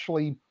life, I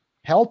actually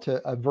held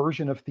to a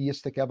version of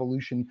theistic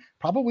evolution,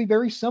 probably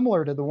very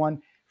similar to the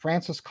one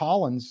Francis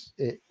Collins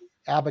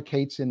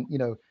advocates in,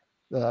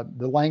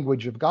 the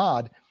language of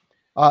God.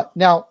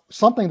 Now,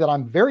 something that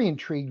I'm very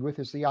intrigued with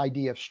is the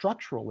idea of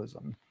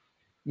structuralism,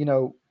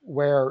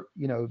 where,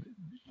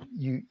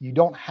 you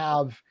don't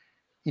have,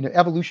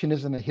 evolution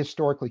isn't a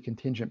historically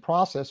contingent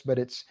process, but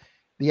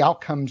the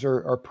outcomes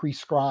are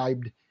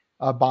prescribed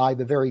by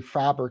the very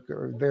fabric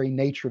or very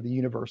nature of the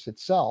universe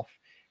itself.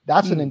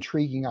 That's an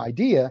intriguing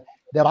idea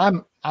that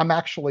I'm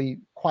actually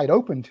quite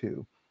open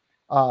to.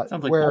 Sounds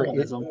like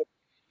Molinism.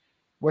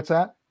 What's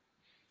that?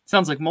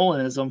 Sounds like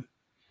Molinism.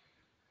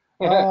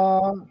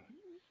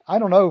 I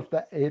don't know if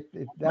that's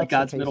like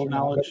God's middle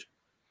knowledge.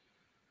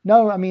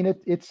 No, I mean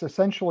it's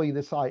essentially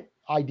this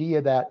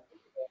idea that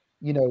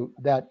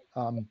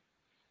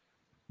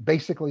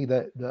basically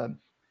the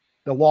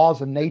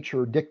laws of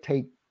nature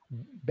dictate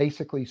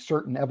basically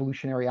certain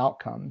evolutionary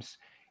outcomes,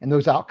 and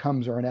those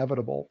outcomes are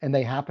inevitable, and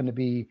they happen to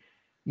be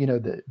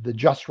the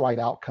just right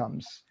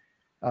outcomes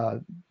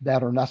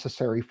that are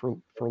necessary for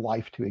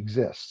life to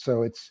exist.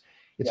 So it's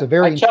a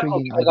very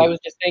intriguing idea. I was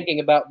just thinking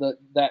about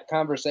that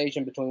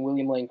conversation between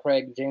William Lane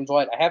Craig and James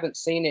White. I haven't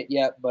seen it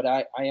yet, but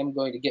I am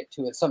going to get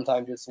to it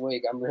sometime this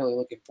week. I'm really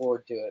looking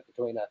forward to it.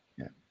 Between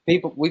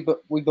people,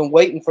 we've been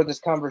waiting for this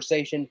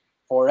conversation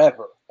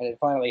forever, and it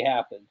finally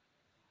happened.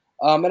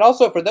 And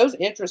also, for those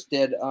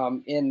interested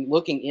in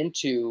looking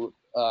into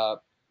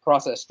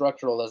process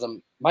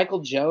structuralism, Michael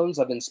Jones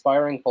of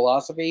Inspiring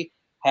Philosophy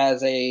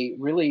has a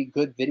really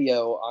good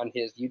video on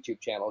his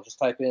YouTube channel. Just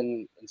type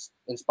in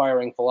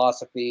Inspiring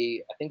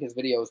Philosophy. I think his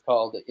video is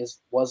called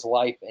Was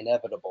Life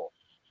Inevitable?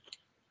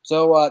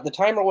 So the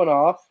timer went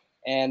off,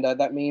 and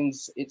that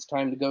means it's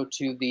time to go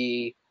to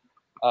the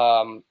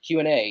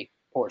Q&A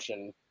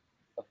portion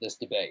of this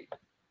debate.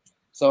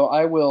 So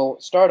I will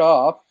start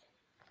off.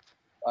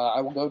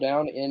 I will go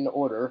down in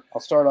order.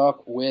 I'll start off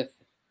with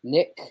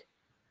Nick.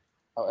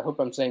 I hope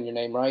I'm saying your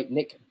name right.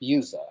 Nick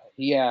Buza.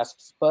 He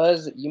asks,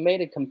 Buzz, you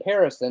made a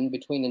comparison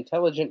between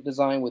intelligent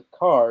design with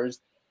cars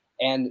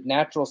and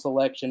natural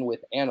selection with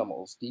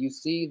animals. Do you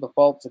see the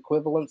false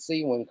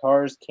equivalency when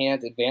cars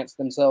can't advance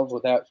themselves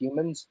without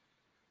humans?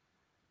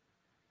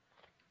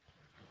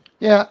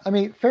 Yeah, I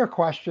mean, fair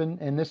question.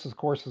 And this, of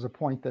course, is a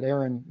point that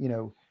Aaron,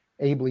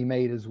 ably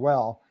made as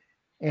well.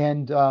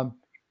 And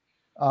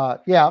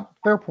yeah,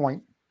 fair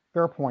point.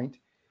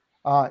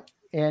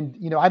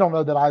 And I don't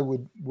know that I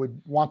would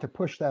want to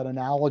push that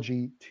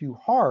analogy too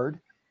hard,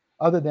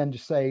 other than to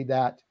say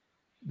that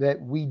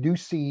we do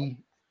see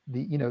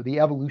the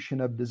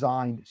evolution of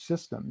designed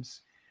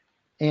systems,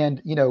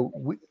 and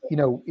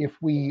if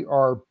we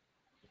are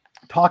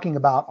talking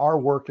about our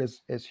work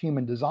as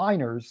human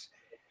designers,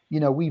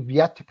 we've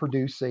yet to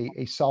produce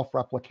a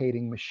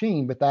self-replicating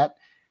machine, but that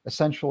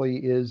essentially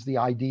is the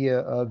idea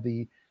of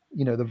the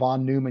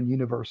von Neumann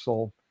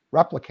universal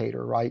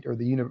replicator, right? Or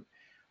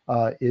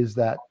is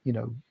that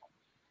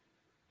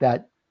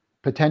that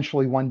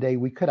potentially one day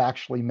we could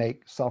actually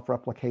make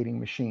self-replicating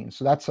machines.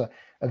 So that's a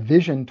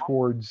vision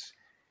towards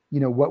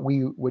what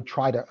we would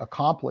try to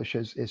accomplish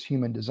as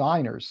human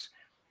designers.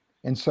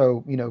 And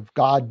so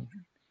God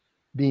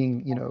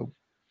being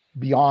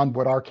beyond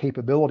what our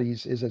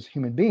capabilities is as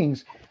human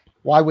beings,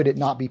 why would it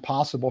not be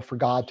possible for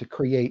God to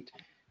create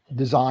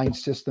design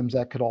systems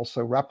that could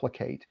also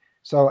replicate?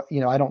 So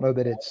I don't know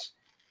that it's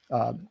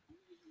that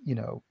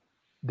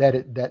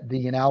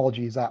the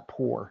analogy is that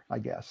poor, I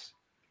guess.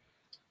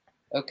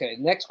 Okay,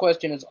 next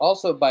question is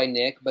also by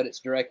Nick, but it's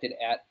directed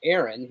at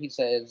Aaron. He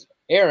says,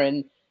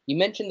 Aaron, you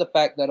mentioned the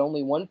fact that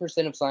only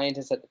 1% of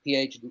scientists at the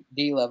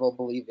PhD level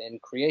believe in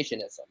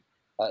creationism.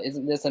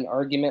 Isn't this an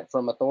argument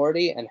from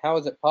authority? And how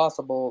is it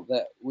possible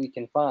that we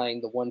can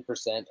find the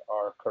 1%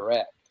 are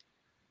correct?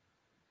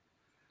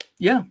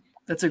 Yeah,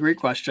 that's a great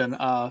question.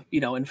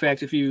 In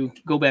fact, if you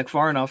go back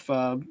far enough,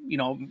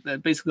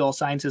 basically all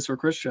scientists were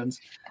Christians.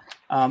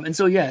 And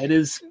so, yeah, it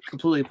is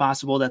completely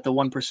possible that the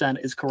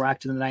 1% is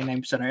correct and the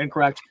 99% are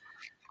incorrect.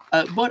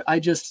 But I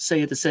just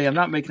say it to say I'm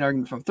not making an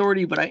argument from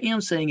authority, but I am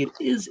saying it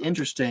is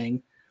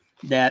interesting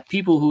that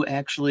people who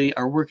actually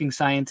are working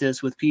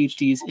scientists with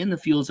PhDs in the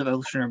fields of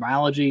evolutionary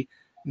biology,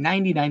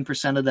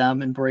 99% of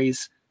them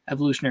embrace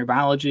evolutionary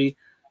biology,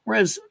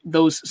 whereas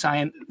those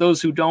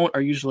who don't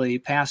are usually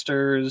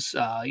pastors,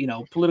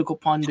 political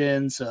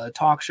pundits,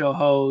 talk show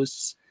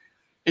hosts.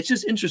 It's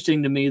just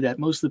interesting to me that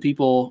most of the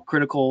people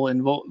critical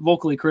and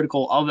vocally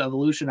critical of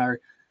evolution are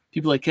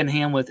people like Ken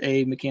Ham with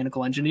a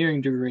mechanical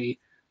engineering degree.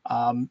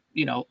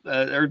 There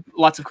are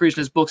lots of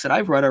creationist books that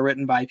I've read are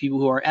written by people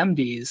who are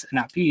MDs and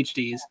not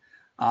PhDs,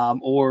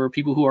 or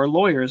people who are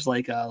lawyers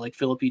like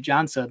Philip E.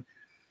 Johnson.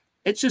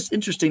 It's just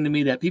interesting to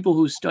me that people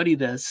who study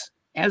this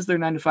as their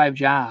 9-to-5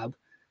 job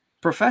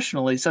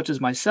professionally, such as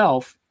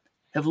myself,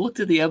 have looked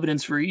at the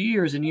evidence for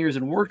years and years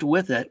and worked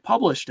with it,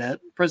 published it,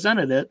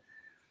 presented it,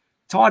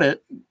 taught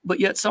it, but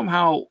yet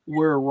somehow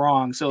we're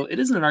wrong. So it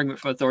isn't an argument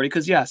from authority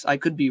because, yes, I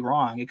could be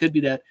wrong. It could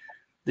be that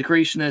the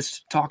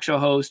creationist talk show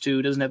host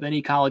who doesn't have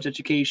any college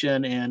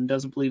education and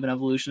doesn't believe in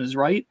evolution is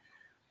right.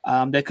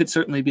 That could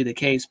certainly be the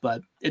case,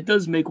 but it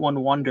does make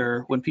one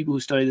wonder when people who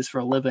study this for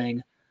a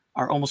living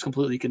are almost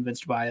completely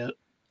convinced by it.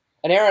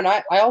 And Aaron,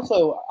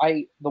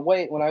 the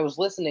way when I was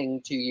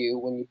listening to you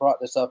when you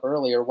brought this up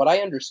earlier,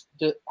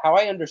 how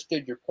I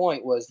understood your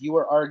point was you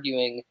were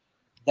arguing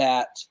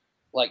that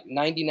like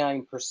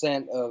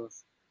 99% of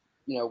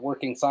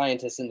working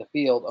scientists in the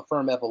field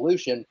affirm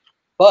evolution,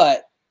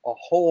 but a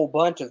whole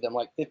bunch of them,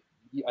 like 50,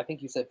 I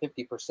think you said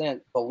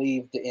 50%,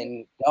 believed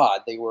in God.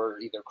 They were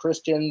either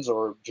Christians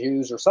or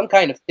Jews or some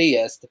kind of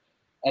theist.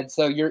 And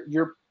so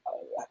you're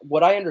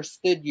what I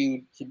understood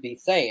you to be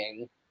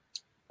saying,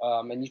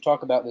 and you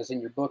talk about this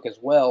in your book as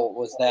well,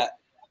 was that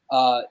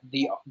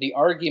the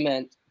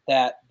argument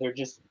that they're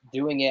just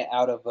doing it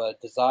out of a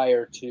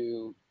desire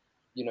to,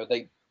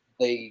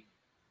 they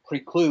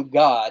preclude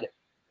God,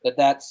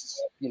 that's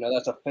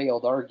a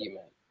failed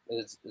argument.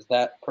 Is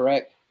that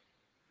correct?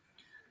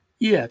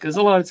 Yeah, because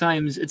a lot of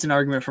times it's an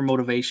argument for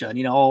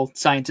motivation. All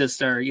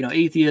scientists are,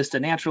 atheists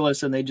and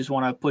naturalists, and they just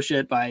want to push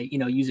it by,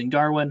 using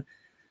Darwin.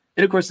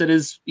 And of course, that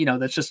is,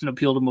 that's just an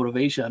appeal to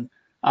motivation.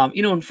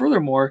 And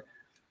furthermore,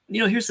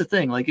 here's the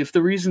thing. Like, if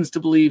the reasons to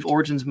believe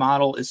Origen's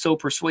model is so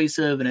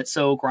persuasive and it's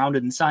so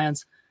grounded in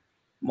science,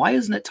 why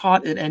isn't it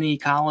taught at any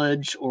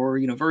college or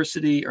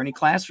university or any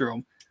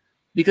classroom?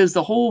 Because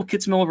the whole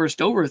Kitzmiller versus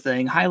Dover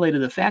thing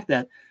highlighted the fact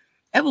that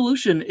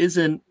evolution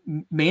isn't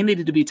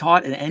mandated to be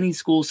taught in any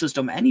school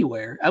system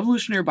anywhere.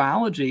 Evolutionary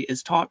biology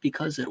is taught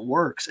because it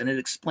works and it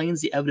explains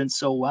the evidence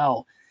so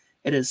well.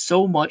 It has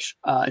so much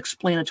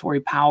explanatory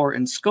power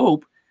and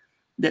scope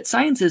that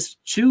scientists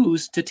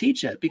choose to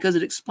teach it because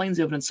it explains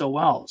the evidence so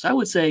well. So I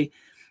would say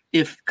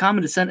if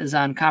common descent is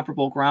on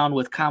comparable ground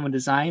with common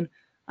design,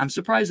 I'm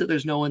surprised that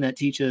there's no one that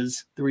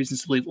teaches the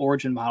reasons to believe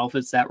Origen model if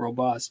it's that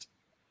robust.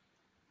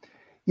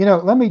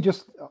 Let me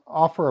just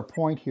offer a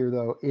point here,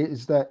 though,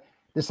 is that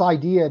this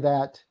idea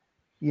that,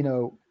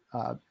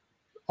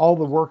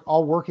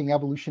 all working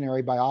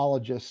evolutionary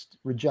biologists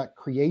reject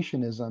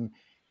creationism,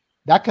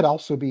 that could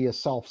also be a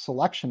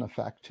self-selection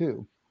effect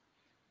too.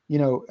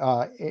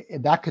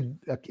 That could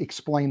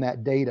explain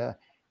that data.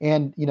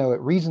 And,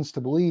 it reasons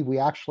to believe we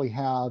actually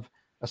have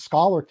a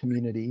scholar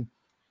community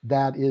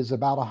that is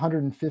about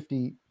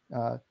 150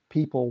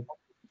 people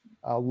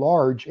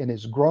large and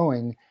is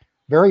growing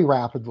very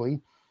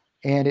rapidly.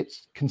 And it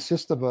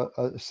consists of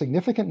a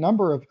significant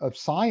number of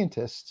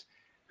scientists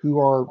who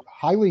are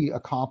highly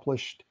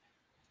accomplished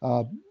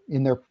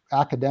in their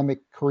academic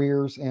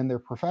careers and their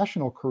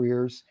professional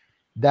careers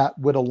that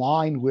would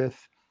align with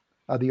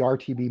the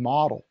RTB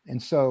model.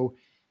 And so,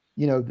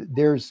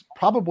 there's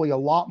probably a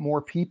lot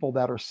more people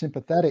that are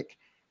sympathetic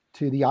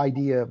to the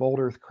idea of old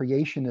Earth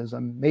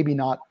creationism, maybe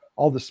not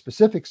all the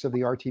specifics of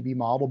the RTB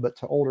model, but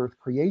to old Earth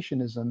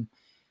creationism,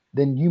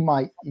 then you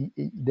might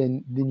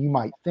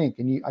think,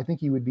 and I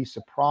think you would be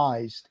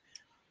surprised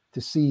to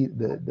see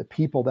the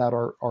people that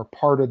are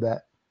part of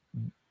that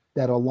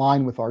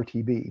align with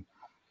RTB.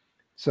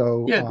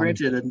 So yeah,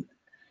 granted,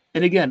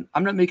 and again,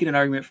 I'm not making an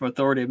argument from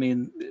authority. I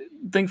mean,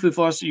 thankfully,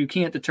 philosophy, you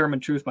can't determine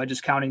truth by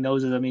just counting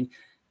noses. I mean,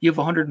 you have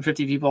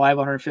 150 people, I have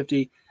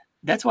 150.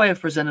 That's why I've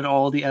presented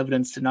all the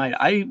evidence tonight.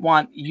 I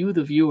want you,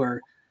 the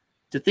viewer,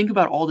 to think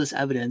about all this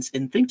evidence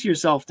and think to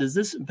yourself, does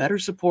this better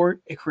support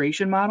a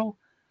creation model,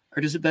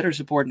 or does it better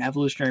support an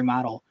evolutionary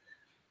model?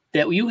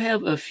 That you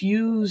have a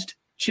fused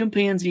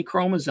chimpanzee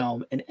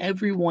chromosome in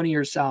every one of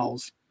your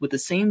cells with the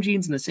same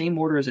genes in the same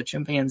order as a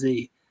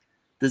chimpanzee.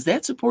 Does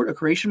that support a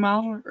creation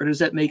model, or does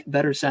that make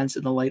better sense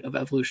in the light of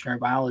evolutionary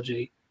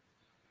biology?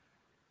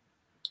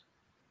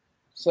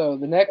 So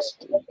the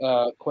next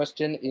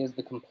question is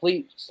the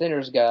Complete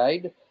Sinner's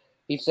Guide.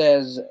 He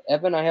says,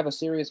 Evan, I have a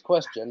serious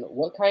question.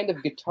 What kind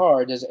of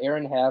guitar does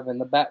Aaron have in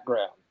the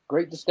background?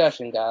 Great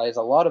discussion, guys.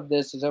 A lot of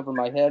this is over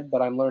my head,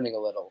 but I'm learning a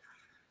little.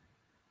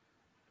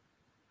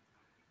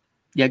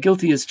 Yeah,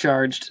 guilty as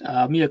charged.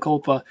 Mea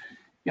culpa.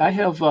 Yeah, I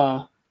have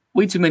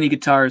way too many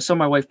guitars. Some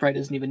my wife probably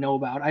doesn't even know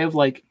about. I have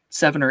like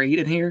 7 or 8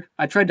 in here.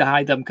 I tried to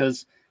hide them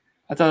because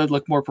I thought it'd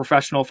look more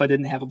professional if I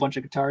didn't have a bunch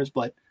of guitars,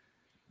 but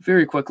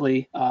very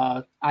quickly,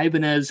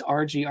 Ibanez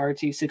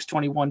RGRT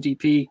 621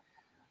 DP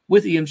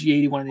with EMG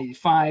 81 and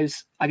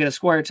 85s. I got a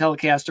Squier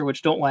Telecaster,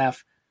 which, don't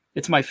laugh,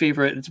 it's my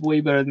favorite. It's way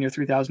better than your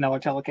 $3,000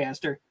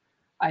 Telecaster.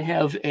 I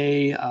have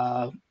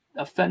a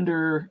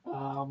Fender,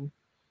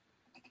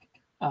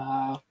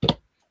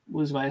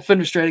 was my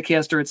Fender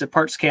Stratocaster. It's a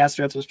parts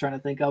caster. That's what I was trying to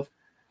think of.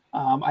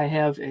 I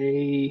have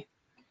a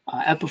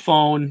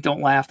Epiphone.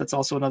 Don't laugh. That's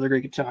also another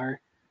great guitar.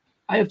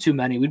 I have too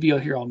many. We'd be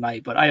out here all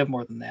night, but I have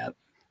more than that.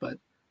 But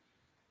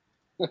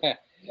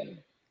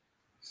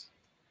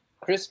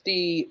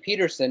Christy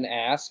Peterson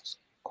asks,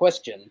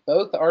 question,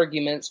 both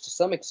arguments to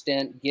some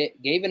extent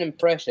gave an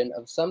impression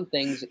of some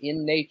things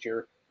in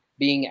nature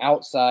being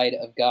outside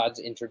of God's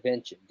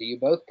intervention. Do you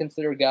both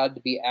consider God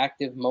to be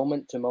active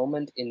moment to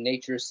moment in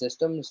nature's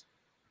systems?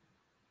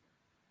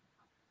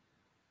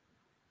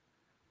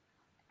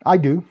 I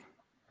do.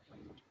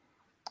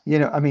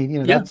 I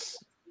mean, yeah.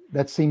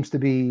 that seems to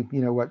be,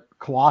 what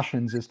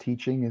Colossians is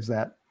teaching, is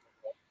that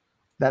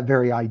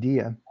very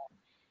idea.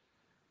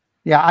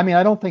 Yeah, I mean,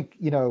 I don't think,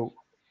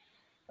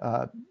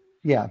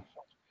 yeah.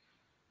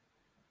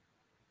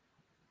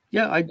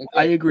 Yeah,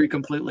 I agree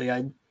completely.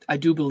 I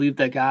do believe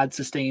that God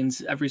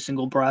sustains every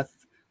single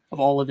breath of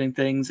all living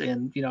things,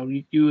 and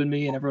you and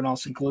me and everyone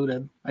else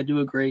included. I do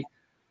agree.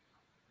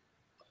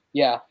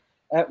 Yeah,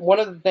 one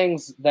of the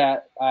things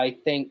that I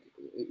think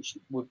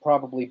would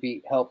probably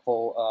be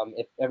helpful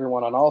if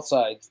everyone on all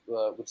sides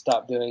would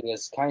stop doing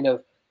is kind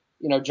of,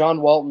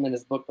 John Walton in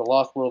his book The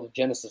Lost World of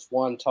Genesis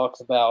 1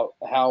 talks about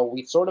how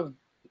we sort of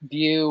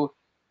view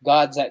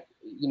God's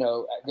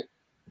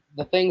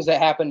the things that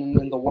happen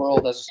in the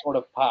world as a sort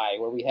of pie,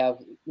 where we have,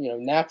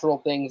 natural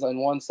things on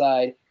one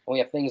side and we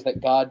have things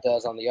that God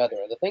does on the other.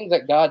 The things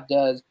that God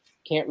does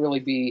can't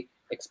really be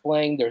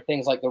explained. There are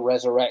things like the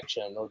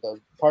resurrection or the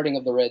parting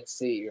of the Red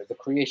Sea or the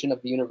creation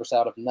of the universe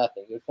out of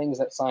nothing. There are things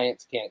that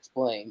science can't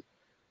explain.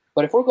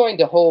 But if we're going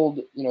to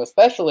hold,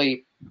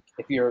 especially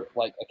if you're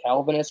like a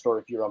Calvinist or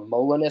if you're a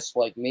Molinist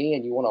like me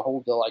and you want to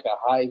hold to like a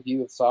high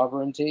view of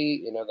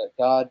sovereignty, that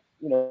God,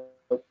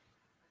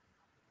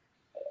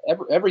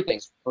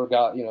 everything's for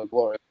God,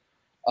 glory.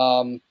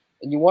 And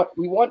we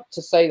want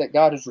to say that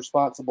God is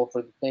responsible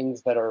for the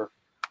things that are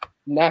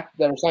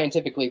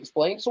scientifically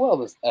explained as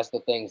well as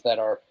the things that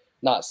are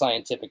not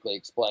scientifically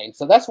explained.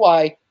 So that's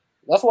why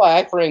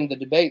I framed the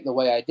debate the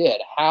way I did.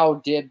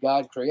 How did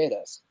God create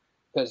us?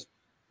 Because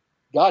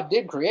God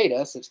did create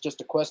us. It's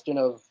just a question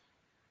of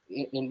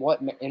in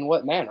what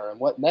manner and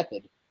what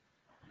method.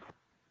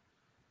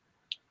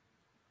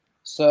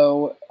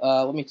 So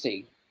let me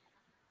see.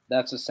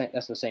 That's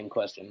the same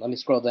question. Let me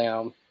scroll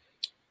down.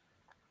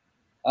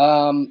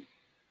 Oh,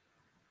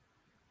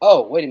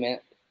 wait a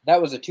minute. That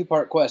was a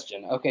 2-part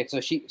question. Okay, so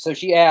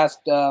she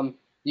asked, do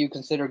you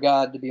consider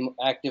God to be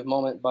active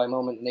moment by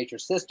moment in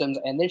nature's systems?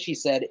 And then she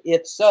said,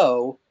 if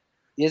so,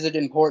 is it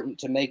important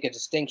to make a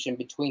distinction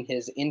between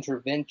his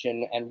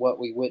intervention and what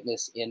we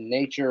witness in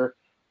nature,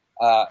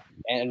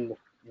 and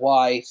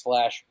why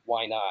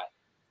not?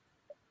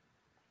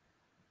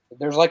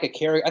 There's like a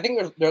character. I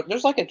think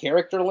there's like a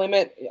character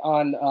limit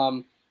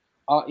on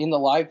in the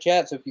live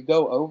chat. So if you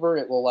go over,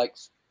 it will like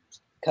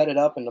cut it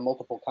up into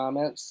multiple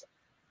comments.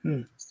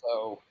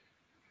 So,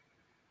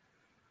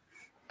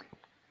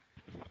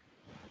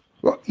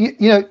 well,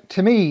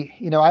 to me,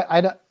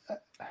 I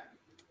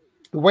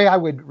the way I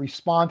would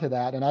respond to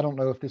that, and I don't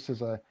know if this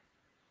is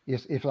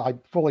if I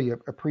fully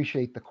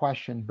appreciate the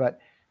question, but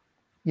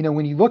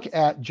when you look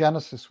at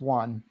Genesis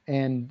 1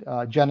 and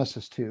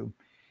Genesis 2,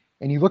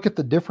 and you look at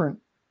the different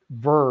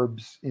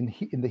verbs in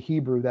the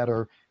Hebrew that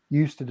are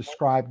used to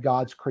describe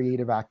God's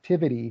creative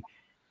activity,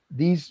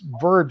 these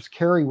verbs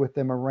carry with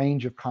them a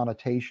range of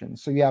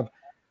connotations. So you have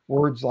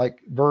verbs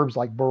like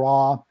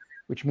bara,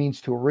 which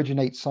means to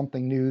originate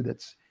something new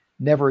that's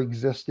never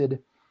existed.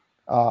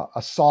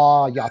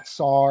 Asar,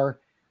 yatsar,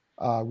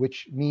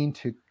 which mean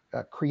to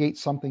create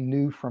something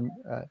new from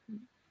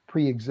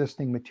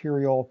pre-existing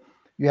material.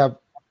 You have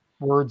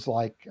words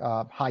like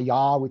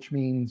haya, which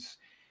means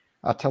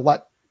to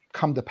let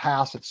come to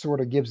pass. It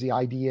sort of gives the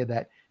idea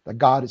that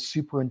God is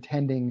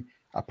superintending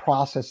a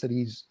process that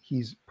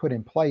he's put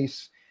in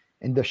place.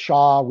 And the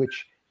Shah,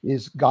 which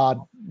is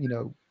God,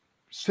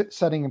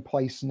 setting in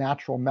place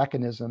natural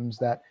mechanisms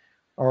that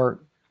are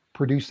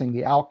producing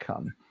the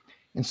outcome.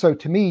 And so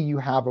to me, you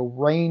have a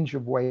range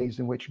of ways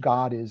in which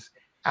God is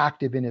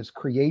active in his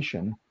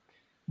creation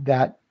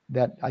that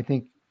I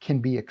think can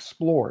be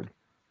explored.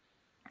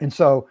 And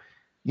so,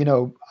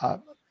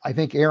 I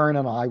think Aaron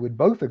and I would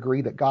both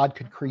agree that God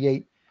could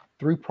create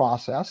through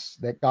process,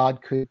 that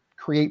God could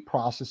create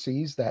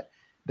processes that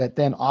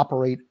then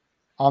operate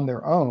on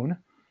their own.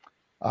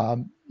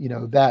 And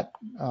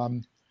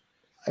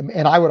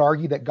I would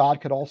argue that God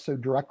could also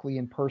directly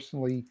and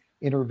personally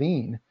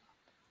intervene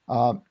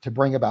to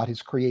bring about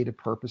his creative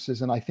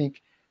purposes. And I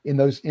think in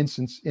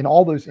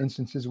all those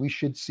instances, we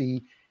should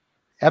see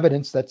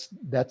evidence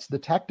that's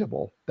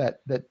detectable,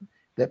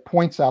 that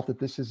points out that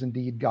this is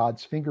indeed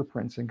God's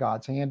fingerprints and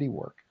God's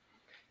handiwork.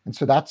 And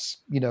so that's,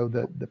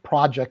 the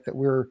project that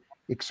we're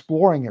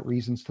exploring at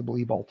Reasons to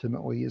Believe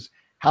ultimately is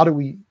how do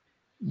we,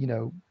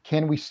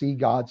 can we see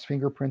God's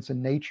fingerprints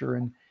in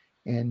nature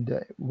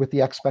and with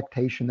the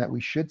expectation that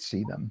we should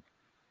see them.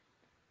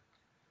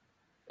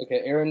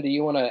 Okay, Aaron, do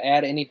you want to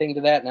add anything to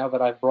that now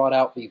that I've brought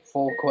out the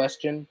full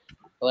question?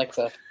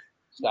 Alexa,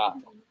 stop.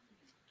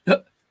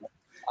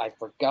 I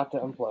forgot to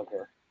unplug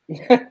her.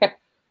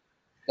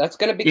 That's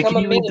going to become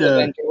a meme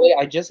eventually.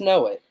 I just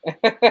know it.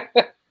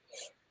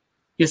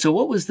 Yeah, so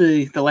what was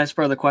the last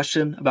part of the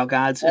question about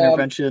God's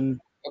intervention?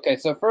 Okay,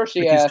 so first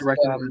she asked,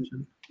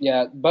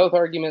 both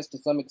arguments to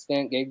some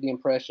extent gave the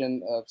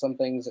impression of some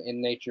things in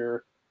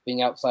nature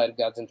being outside of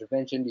God's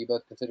intervention. Do you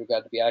both consider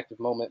God to be active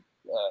moment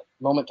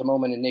to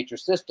moment in nature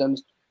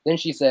systems? Then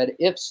she said,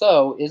 if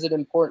so, is it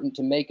important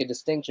to make a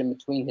distinction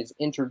between his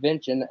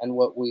intervention and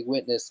what we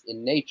witness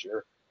in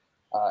nature,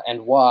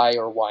 and why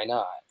or why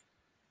not?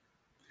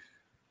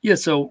 Yeah,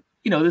 so,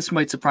 this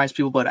might surprise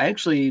people, but I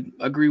actually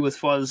agree with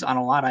Fuzz on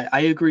a lot.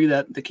 I agree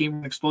that the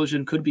Cambrian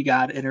explosion could be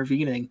God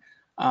intervening.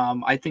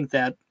 I think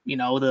that,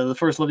 the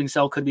first living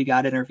cell could be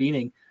God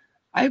intervening.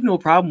 I have no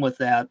problem with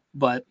that,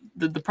 but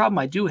the problem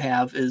I do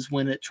have is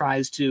when it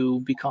tries to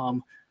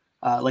become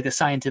like a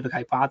scientific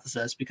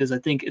hypothesis, because I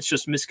think it's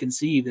just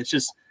misconceived. It's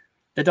just,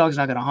 that dog's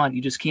not going to hunt.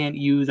 You just can't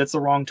use, that's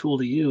the wrong tool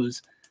to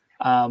use.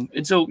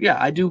 And so, yeah,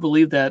 I do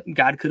believe that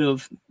God could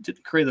have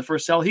created the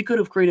first cell. He could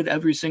have created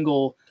every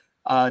single,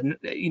 of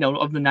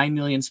the 9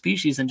 million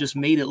species and just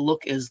made it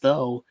look as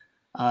though,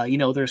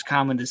 there's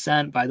common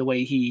descent by the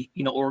way he,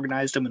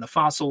 organized them in the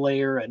fossil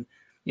layer and,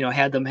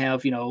 had them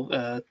have,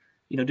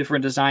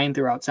 different design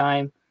throughout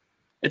time.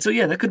 And so,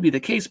 yeah, that could be the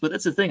case, but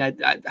that's the thing.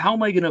 How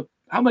am I going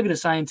to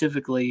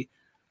scientifically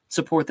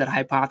support that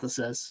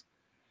hypothesis?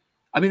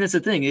 I mean, that's the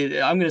thing.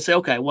 I'm going to say,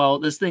 okay, well,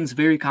 this thing's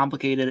very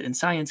complicated and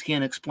science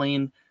can't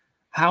explain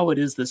how it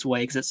is this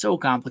way because it's so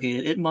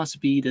complicated. It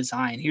must be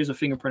design. Here's a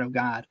fingerprint of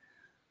God.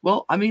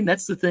 Well, I mean,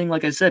 that's the thing.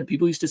 Like I said,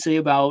 people used to say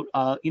about,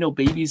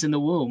 babies in the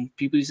womb.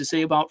 People used to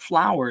say about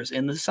flowers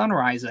and the sun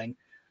rising.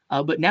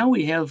 But now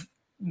we have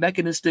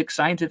mechanistic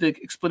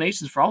scientific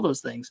explanations for all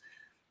those things.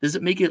 Does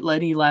it make it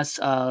any less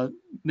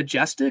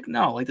majestic?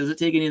 No. Like, does it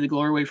take any of the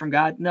glory away from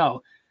God?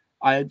 No.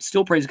 I'd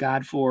still praise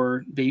God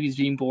for babies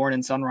being born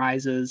and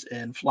sunrises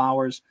and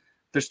flowers.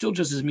 They're still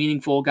just as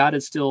meaningful. God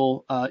is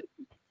still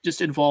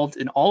just involved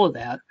in all of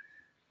that.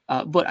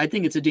 But I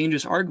think it's a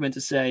dangerous argument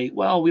to say,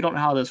 well, we don't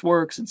know how this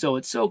works. And so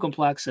it's so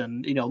complex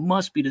and,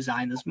 must be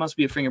designed. This must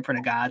be a fingerprint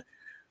of God.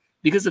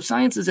 Because if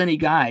science is any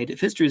guide, if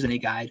history is any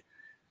guide,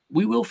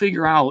 we will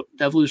figure out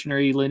the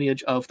evolutionary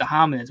lineage of the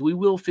hominids. We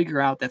will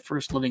figure out that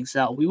first living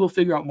cell. We will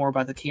figure out more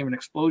about the Cambrian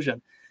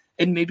explosion.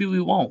 And maybe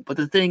we won't. But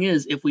the thing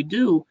is, if we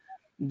do,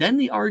 then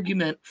the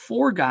argument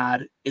for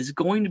God is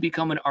going to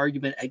become an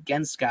argument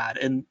against God.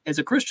 And as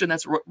a Christian,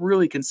 that's what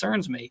really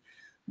concerns me.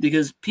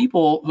 Because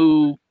people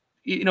who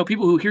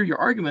hear your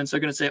arguments are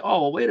going to say,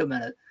 oh, well, wait a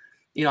minute.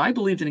 I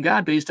believed in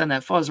God based on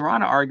that Fuzz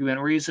Rana argument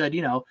where he said,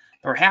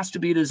 there has to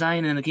be a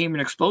design in the Cambrian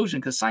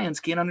explosion because science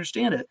can't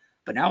understand it.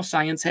 But now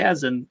science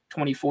has in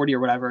 2040 or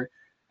whatever.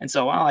 And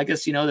so, well, I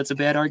guess, that's a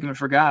bad argument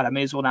for God. I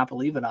may as well not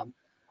believe in him.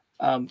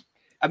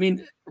 I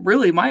mean,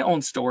 really, my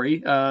own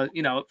story,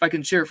 if I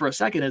can share it for a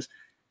second is,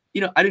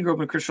 I didn't grow up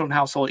in a Christian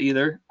household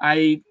either.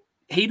 I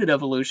hated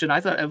evolution.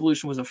 I thought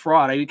evolution was a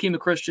fraud. I became a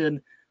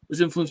Christian,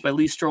 was influenced by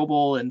Lee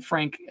Strobel and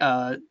Frank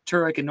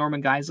Turek and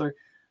Norman Geisler.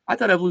 I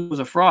thought evolution was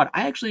a fraud.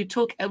 I actually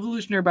took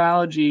evolutionary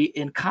biology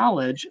in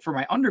college for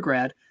my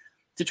undergrad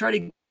to try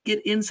to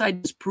get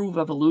inside this proof of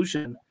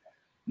evolution.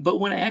 But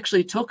when I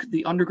actually took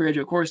the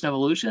undergraduate course in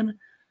evolution,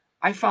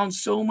 I found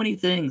so many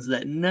things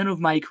that none of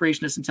my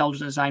creationist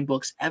intelligent design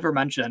books ever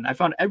mentioned. I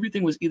found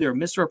everything was either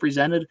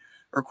misrepresented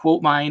or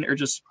quote mine or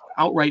just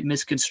outright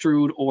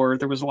misconstrued, or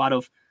there was a lot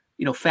of,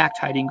 fact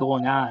hiding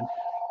going on.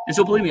 And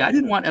so believe me, I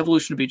didn't want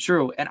evolution to be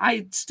true. And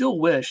I still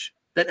wish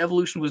that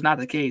evolution was not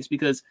the case,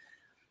 because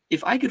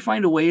if I could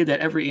find a way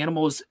that every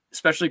animal is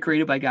specially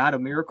created by God, a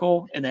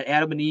miracle, and that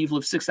Adam and Eve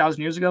lived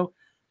 6,000 years ago,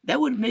 that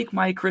would make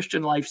my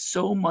Christian life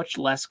so much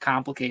less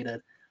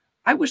complicated.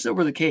 I wish that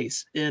were the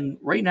case. And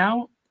right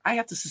now, I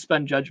have to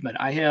suspend judgment.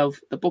 I have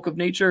the Book of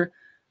Nature,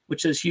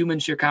 which says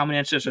humans share common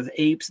ancestors with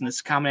apes, and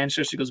this common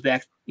ancestor goes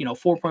back,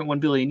 4.1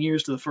 billion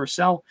years to the first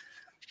cell.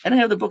 And I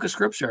have the Book of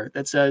Scripture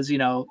that says,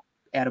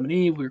 Adam and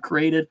Eve, we were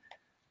created.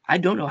 I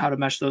don't know how to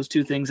mesh those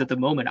two things at the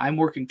moment. I'm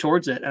working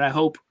towards it, and I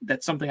hope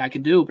that's something I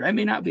can do, but I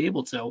may not be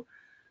able to.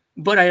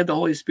 But I have the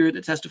Holy Spirit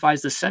that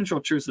testifies the central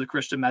truth of the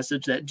Christian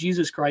message, that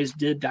Jesus Christ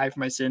did die for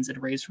my sins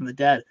and raised from the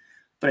dead.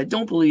 But I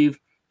don't believe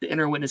the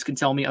inner witness can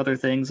tell me other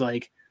things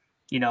like,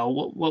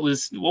 what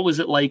was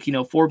it like,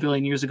 4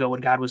 billion years ago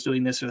when God was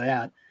doing this or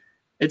that.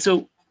 And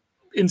so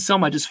in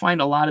sum, I just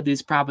find a lot of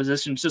these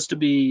propositions just to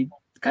be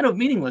kind of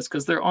meaningless,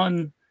 because they're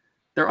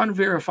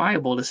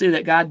unverifiable. To say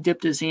that God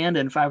dipped his hand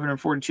in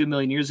 542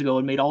 million years ago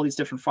and made all these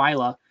different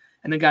phyla,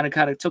 and then God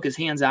kind of took his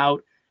hands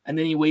out, and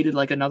then he waited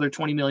like another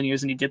 20 million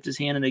years and he dipped his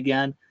hand in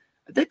again.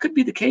 That could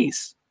be the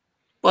case.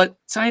 But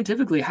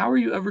scientifically, how are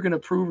you ever going to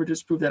prove or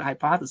disprove that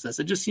hypothesis?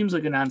 It just seems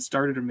like a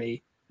non-starter to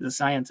me as a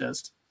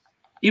scientist,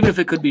 even if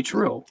it could be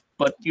true,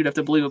 but you'd have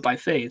to believe it by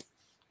faith.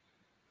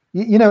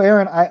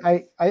 Aaron,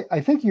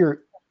 I think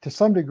you're to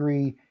some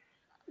degree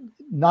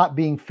not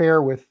being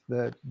fair with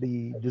the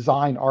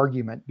design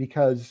argument,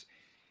 because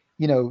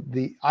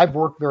I've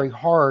worked very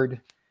hard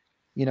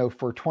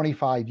for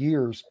 25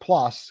 years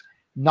plus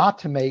not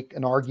to make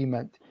an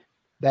argument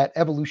that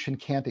evolution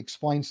can't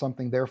explain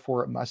something,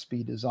 therefore it must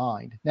be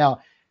designed.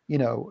 Now,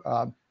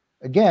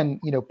 again,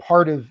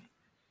 part of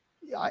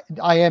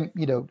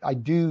I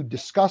do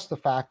discuss the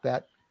fact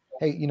that,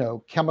 hey,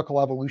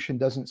 chemical evolution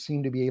doesn't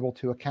seem to be able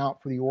to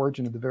account for the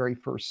origin of the very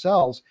first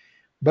cells.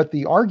 But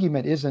the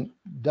argument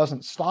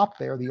doesn't stop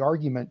there. The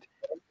argument,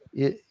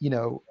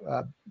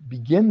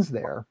 begins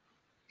there,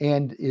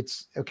 and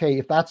it's okay.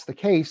 If that's the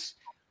case,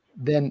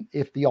 then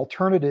if the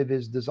alternative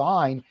is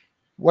design,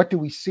 what do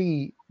we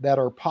see that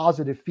are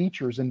positive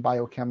features in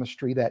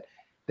biochemistry that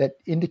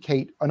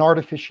indicate an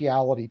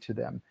artificiality to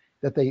them,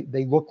 that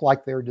they look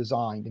like they're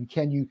designed? And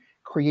can you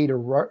create a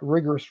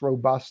rigorous,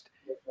 robust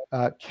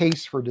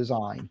case for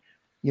design?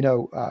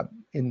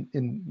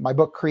 In my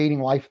book,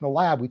 Creating Life in the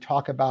Lab, we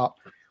talk about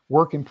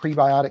work in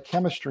prebiotic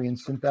chemistry and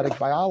synthetic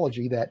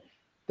biology that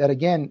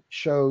again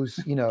shows,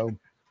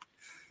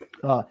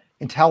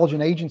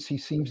 intelligent agency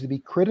seems to be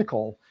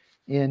critical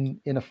in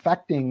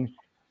affecting,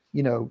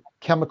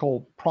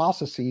 chemical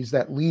processes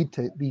that lead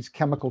to these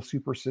chemical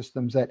super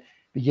systems that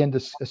begin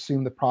to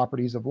assume the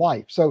properties of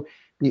life. So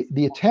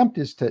the attempt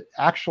is to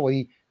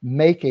actually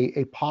make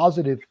a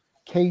positive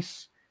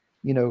case,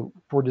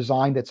 for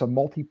design that's a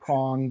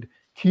multi-pronged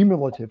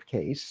cumulative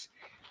case,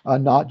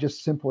 not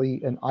just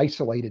simply an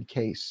isolated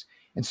case.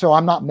 And so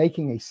I'm not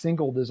making a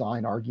single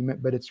design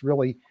argument, but it's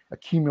really a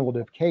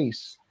cumulative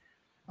case.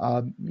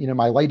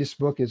 My latest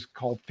book is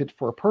called Fit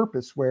for a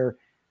Purpose, where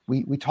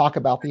we talk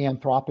about the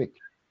anthropic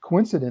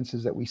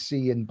coincidences that we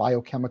see in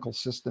biochemical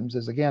systems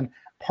as, again,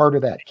 part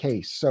of that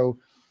case. So,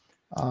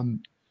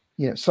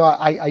 so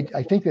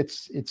I think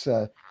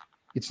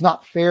it's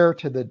not fair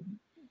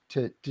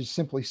to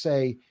simply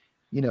say,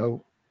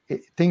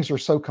 things are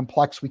so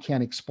complex we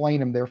can't explain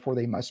them, therefore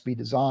they must be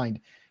designed.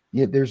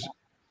 There's,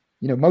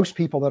 most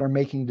people that are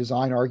making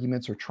design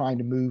arguments are trying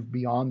to move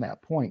beyond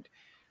that point.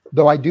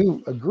 Though I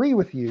do agree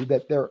with you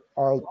that there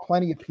are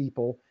plenty of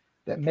people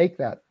that make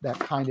that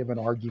kind of an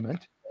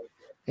argument,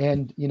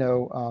 and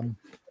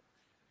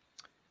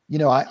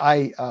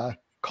I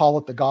call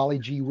it the golly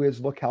gee whiz,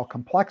 look how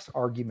complex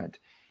argument.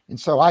 And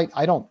so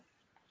I don't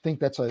think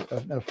that's an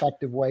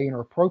effective way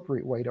or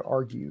appropriate way to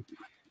argue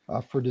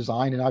for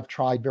design, and I've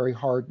tried very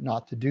hard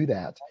not to do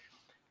that.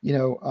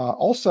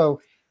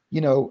 Also,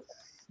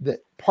 that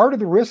part of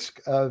the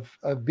risk of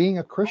being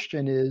a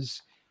Christian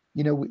is,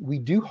 we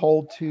do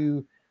hold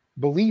to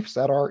beliefs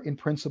that are in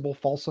principle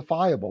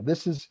falsifiable.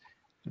 This is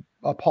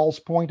Paul's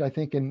point, I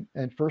think, in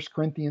 1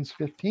 Corinthians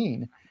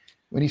 15,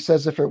 when he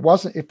says, if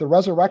the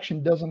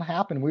resurrection doesn't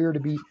happen, we are to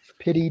be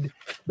pitied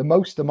the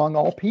most among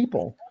all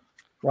people,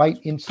 right?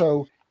 And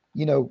so,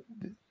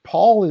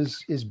 Paul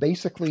is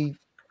basically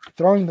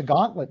throwing the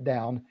gauntlet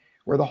down,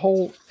 where the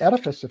whole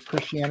edifice of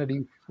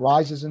Christianity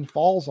rises and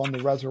falls on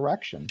the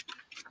resurrection.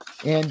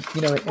 And,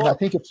 and I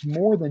think it's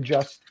more than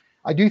just,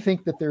 I do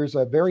think that there's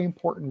a very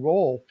important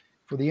role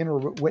for the inner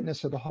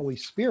witness of the Holy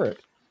Spirit.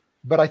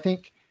 But I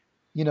think,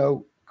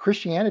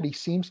 Christianity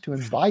seems to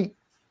invite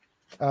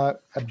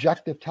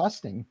objective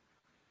testing.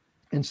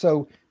 And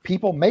so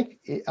people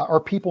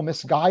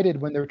misguided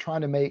when they're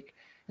trying to make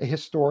a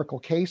historical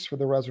case for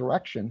the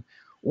resurrection.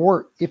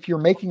 Or if you're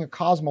making a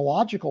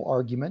cosmological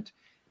argument,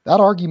 that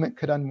argument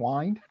could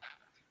unwind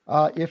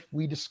if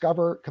we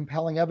discover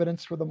compelling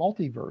evidence for the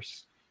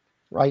multiverse,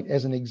 right,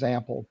 as an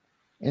example.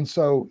 And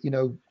so,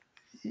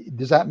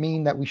 does that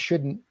mean that we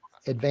shouldn't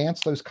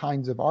advance those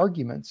kinds of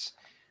arguments?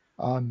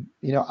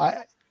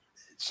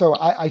 so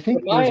I think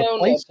From my there's a own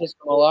place.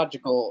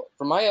 epistemological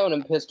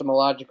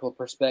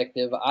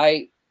perspective,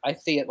 I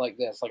see it like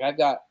this. Like I've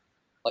got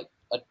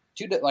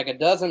like a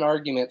dozen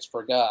arguments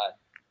for God.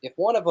 If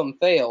one of them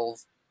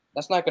fails,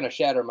 that's not going to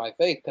shatter my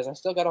faith because I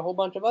still got a whole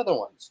bunch of other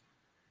ones.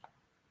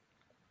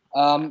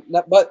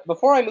 But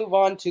before I move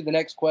on to the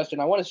next question,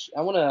 I want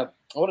to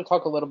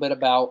talk a little bit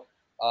about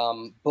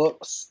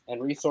books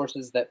and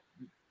resources that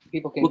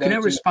people can Well, go can I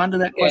to. respond to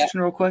that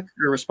question real quick,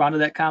 or respond to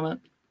that comment?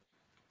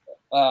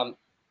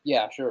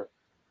 Yeah, sure.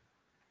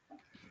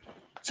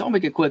 So I'll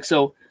make it quick.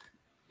 So,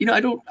 I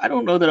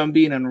don't know that I'm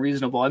being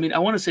unreasonable. I mean, I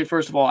want to say,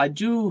 first of all, I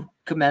do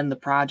commend the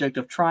project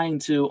of trying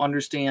to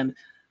understand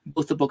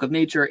both the book of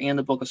nature and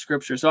the book of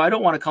scripture. So I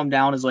don't want to come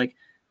down as like,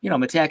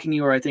 I'm attacking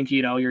you, or I think,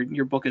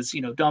 your book is,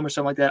 dumb or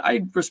something like that.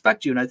 I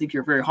respect you. And I think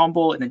you're very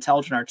humble and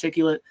intelligent,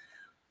 articulate.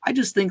 I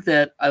just think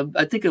that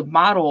I think a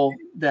model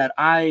that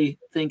I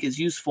think is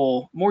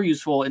more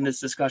useful in this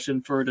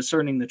discussion for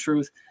discerning the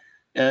truth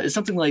is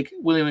something like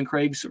William and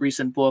Craig's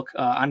recent book,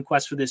 On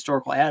Quest for the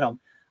Historical Adam.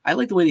 I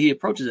like the way that he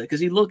approaches it because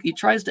he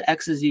tries to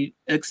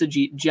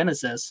exegete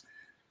Genesis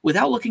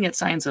without looking at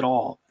science at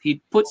all.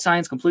 He puts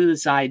science completely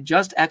aside,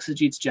 just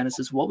exegetes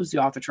Genesis. What was the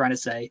author trying to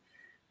say?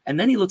 And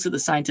then he looks at the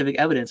scientific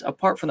evidence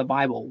apart from the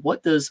Bible.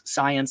 What does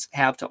science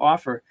have to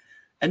offer?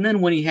 And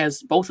then when he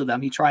has both of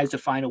them, he tries to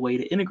find a way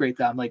to integrate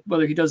them. Like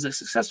whether he does it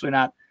successfully or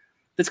not,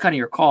 that's kind of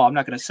your call. I'm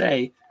not going to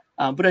say.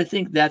 But I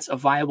think that's a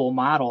viable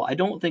model. I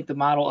don't think the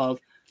model of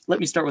let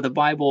me start with the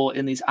Bible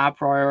and these a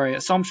priori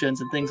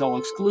assumptions and things I'll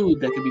exclude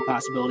that could be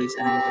possibilities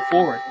and move it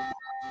forward.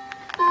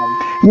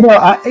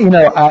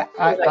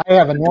 I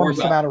have enormous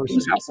amount of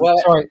respect.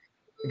 Sorry,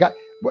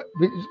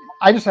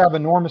 I just have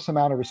enormous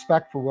amount of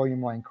respect for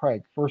William Lane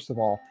Craig, first of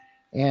all,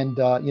 and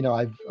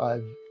I've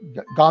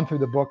gone through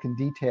the book in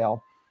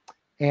detail,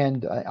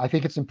 and I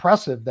think it's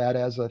impressive that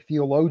as a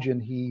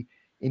theologian he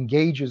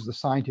engages the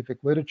scientific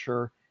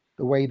literature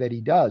the way that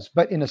he does.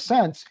 But in a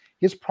sense,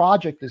 his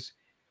project is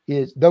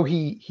though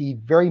he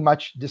very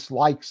much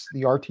dislikes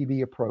the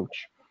RTB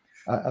approach,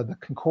 the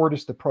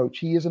concordist approach,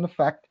 he is in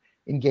effect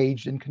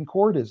engaged in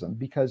concordism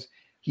because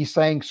he's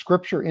saying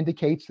scripture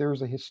indicates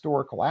there's a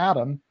historical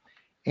Adam,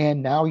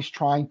 and now he's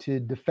trying to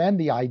defend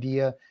the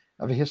idea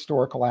of a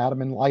historical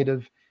Adam in light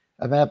of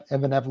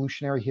an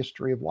evolutionary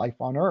history of life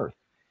on Earth.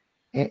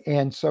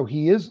 And so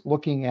he is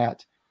looking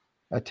at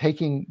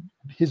taking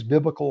his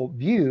biblical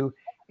view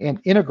and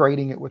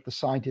integrating it with the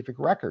scientific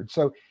record.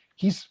 So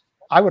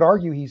I would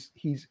argue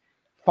he's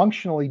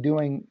functionally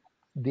doing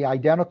the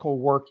identical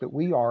work that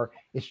we are.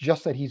 It's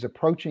just that he's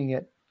approaching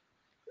it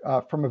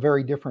from a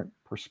very different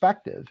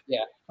perspective.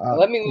 Yeah.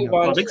 Let me move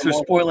on. Thanks for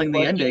spoiling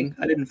the ending.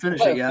 I didn't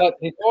finish it yet. But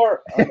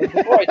before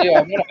I do,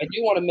 I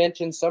do want to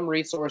mention some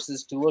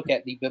resources to look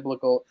at the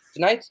biblical.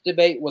 Tonight's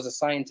debate was a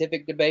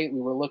scientific debate.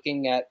 We were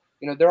looking at,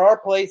 there are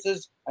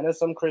places. I know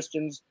some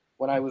Christians,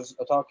 when I was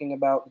talking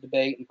about the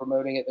debate and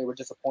promoting it, they were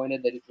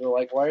disappointed. They were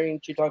like, "Why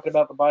aren't you talking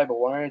about the Bible?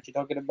 Why aren't you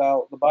talking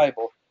about the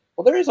Bible?"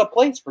 Well, there is a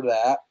place for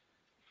that,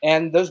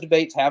 and those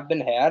debates have been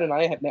had, and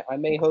I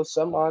may host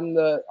some on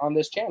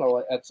this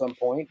channel at some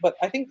point. But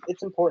I think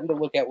it's important to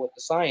look at what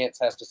the science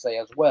has to say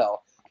as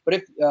well. But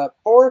if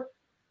for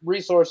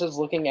resources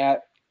looking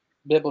at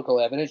biblical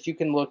evidence, you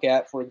can look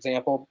at, for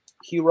example,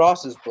 Hugh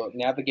Ross's book,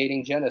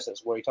 Navigating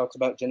Genesis, where he talks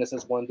about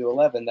Genesis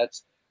 1-11.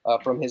 That's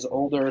from his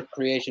older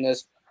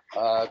creationist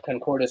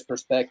concordist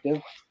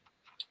perspective.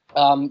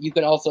 You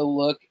can also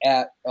look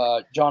at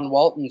John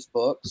Walton's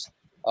books,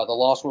 The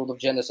Lost World of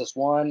Genesis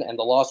 1 and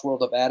The Lost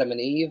World of Adam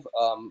and Eve.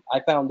 I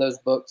found those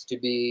books to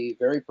be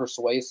very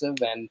persuasive,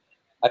 and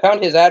I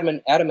found his Adam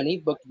and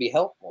Eve book to be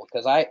helpful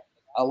because I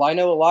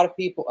know a lot of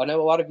people. I know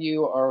a lot of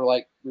you are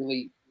like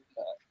really,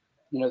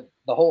 the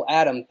whole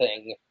Adam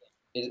thing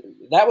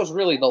that was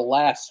really the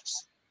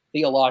last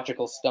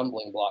theological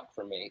stumbling block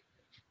for me.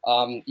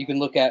 You can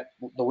look at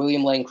the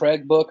William Lane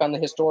Craig book on the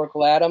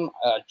historical Adam.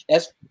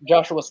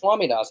 Joshua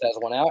Swamidas has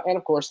one out, and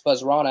of course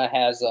Fuzz Rana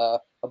has a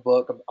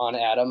book on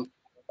Adam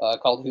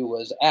called "Who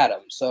Was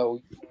Adam."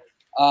 So,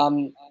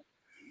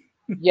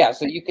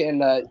 so you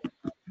can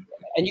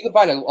and you can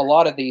find a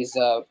lot of these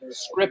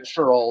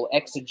scriptural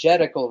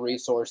exegetical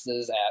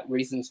resources at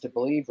Reasons to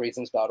Believe,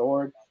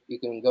 reasons.org. You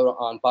can go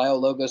on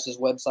BioLogos's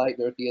website,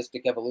 their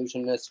theistic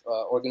evolutionist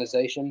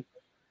organization.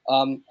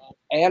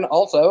 And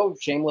also,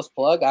 shameless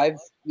plug, I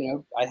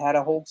had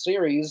a whole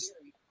series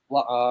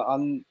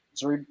on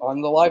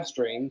the live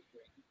stream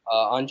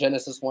on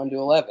Genesis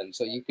 1-11,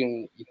 so you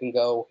can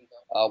go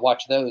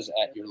watch those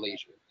at your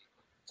leisure.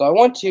 So I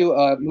want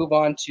to move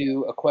on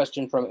to a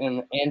question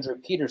from Andrew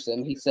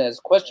Peterson. He says,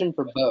 question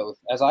for both.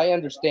 As I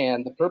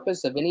understand, the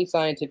purpose of any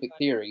scientific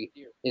theory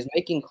is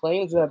making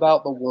claims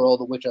about the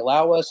world which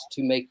allow us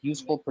to make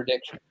useful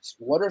predictions.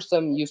 What are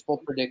some useful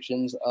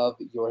predictions of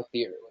your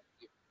theory?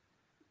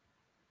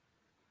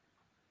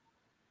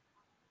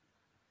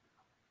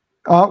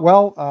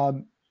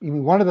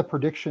 One of the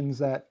predictions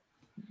that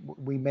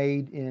we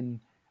made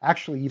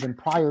actually even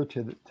prior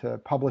to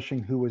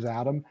publishing Who Was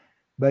Adam,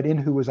 but in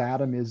Who Was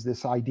Adam is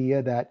this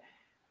idea that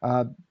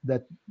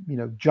that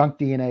junk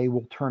DNA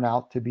will turn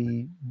out to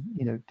be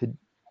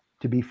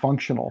to be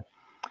functional.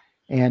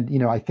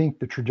 And I think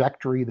the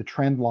trajectory, the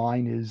trend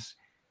line is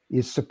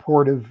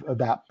supportive of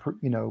that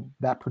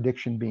that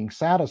prediction being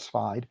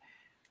satisfied.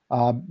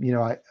 So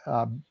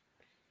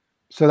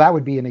that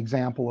would be an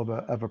example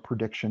of a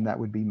prediction that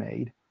would be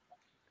made.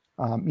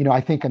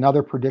 I think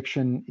another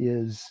prediction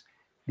is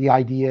the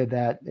idea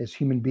that as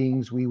human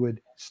beings we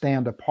would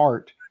stand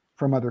apart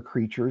from other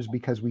creatures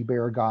because we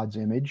bear God's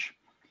image,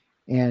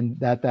 and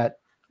that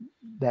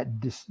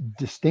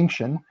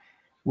distinction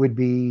would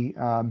be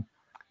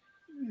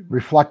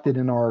reflected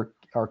in our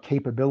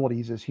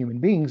capabilities as human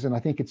beings. And I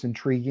think it's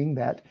intriguing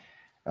that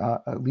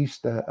at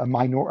least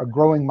a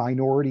growing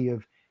minority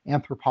of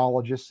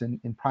anthropologists and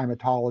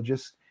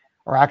primatologists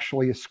are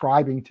actually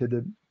ascribing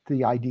to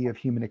the idea of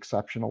human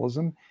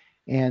exceptionalism,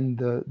 and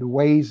the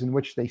ways in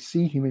which they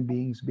see human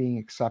beings being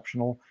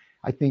exceptional,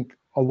 I think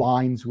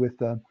aligns with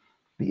the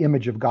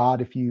image of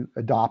God if you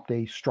adopt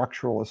a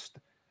structuralist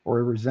or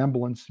a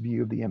resemblance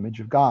view of the image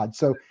of God.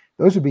 So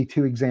those would be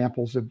two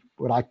examples of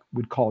what I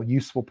would call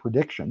useful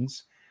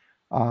predictions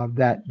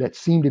that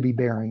seem to be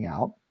bearing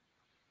out.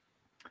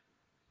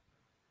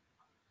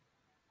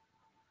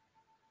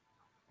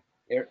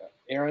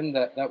 Aaron,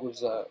 that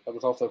was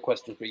also a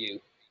question for you.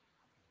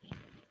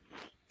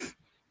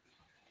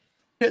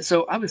 Yeah,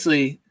 so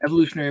obviously,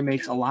 evolutionary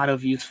makes a lot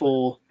of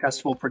useful,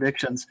 testable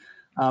predictions,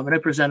 and I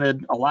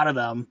presented a lot of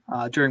them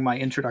during my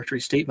introductory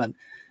statement.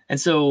 And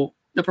so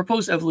the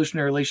proposed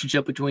evolutionary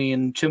relationship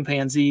between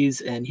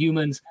chimpanzees and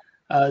humans,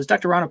 as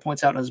Dr. Rana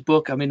points out in his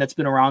book, I mean, that's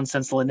been around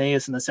since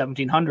Linnaeus in the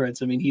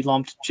 1700s. I mean, he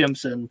lumped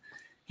chimps and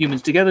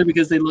humans together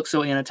because they look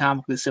so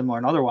anatomically similar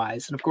and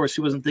otherwise. And of course,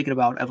 he wasn't thinking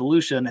about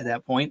evolution at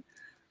that point.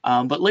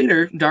 But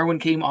later, Darwin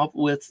came up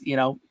with,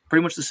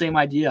 pretty much the same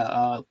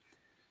idea.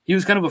 He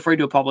was kind of afraid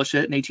to publish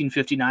it in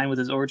 1859 with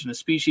his Origin of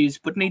Species,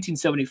 but in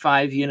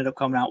 1875, he ended up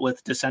coming out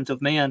with Descent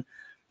of Man,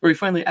 where he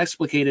finally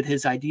explicated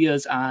his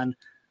ideas on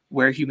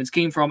where humans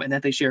came from and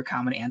that they share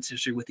common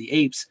ancestry with the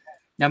apes.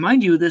 Now,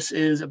 mind you, this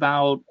is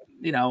about,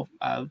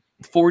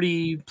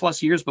 40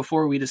 plus years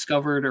before we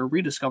discovered or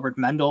rediscovered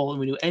Mendel and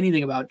we knew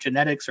anything about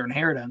genetics or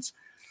inheritance.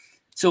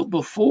 So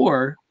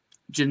before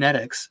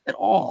genetics at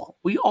all,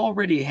 we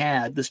already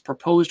had this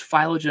proposed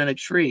phylogenetic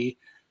tree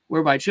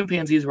whereby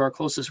chimpanzees were our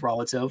closest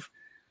relative,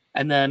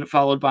 and then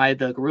followed by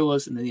the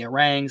gorillas and then the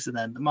orangs and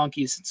then the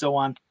monkeys and so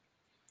on.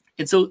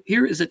 And so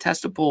here is a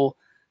testable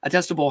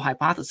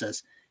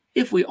hypothesis.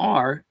 If we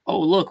are,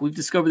 look, we've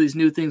discovered these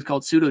new things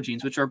called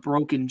pseudogenes, which are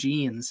broken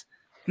genes.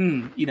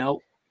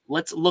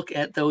 Let's look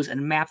at those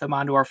and map them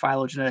onto our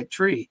phylogenetic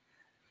tree.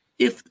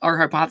 If our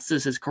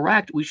hypothesis is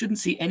correct, we shouldn't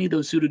see any of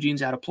those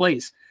pseudogenes out of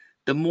place.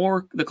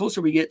 The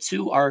closer we get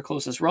to our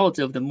closest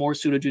relative, the more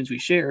pseudogenes we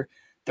share.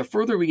 The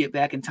further we get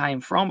back in time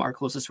from our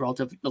closest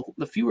relative,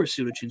 the fewer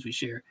pseudogenes we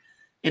share.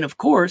 And of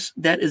course,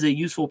 that is a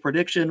useful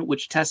prediction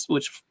which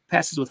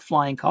passes with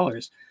flying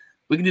colors.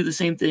 We can do the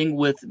same thing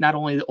with not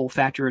only the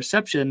olfactory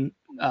reception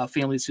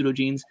family of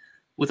pseudogenes,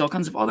 with all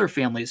kinds of other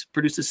families,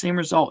 produce the same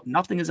result.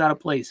 Nothing is out of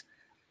place.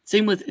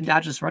 Same with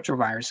endogenous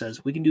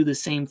retroviruses. We can do the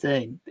same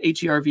thing. The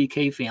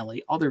HERVK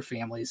family, other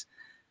families.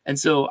 And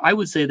so I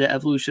would say that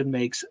evolution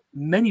makes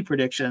many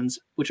predictions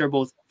which are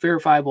both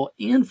verifiable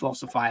and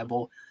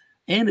falsifiable,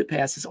 and it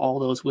passes all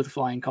those with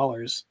flying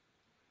colors.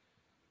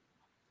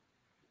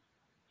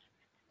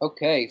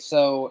 Okay,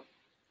 so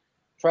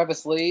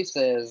Travis Lee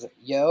says,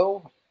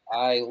 "Yo,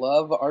 I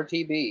love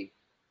RTB."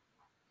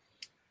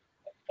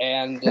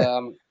 And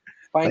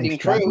Finding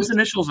Truth. Whose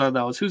initials are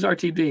those? Who's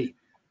RTB?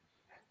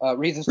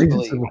 Reasons to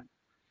Believe.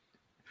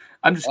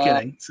 I'm just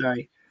kidding.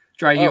 Sorry.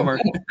 Dry humor.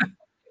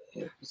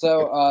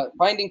 So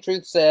Finding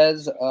Truth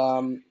says,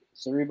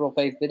 Cerebral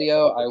Faith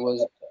video, I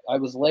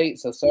was late,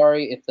 so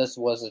sorry if this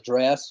was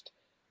addressed.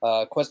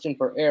 Question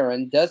for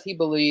Aaron: does he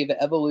believe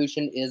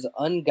evolution is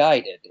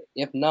unguided?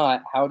 If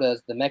not, how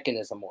does the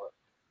mechanism work?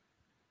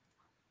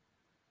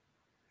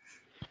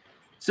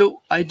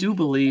 So I do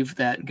believe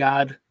that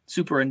God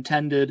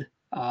superintended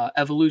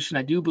evolution.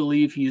 I do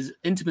believe he's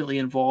intimately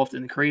involved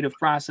in the creative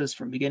process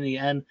from beginning to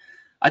end.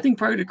 I think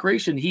prior to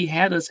creation, he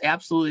had us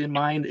absolutely in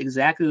mind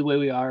exactly the way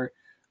we are,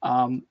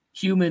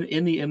 human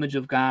in the image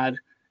of God.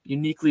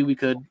 Uniquely, we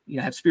could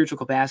have spiritual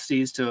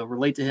capacities to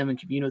relate to him and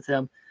commune with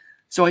him.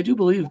 So I do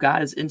believe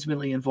God is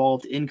intimately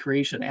involved in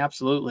creation.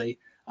 Absolutely.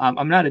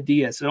 I'm not a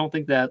deist. I don't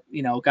think that,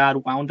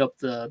 God wound up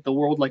the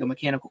world like a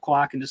mechanical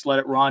clock and just let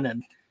it run.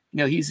 And,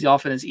 he's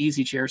off in his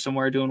easy chair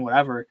somewhere doing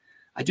whatever.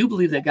 I do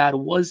believe that God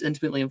was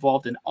intimately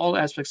involved in all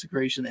aspects of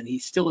creation, and he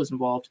still is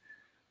involved.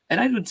 And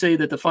I would say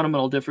that the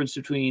fundamental difference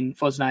between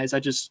Fuzz and I is I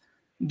just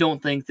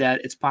don't think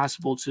that it's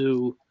possible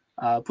to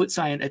put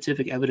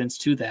scientific evidence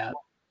to that.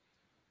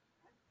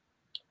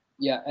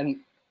 Yeah, and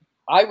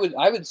I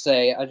would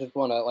say, I just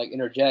want to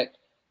interject.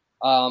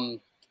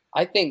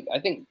 I think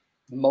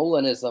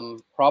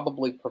Molinism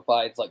probably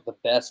provides the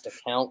best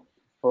account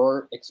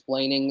for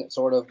explaining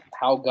sort of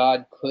how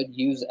God could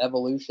use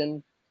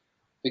evolution,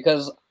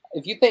 because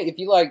if you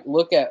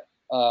look at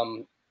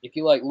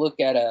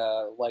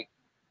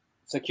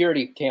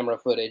security camera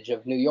footage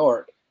of New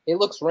York. It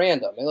looks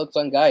random. It looks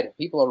unguided.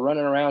 People are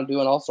running around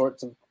doing all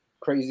sorts of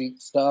crazy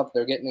stuff.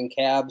 They're getting in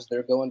cabs.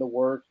 They're going to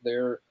work.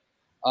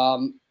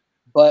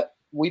 But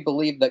we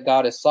believe that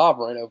God is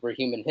sovereign over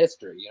human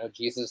history. You know,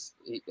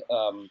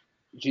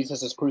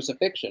 Jesus's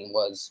crucifixion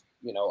was,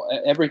 you know,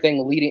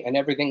 everything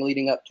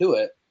leading up to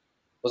it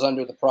was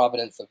under the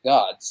providence of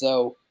God.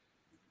 So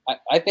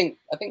I think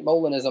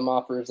Molinism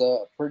offers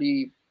a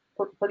pretty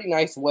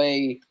nice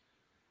way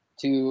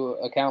to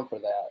account for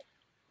that.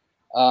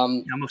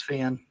 I'm a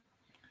fan.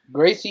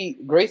 Gracie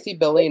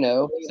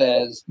Bellino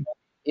says,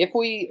 if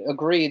we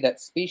agree that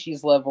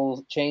species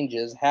level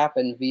changes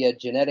happen via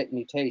genetic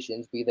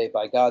mutations, be they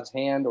by God's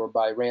hand or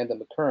by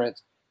random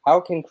occurrence, how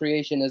can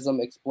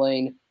creationism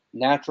explain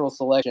natural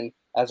selection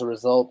as a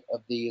result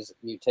of these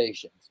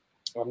mutations?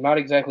 I'm not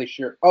exactly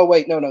sure. Oh,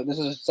 wait, no, this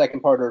is a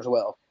second parter as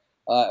well.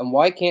 And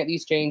why can't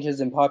these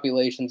changes in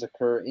populations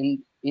occur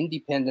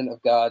independent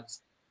of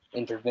God's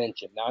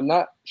intervention? Now, I'm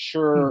not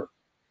sure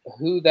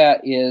who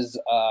that is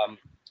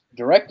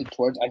directed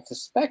towards. I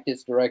suspect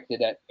it's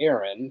directed at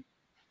Aaron.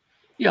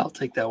 Yeah, I'll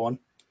take that one.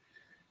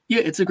 Yeah,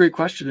 it's a great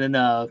question.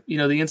 And, you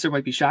know, the answer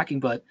might be shocking,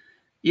 but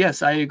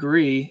yes, I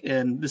agree.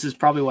 And this is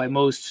probably why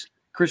most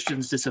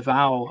Christians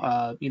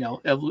disavow, you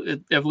know,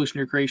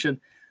 evolutionary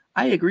creation.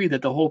 I agree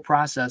that the whole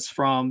process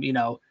from, you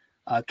know,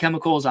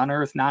 chemicals on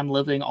Earth,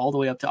 non-living, all the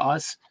way up to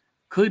us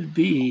could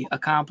be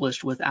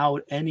accomplished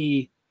without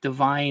any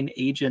divine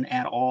agent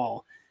at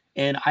all.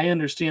 And I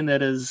understand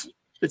that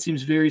it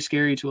seems very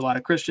scary to a lot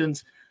of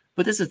Christians,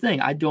 but this is the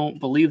thing. I don't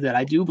believe that.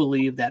 I do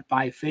believe that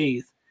by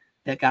faith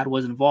that God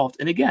was involved.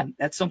 And again,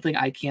 that's something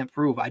I can't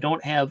prove. I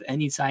don't have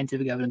any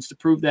scientific evidence to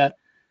prove that.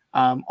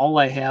 All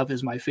I have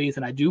is my faith,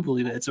 and I do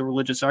believe that it's a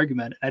religious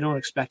argument. I don't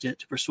expect it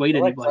to persuade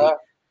anybody.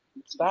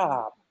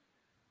 Stop.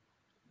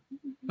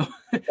 What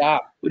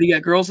do you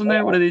got, girls in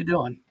there? What are they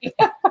doing?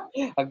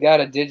 I've got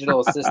a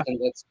digital assistant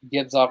that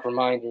gives off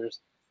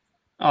reminders.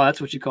 Oh, that's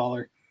what you call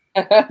her.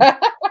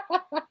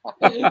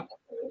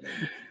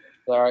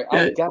 Sorry,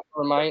 I've got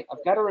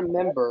to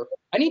remember.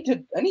 I need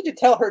to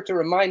tell her to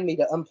remind me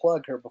to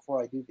unplug her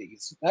before I do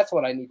these. That's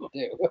what I need to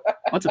do.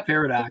 What's a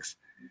paradox?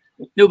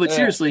 No, but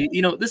seriously,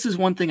 you know, this is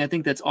one thing I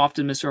think that's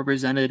often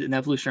misrepresented in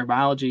evolutionary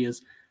biology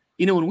is,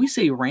 you know, when we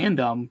say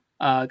random,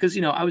 because,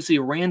 you know, obviously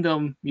a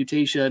random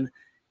mutation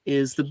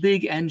is the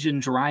big engine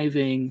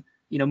driving,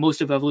 you know,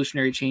 most of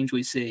evolutionary change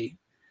we see.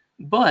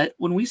 But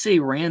when we say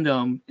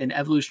random in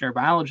evolutionary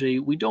biology,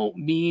 we don't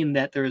mean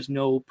that there is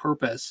no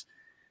purpose.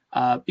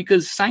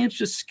 Because science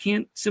just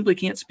simply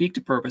can't speak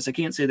to purpose. I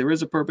can't say there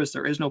is a purpose,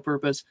 there is no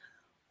purpose.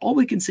 All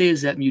we can say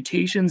is that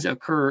mutations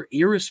occur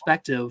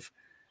irrespective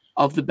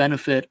of the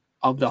benefit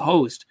of the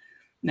host.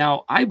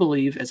 Now, I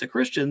believe as a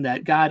Christian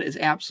that God is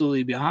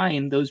absolutely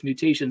behind those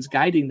mutations,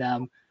 guiding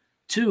them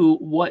to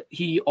what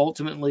he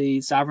ultimately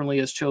sovereignly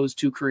has chose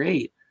to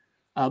create.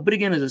 But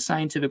again, as a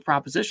scientific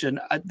proposition,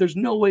 there's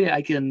no way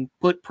I can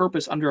put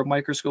purpose under a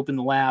microscope in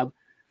the lab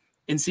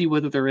and see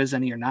whether there is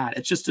any or not.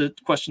 It's just a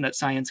question that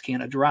science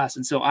can't address.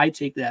 And so I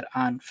take that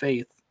on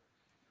faith.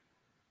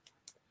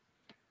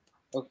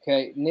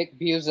 Okay. Nick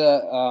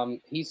Buza,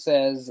 he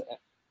says,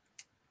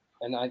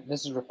 and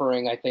this is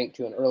referring, I think,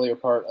 to an earlier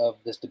part of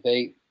this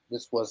debate.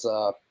 This was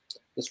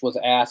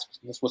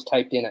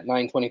typed in at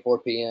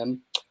 9:24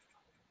 p.m.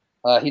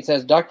 He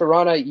says, Dr.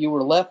 Rana, you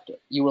were let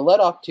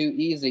off too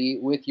easy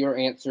with your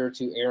answer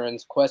to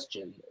Aaron's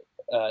question.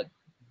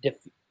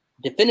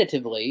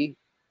 Definitively,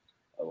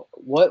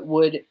 what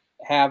would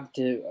have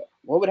to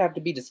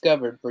be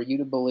discovered for you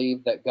to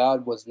believe that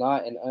God was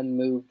not an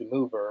unmoved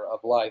mover of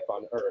life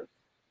on earth?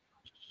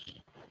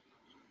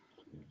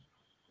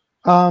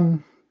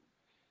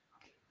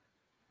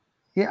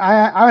 Yeah,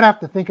 I would have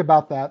to think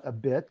about that a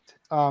bit,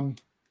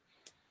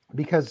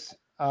 because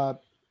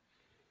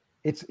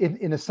it's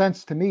in a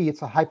sense, to me,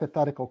 it's a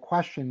hypothetical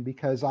question,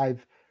 because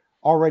I've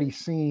already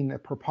seen a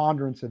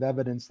preponderance of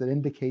evidence that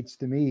indicates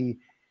to me,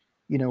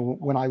 you know,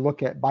 when I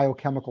look at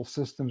biochemical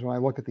systems, when I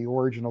look at the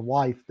origin of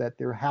life, that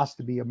there has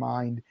to be a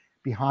mind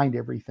behind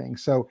everything.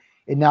 So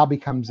it now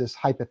becomes this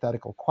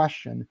hypothetical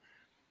question,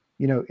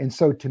 you know. And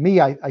so to me,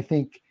 I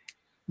think,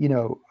 you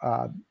know,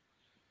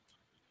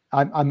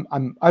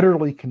 I'm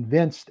utterly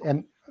convinced,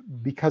 and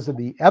because of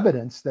the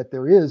evidence, that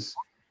there is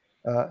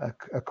a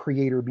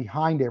creator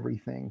behind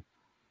everything.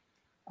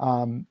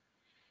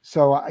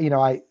 So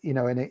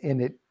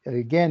and it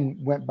again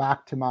went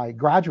back to my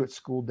graduate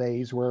school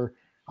days, where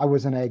I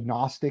was an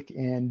agnostic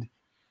and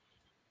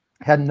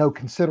had no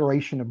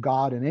consideration of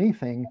God in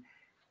anything,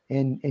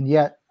 and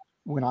yet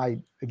when I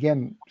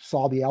again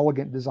saw the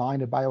elegant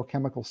design of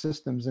biochemical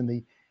systems and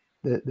the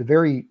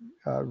very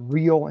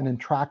real and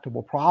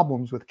intractable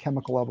problems with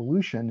chemical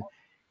evolution,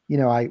 you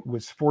know, I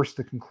was forced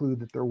to conclude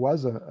that there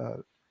was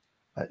a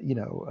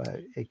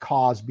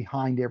cause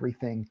behind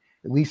everything,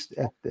 at least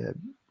at the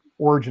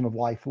origin of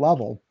life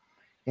level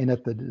and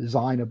at the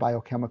design of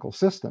biochemical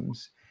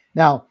systems.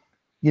 Now,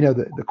 you know,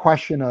 the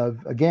question of,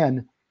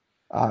 again,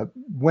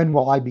 when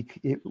will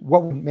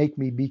what would make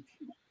me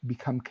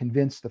become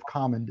convinced of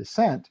common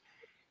descent?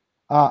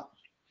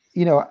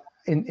 You know,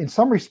 in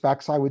some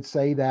respects, I would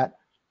say that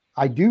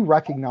I do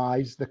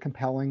recognize the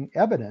compelling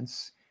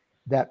evidence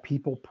that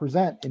people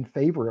present in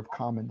favor of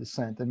common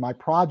descent. And my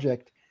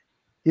project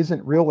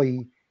isn't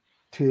really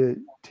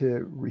to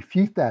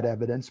refute that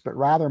evidence, but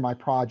rather my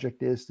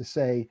project is to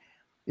say,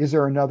 is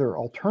there another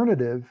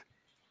alternative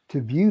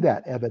to view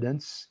that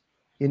evidence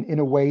in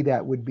a way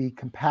that would be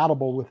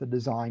compatible with a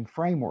design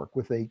framework,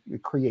 with a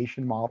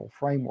creation model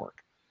framework?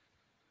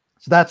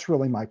 So that's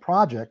really my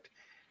project,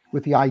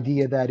 with the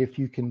idea that if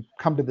you can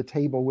come to the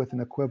table with an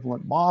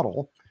equivalent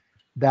model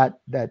that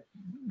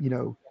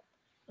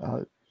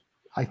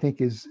I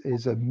think is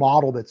a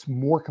model that's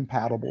more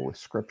compatible with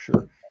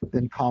Scripture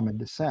than common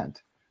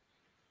descent.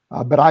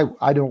 But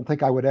I don't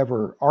think I would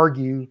ever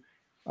argue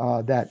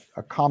that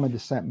a common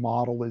descent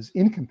model is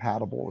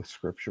incompatible with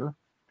Scripture.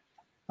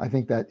 I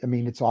think that, I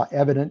mean, it's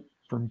evident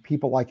from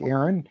people like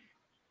Aaron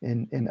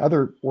and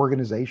other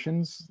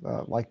organizations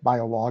like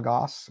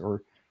BioLogos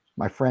or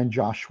my friend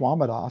Josh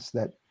Swamidas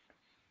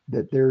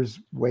that there's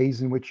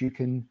ways in which you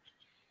can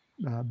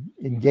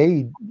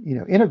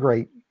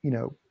integrate,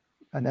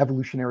 an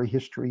evolutionary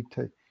history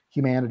to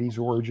humanity's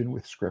origin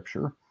with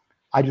Scripture.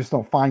 I just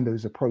don't find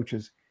those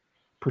approaches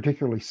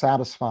particularly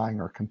satisfying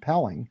or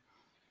compelling.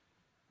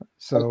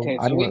 So okay,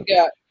 I don't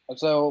know.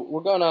 So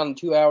we're going on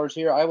 2 hours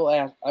here. I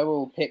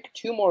will pick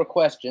 2 more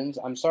questions.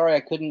 I'm sorry I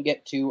couldn't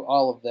get to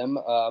all of them,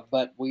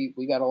 but we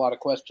got a lot of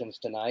questions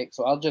tonight.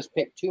 So I'll just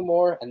pick 2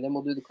 more, and then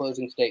we'll do the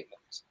closing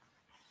statements.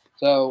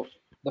 So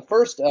the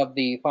first of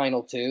the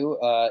final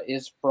 2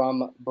 is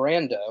from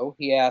Brando.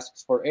 He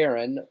asks for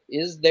Aaron,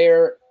 is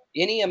there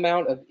any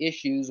amount of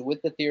issues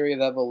with the theory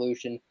of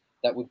evolution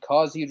that would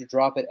cause you to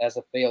drop it as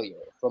a failure?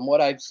 From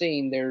what I've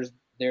seen, there's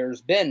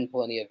been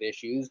plenty of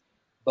issues,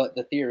 but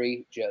the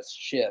theory just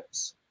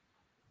shifts.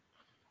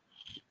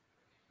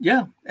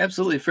 Yeah,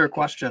 absolutely. Fair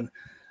question.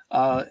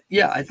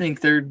 Yeah, I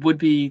think there would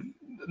be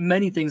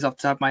many things off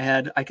the top of my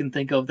head I can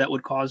think of that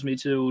would cause me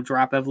to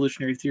drop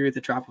evolutionary theory at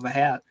the drop of a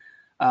hat.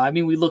 I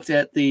mean, we looked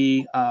at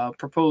the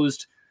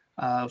proposed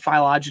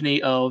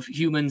phylogeny of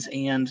humans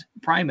and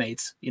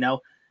primates,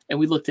 and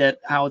we looked at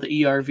how the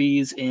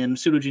ERVs and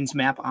pseudogenes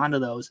map onto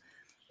those.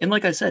 And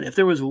like I said, if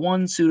there was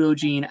one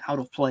pseudogene out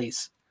of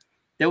place,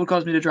 that would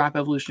cause me to drop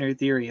evolutionary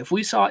theory. If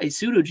we saw a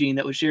pseudogene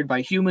that was shared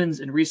by humans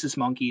and rhesus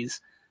monkeys,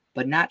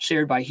 but not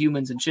shared by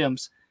humans and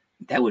chimps,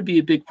 that would be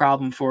a big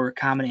problem for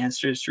common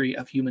ancestry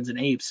of humans and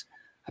apes.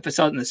 If I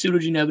saw it in the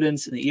pseudogene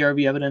evidence and the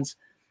ERV evidence,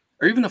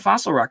 or even the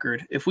fossil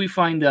record, if we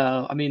find,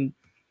 I mean,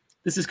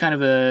 this is kind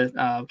of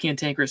a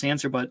cantankerous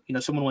answer, but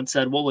someone once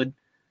said,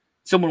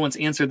 someone once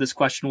answered this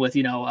question with,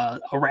 a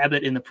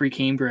rabbit in the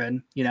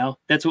Precambrian,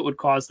 that's what would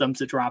cause them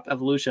to drop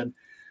evolution.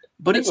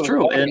 But it's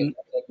true. And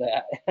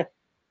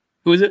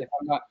who is it?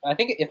 I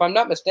think if I'm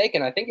not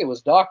mistaken, I think it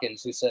was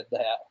Dawkins who said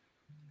that.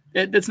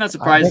 It's not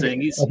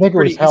surprising. He's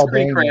pretty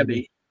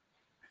crabby.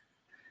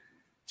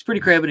 He's pretty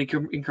crabby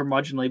and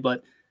curmudgeonly,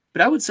 but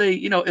I would say,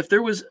 if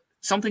there was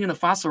something in the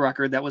fossil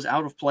record that was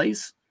out of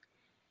place,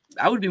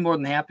 I would be more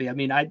than happy. I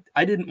mean, I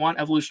didn't want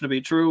evolution to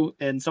be true,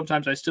 and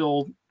sometimes I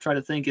still try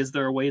to think, is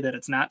there a way that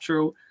it's not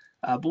true?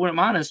 But when I'm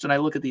honest and I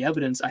look at the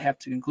evidence, I have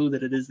to conclude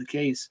that it is the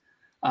case.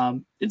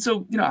 And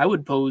so, I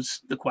would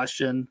pose the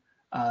question,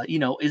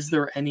 is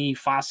there any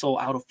fossil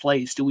out of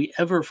place? Do we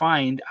ever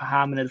find a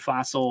hominid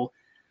fossil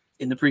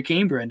in the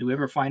Precambrian? Do we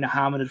ever find a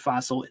hominid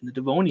fossil in the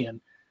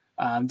Devonian?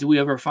 Do we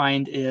ever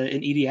find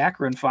an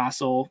Ediacaran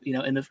fossil, in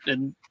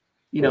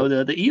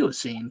the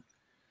Eocene?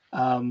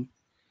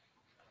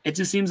 It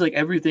just seems like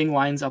everything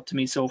lines up to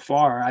me so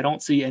far. I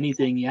don't see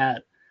anything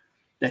yet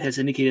that has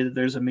indicated that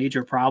there's a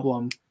major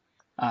problem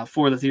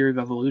for the theory of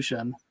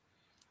evolution.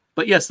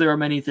 But yes, there are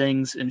many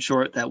things, in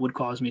short, that would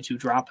cause me to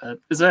drop it.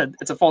 As I said,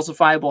 it's a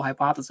falsifiable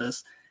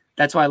hypothesis.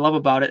 That's what I love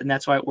about it, and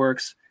that's why it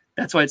works.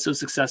 That's why it's so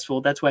successful.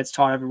 That's why it's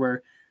taught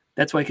everywhere.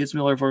 That's why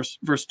Kitzmiller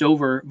versus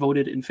Dover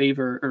voted in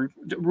favor, or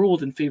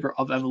ruled in favor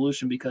of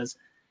evolution, because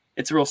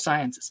it's real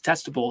science. It's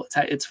testable.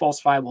 It's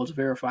falsifiable. It's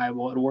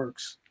verifiable. It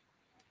works.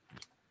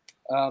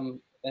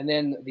 And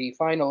then the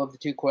final of the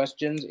 2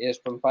 questions is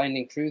from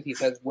Finding Truth. He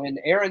says, when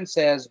Aaron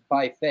says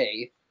by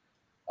faith,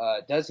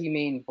 does he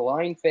mean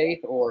blind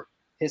faith or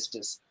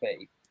pistis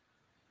faith?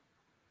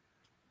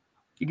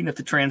 You're going to have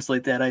to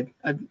translate that. I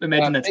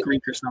imagine that's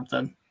Greek or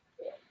something.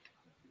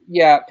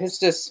 Yeah,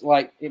 pistis,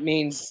 it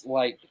means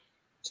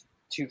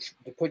to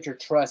put your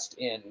trust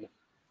in.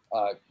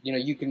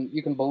 You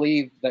can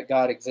believe that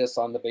God exists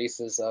on the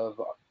basis of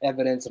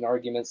evidence and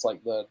arguments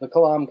like the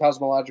Kalam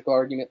cosmological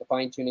argument, the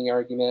fine-tuning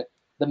argument,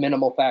 the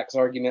minimal facts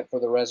argument for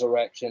the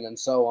resurrection, and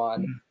so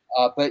on.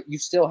 But you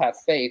still have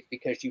faith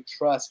because you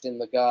trust in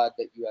the God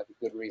that you have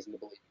a good reason to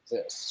believe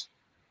exists.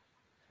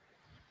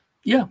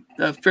 Yeah,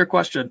 fair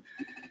question.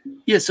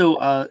 Yeah, so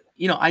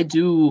I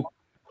do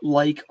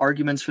like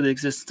arguments for the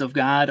existence of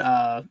God.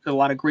 A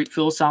lot of great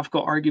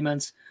philosophical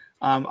arguments.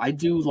 I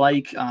do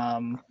like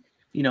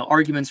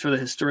arguments for the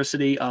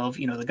historicity of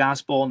the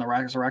gospel and the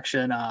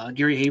resurrection.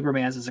 Gary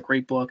Habermas is a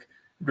great book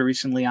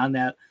recently on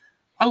that.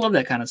 I love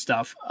that kind of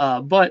stuff.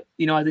 But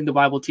I think the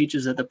Bible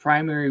teaches that the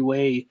primary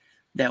way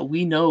that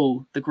we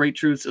know the great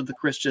truths of the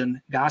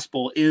Christian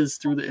gospel is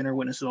through the inner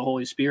witness of the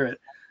Holy Spirit.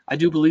 I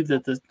do believe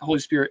that the Holy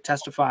Spirit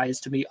testifies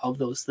to me of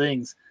those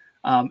things.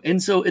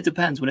 And so it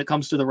depends. When it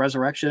comes to the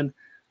resurrection,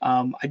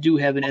 I do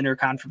have an inner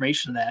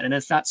confirmation of that. And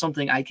it's not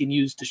something I can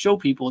use to show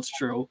people it's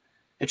true.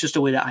 It's just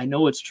a way that I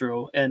know it's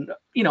true. And,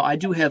 I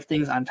do have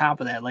things on top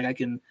of that. Like I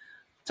can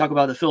talk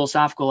about the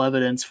philosophical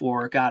evidence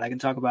for God. I can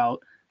talk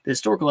about the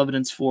historical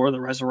evidence for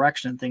the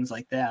resurrection and things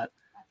like that.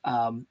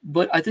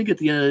 But I think at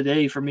the end of the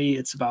day, for me,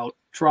 it's about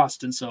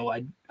trust. And so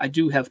I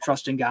do have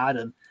trust in God.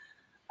 And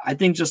I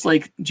think just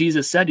like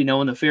Jesus said,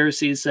 when the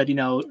Pharisees said,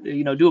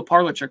 do a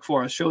parlor trick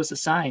for us, show us a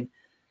sign.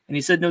 And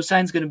he said, no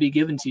sign's going to be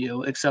given to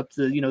you except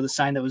the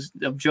sign that was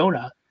of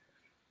Jonah.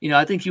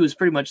 I think he was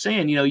pretty much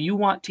saying, you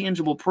want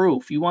tangible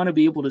proof. You want to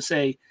be able to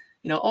say,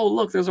 oh,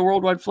 look, there's a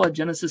worldwide flood.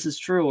 Genesis is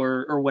true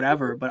or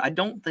whatever. But I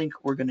don't think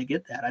we're going to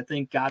get that. I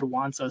think God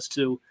wants us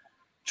to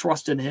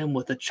trust in him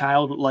with a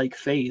childlike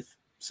faith.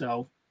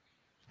 So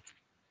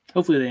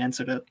hopefully they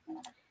answered it.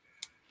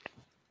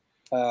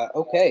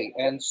 Okay,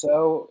 and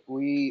so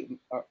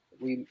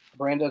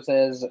Brando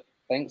says,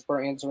 thanks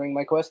for answering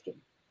my question.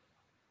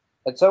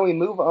 And so we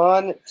move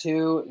on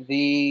to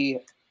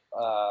the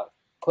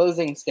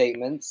closing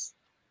statements.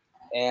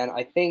 And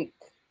I think,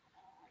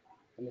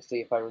 let me see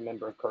if I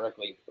remember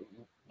correctly.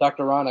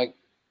 Dr. Rana,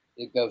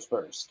 it goes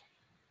first.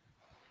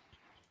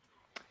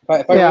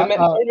 If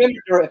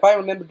I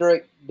remember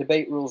direct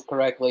debate rules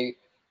correctly,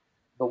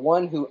 the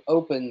one who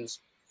opens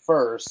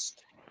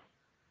first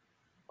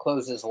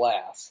closes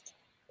last.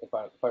 If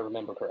I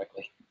remember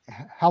correctly.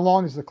 How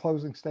long is the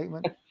closing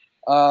statement?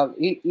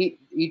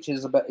 Each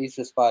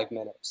is 5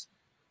 minutes.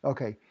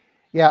 Okay.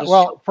 Yeah.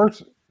 Well,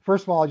 first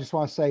of all, I just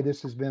want to say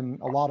this has been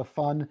a lot of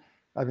fun.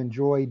 I've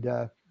enjoyed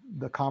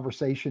the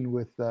conversation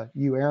with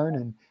you,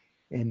 Aaron,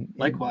 and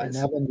likewise.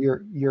 And Evan,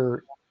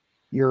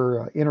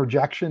 your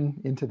interjection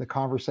into the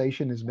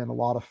conversation has been a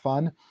lot of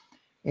fun.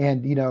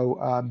 And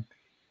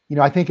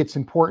I think it's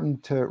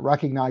important to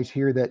recognize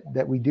here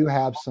that we do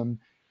have some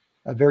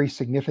very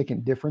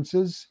significant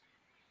differences.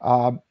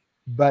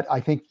 But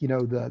I think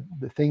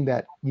the thing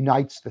that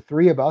unites the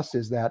three of us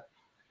is that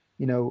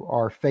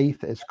our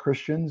faith as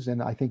Christians,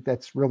 and I think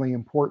that's really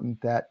important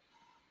that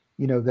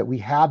that we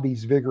have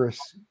these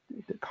vigorous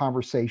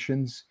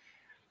conversations,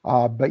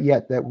 but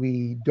yet that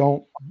we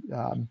don't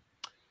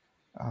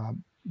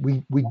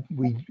we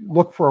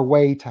look for a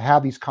way to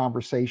have these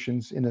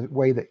conversations in a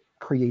way that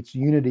creates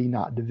unity,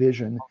 not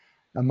division,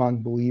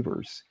 among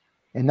believers.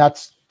 And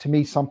that's, to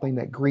me, something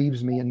that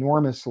grieves me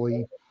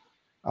enormously.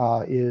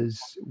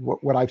 Is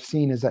what I've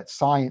seen is that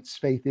science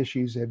faith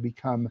issues have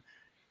become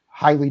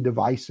highly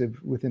divisive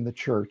within the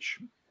church,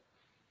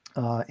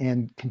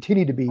 and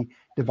continue to be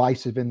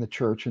divisive in the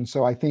church. And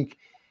so I think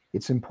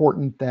it's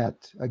important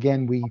that,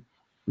 again, we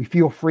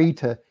feel free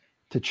to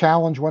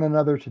challenge one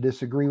another, to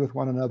disagree with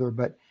one another,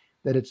 but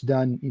that it's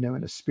done,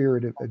 in a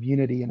spirit of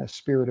unity and a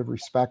spirit of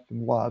respect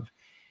and love.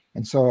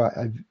 And so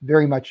I've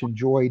very much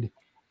enjoyed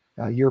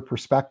your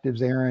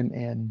perspectives, Aaron.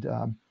 And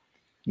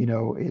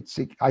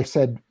I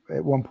said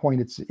at one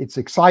point, it's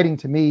exciting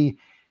to me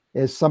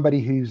as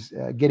somebody who's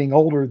getting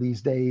older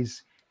these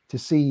days to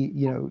see,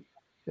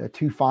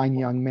 two fine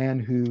young men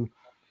who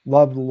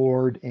love the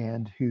Lord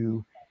and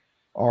who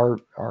are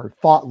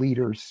thought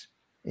leaders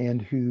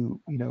and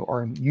who,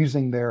 are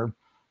using their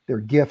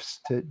gifts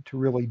to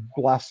really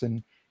bless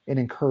and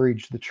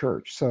encourage the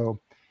church. So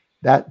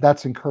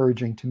that's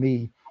encouraging to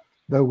me,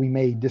 though we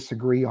may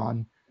disagree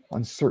on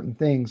certain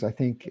things. I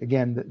think,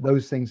 again, that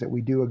those things that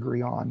we do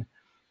agree on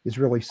is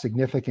really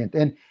significant.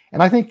 And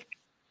I think,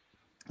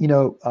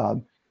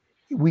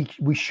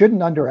 we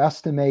shouldn't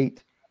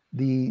underestimate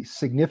the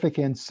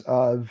significance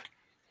of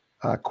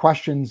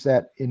questions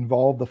that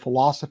involve the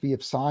philosophy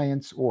of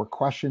science or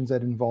questions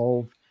that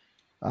involve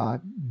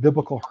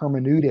biblical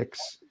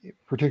hermeneutics,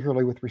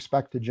 particularly with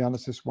respect to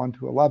Genesis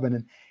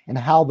 1-11, and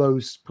how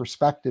those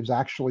perspectives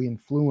actually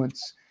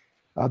influence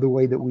the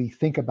way that we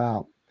think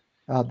about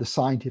the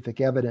scientific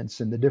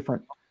evidence and the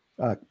different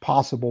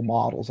possible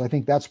models. I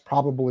think that's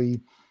probably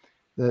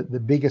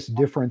the biggest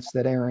difference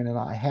that Aaron and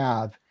I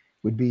have,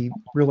 would be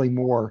really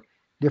more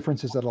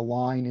differences that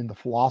align in the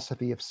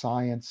philosophy of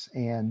science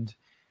and,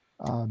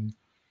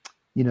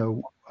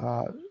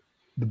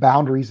 the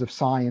boundaries of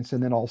science,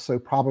 and then also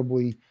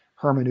probably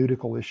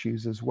hermeneutical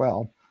issues as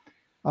well.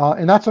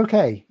 And that's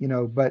okay,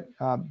 but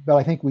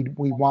I think we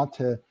want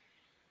to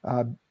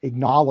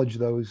acknowledge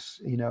those,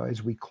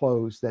 as we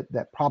close,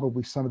 that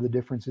probably some of the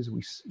differences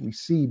we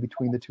see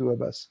between the two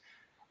of us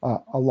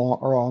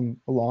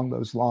along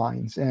those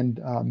lines. And,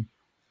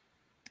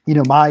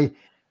 my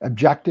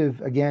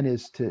objective, again,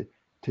 is to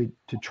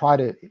try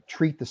to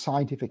treat the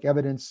scientific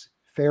evidence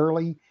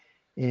fairly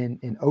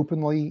and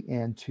openly,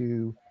 and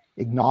to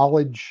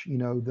acknowledge,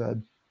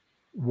 the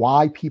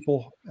why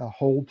people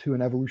hold to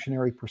an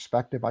evolutionary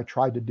perspective. I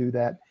tried to do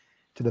that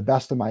to the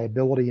best of my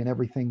ability in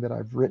everything that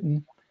I've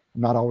written.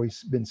 I've not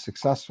always been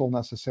successful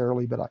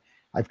necessarily, but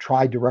I've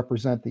tried to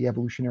represent the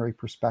evolutionary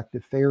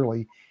perspective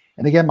fairly.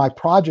 And again, my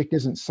project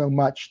isn't so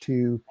much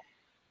to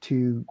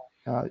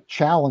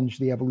challenge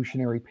the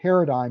evolutionary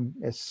paradigm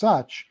as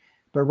such,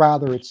 but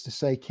rather it's to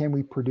say, can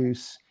we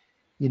produce,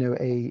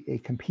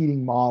 a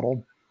competing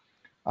model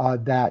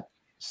that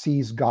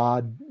sees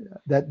God,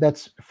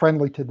 that's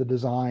friendly to the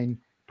design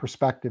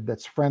perspective,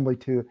 that's friendly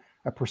to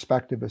a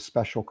perspective of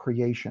special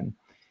creation.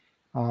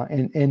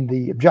 And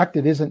the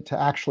objective isn't to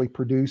actually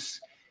produce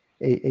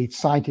a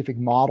scientific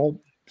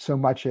model so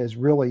much as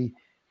really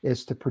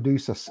is to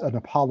produce an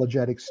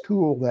apologetics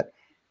tool that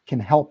can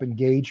help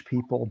engage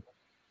people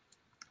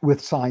with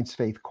science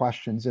faith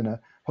questions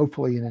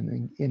hopefully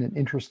in an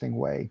interesting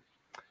way.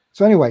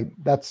 So anyway,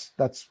 that's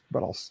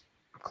what I'll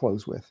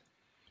close with.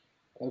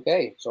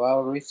 Okay, so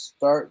I'll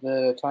restart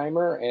the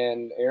timer,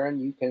 and Aaron,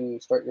 you can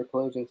start your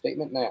closing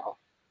statement now.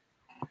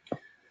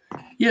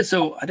 Yeah,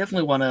 so I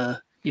definitely want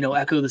to,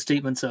 echo the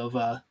statements of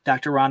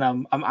Dr.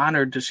 Rana. I'm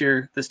honored to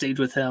share the stage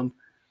with him.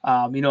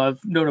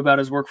 I've known about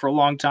his work for a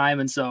long time,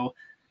 and so,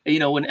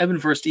 when Evan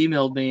first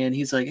emailed me and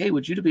he's like, "Hey,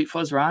 would you debate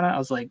Fuz Rana?" I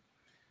was like,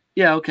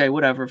 "Yeah, okay,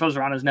 whatever. Fuz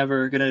Rana's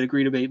never going to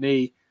agree to debate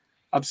me.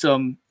 I'm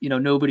some,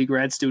 nobody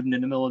grad student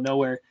in the middle of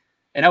nowhere."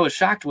 And I was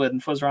shocked when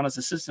Fuz Rana's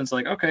assistant's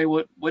like, "Okay,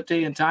 what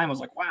day and time?" I was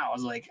like, "Wow!" I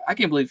was like, "I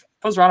can't believe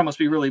Fuz Rana must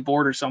be really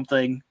bored or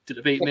something to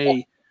debate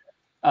me."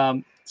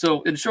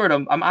 So in short,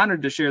 I'm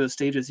honored to share the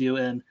stage with you,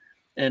 and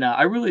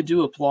I really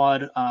do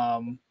applaud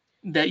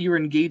that you're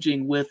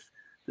engaging with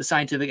the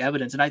scientific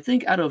evidence. And I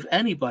think out of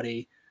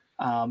anybody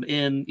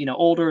in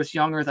old Earth,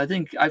 young Earth, I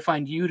think I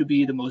find you to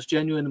be the most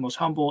genuine, the most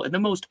humble, and the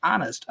most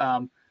honest.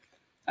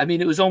 I mean,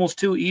 it was almost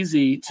too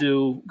easy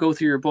to go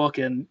through your book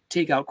and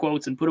take out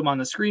quotes and put them on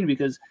the screen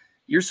because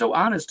you're so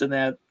honest in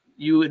that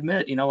you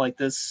admit, like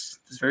this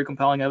very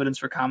compelling evidence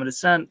for common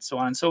descent, so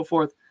on and so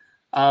forth.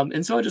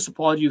 And so I just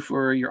applaud you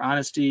for your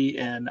honesty,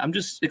 and I'm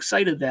just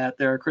excited that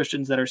there are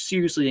Christians that are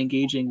seriously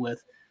engaging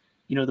with,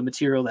 the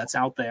material that's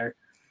out there.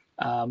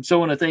 So I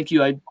want to thank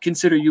you. I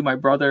consider you my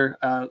brother.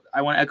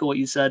 I want to echo what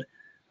you said.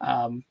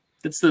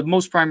 It's the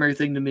most primary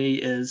thing to me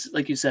is,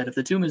 like you said, if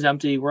the tomb is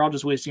empty, we're all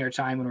just wasting our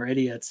time and we're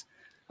idiots.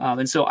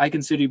 And so I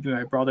consider you to be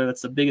my brother.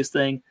 That's the biggest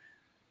thing.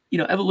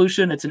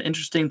 Evolution, it's an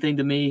interesting thing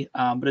to me,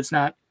 but it's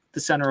not the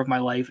center of my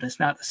life, and it's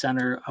not the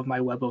center of my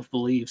web of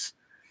beliefs.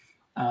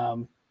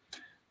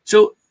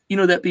 So,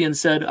 that being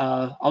said,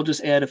 I'll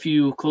just add a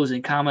few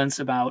closing comments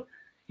about,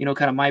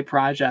 kind of my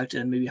project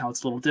and maybe how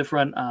it's a little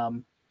different.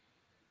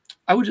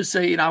 I would just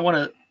say, I want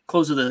to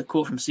close with a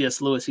quote from C.S.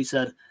 Lewis. He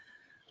said,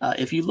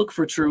 "If you look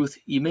for truth,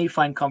 you may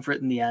find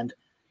comfort in the end.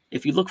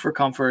 If you look for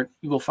comfort,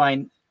 you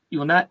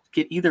will not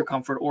get either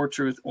comfort or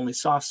truth, only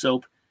soft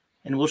soap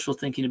and wishful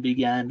thinking to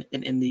begin,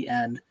 and in the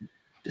end,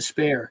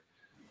 despair."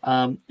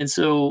 And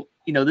so,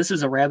 this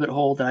is a rabbit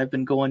hole that I've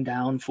been going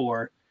down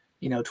for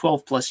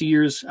 12 plus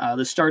years.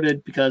 This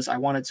started because I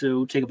wanted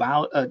to take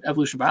an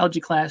evolution biology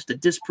class to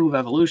disprove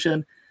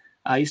evolution.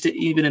 I used to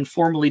even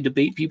informally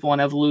debate people on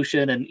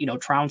evolution and,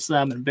 trounce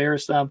them,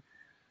 embarrass them.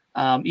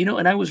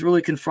 And I was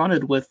really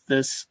confronted with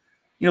this,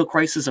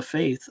 crisis of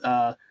faith.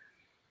 I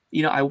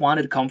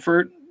wanted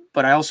comfort,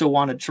 but I also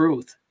wanted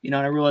truth, and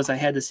I realized I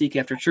had to seek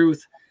after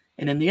truth.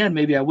 And in the end,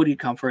 maybe I would get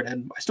comfort,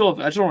 and I still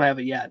don't have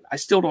it yet. I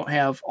still don't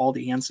have all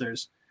the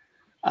answers.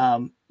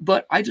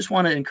 But I just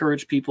want to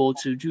encourage people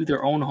to do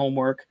their own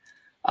homework.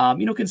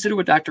 Consider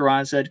what Dr.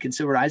 Ron said,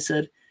 consider what I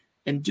said,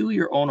 and do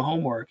your own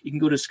homework. You can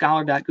go to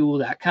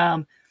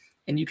scholar.google.com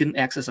and you can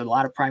access a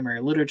lot of primary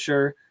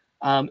literature,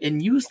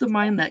 and use the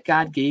mind that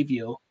God gave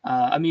you.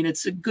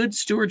 It's a good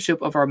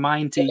stewardship of our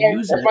mind to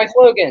use that's it. My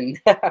slogan.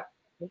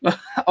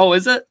 Oh,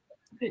 is it?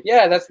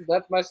 Yeah, that's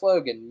my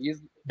slogan.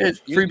 It's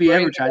freebie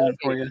advertising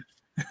for you.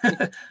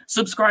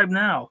 Subscribe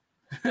now.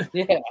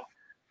 Yeah.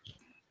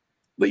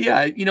 But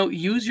yeah,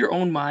 use your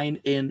own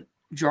mind and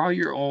draw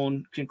your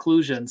own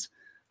conclusions.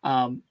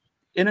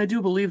 And I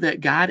do believe that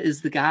God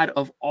is the God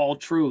of all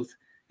truth.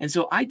 And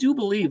so I do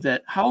believe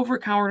that however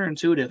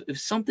counterintuitive, if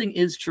something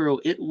is true,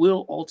 it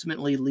will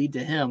ultimately lead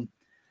to him.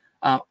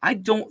 I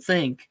don't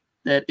think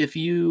that if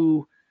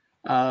you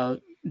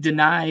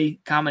deny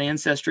common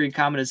ancestry and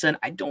common descent,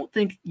 I don't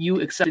think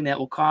you accepting that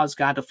will cause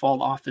God to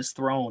fall off his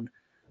throne.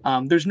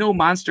 There's no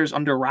monsters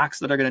under rocks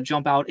that are going to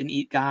jump out and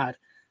eat God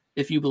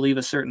if you believe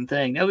a certain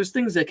thing. Now, there's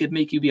things that could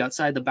make you be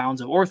outside the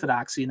bounds of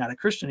orthodoxy, not a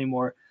Christian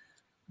anymore,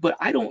 but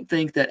I don't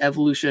think that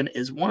evolution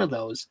is one of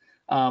those.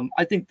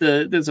 I think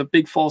there's a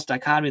big false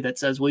dichotomy that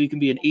says, well, you can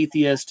be an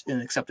atheist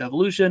and accept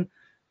evolution,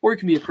 or you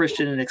can be a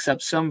Christian and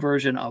accept some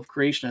version of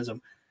creationism.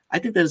 I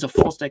think that is a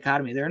false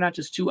dichotomy. There are not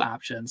just two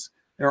options.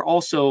 There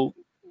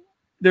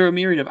are a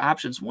myriad of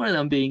options. One of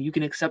them being you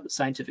can accept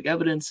scientific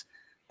evidence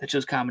that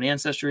shows common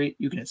ancestry.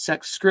 You can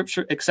accept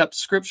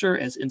scripture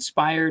as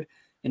inspired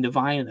and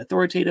divine and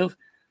authoritative.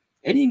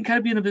 And you can kind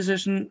of be in a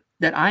position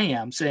that I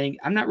am, saying,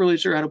 I'm not really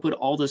sure how to put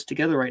all this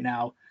together right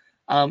now.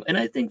 And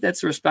I think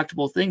that's a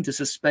respectable thing, to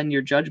suspend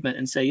your judgment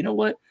and say, you know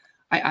what?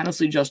 I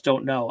honestly just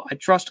don't know. I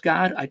trust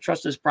God. I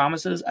trust his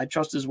promises. I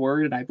trust his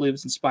word, and I believe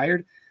it's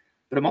inspired.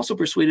 But I'm also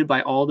persuaded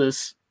by all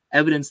this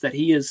evidence that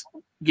he has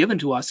given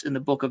to us in the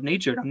book of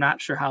nature. And I'm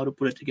not sure how to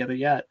put it together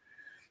yet.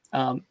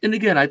 And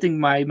again, I think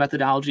my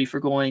methodology for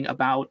going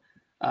about,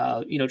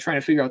 trying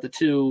to figure out the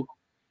two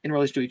in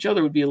relation to each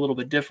other would be a little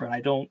bit different.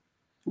 I don't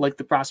like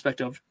the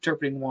prospect of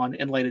interpreting one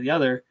in light of the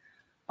other.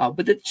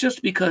 But it's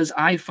just because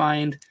I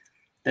find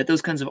that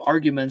those kinds of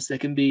arguments that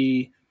can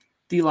be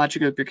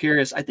theologically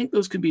precarious, I think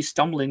those could be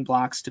stumbling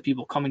blocks to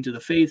people coming to the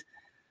faith.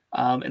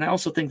 And I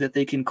also think that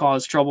they can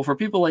cause trouble for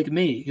people like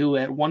me, who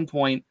at one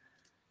point,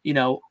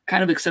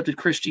 kind of accepted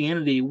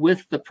Christianity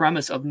with the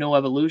premise of no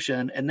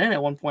evolution. And then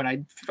at one point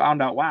I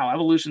found out, wow,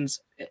 evolution's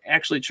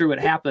actually true. It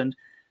happened.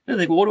 And I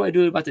think, well, what do I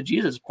do about the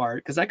Jesus part?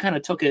 Because I kind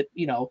of took it,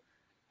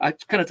 I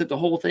kind of took the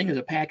whole thing as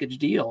a package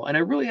deal. And I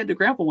really had to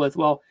grapple with,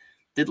 well,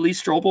 did Lee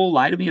Strobel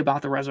lie to me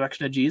about the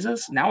resurrection of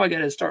Jesus? Now I got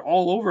to start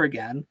all over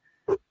again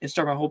and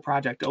start my whole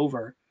project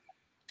over.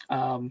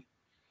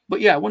 But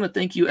yeah, I want to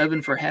thank you,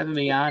 Evan, for having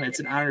me on. It's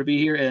an honor to be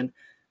here. And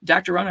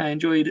Dr. Rana, I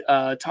enjoyed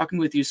talking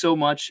with you so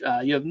much.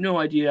 You have no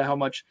idea how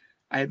much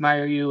I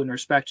admire you and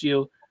respect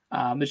you.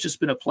 It's just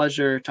been a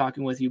pleasure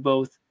talking with you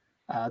both.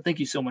 Thank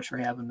you so much for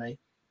having me.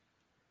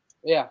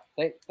 Yeah,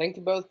 thank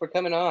you both for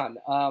coming on.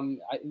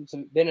 It's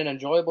been an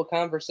enjoyable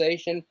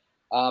conversation.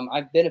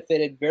 I've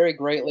benefited very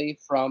greatly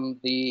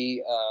from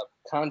the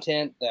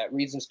content that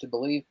Reasons to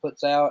Believe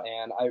puts out.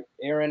 And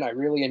Aaron, I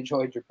really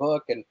enjoyed your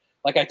book. And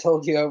like I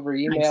told you over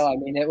email, Nice. I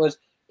mean, that was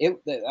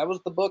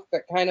the book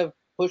that kind of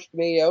pushed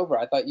me over.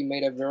 I thought you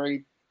made a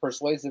very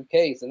persuasive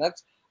case. And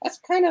that's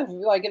kind of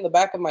like in the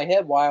back of my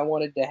head why I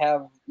wanted to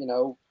have,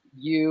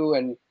 you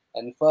and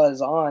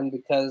Fuzz on,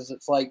 because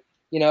it's like,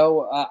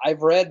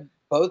 I've read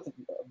both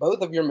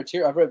of your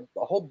material. I've read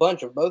a whole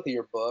bunch of both of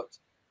your books.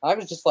 I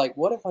was just like,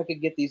 what if I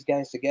could get these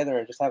guys together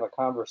and just have a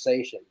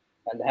conversation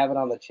and have it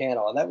on the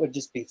channel? And that would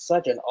just be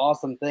such an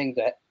awesome thing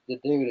to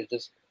do, to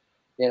just,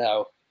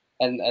 and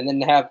then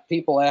have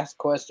people ask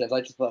questions.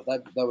 I just thought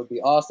that would be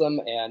awesome.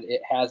 And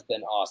it has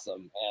been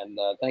awesome. And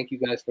thank you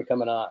guys for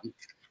coming on.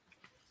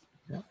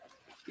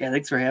 Yeah,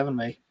 thanks for having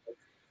me.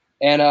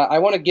 And I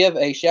want to give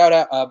a shout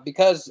out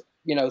because,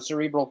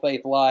 Cerebral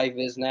Faith Live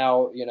is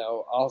now,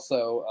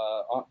 also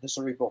on the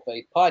Cerebral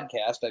Faith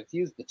podcast. I've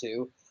fused the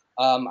two.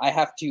 I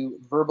have to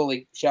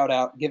verbally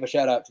give a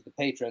shout out to the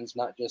patrons,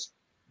 not just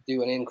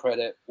do an in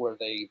credit where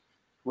they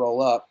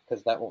roll up,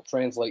 because that won't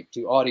translate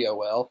to audio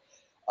well.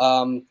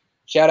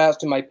 Shout outs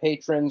to my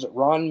patrons: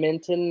 Ron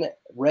Minton,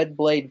 Red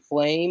Blade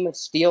Flame,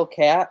 Steel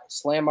Cat,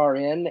 Slam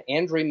RN,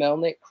 Andrew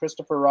Melnick,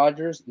 Christopher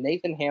Rogers,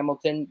 Nathan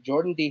Hamilton,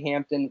 Jordan D.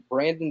 Hampton,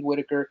 Brandon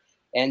Whitaker,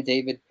 and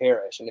David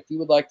Parrish. And if you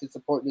would like to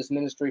support this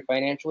ministry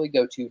financially,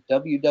 go to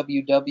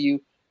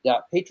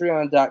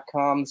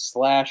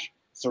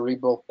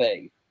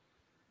www.patreon.com/cerebralfaith.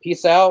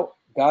 Peace out,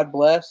 God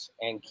bless,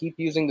 and keep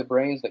using the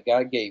brains that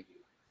God gave you.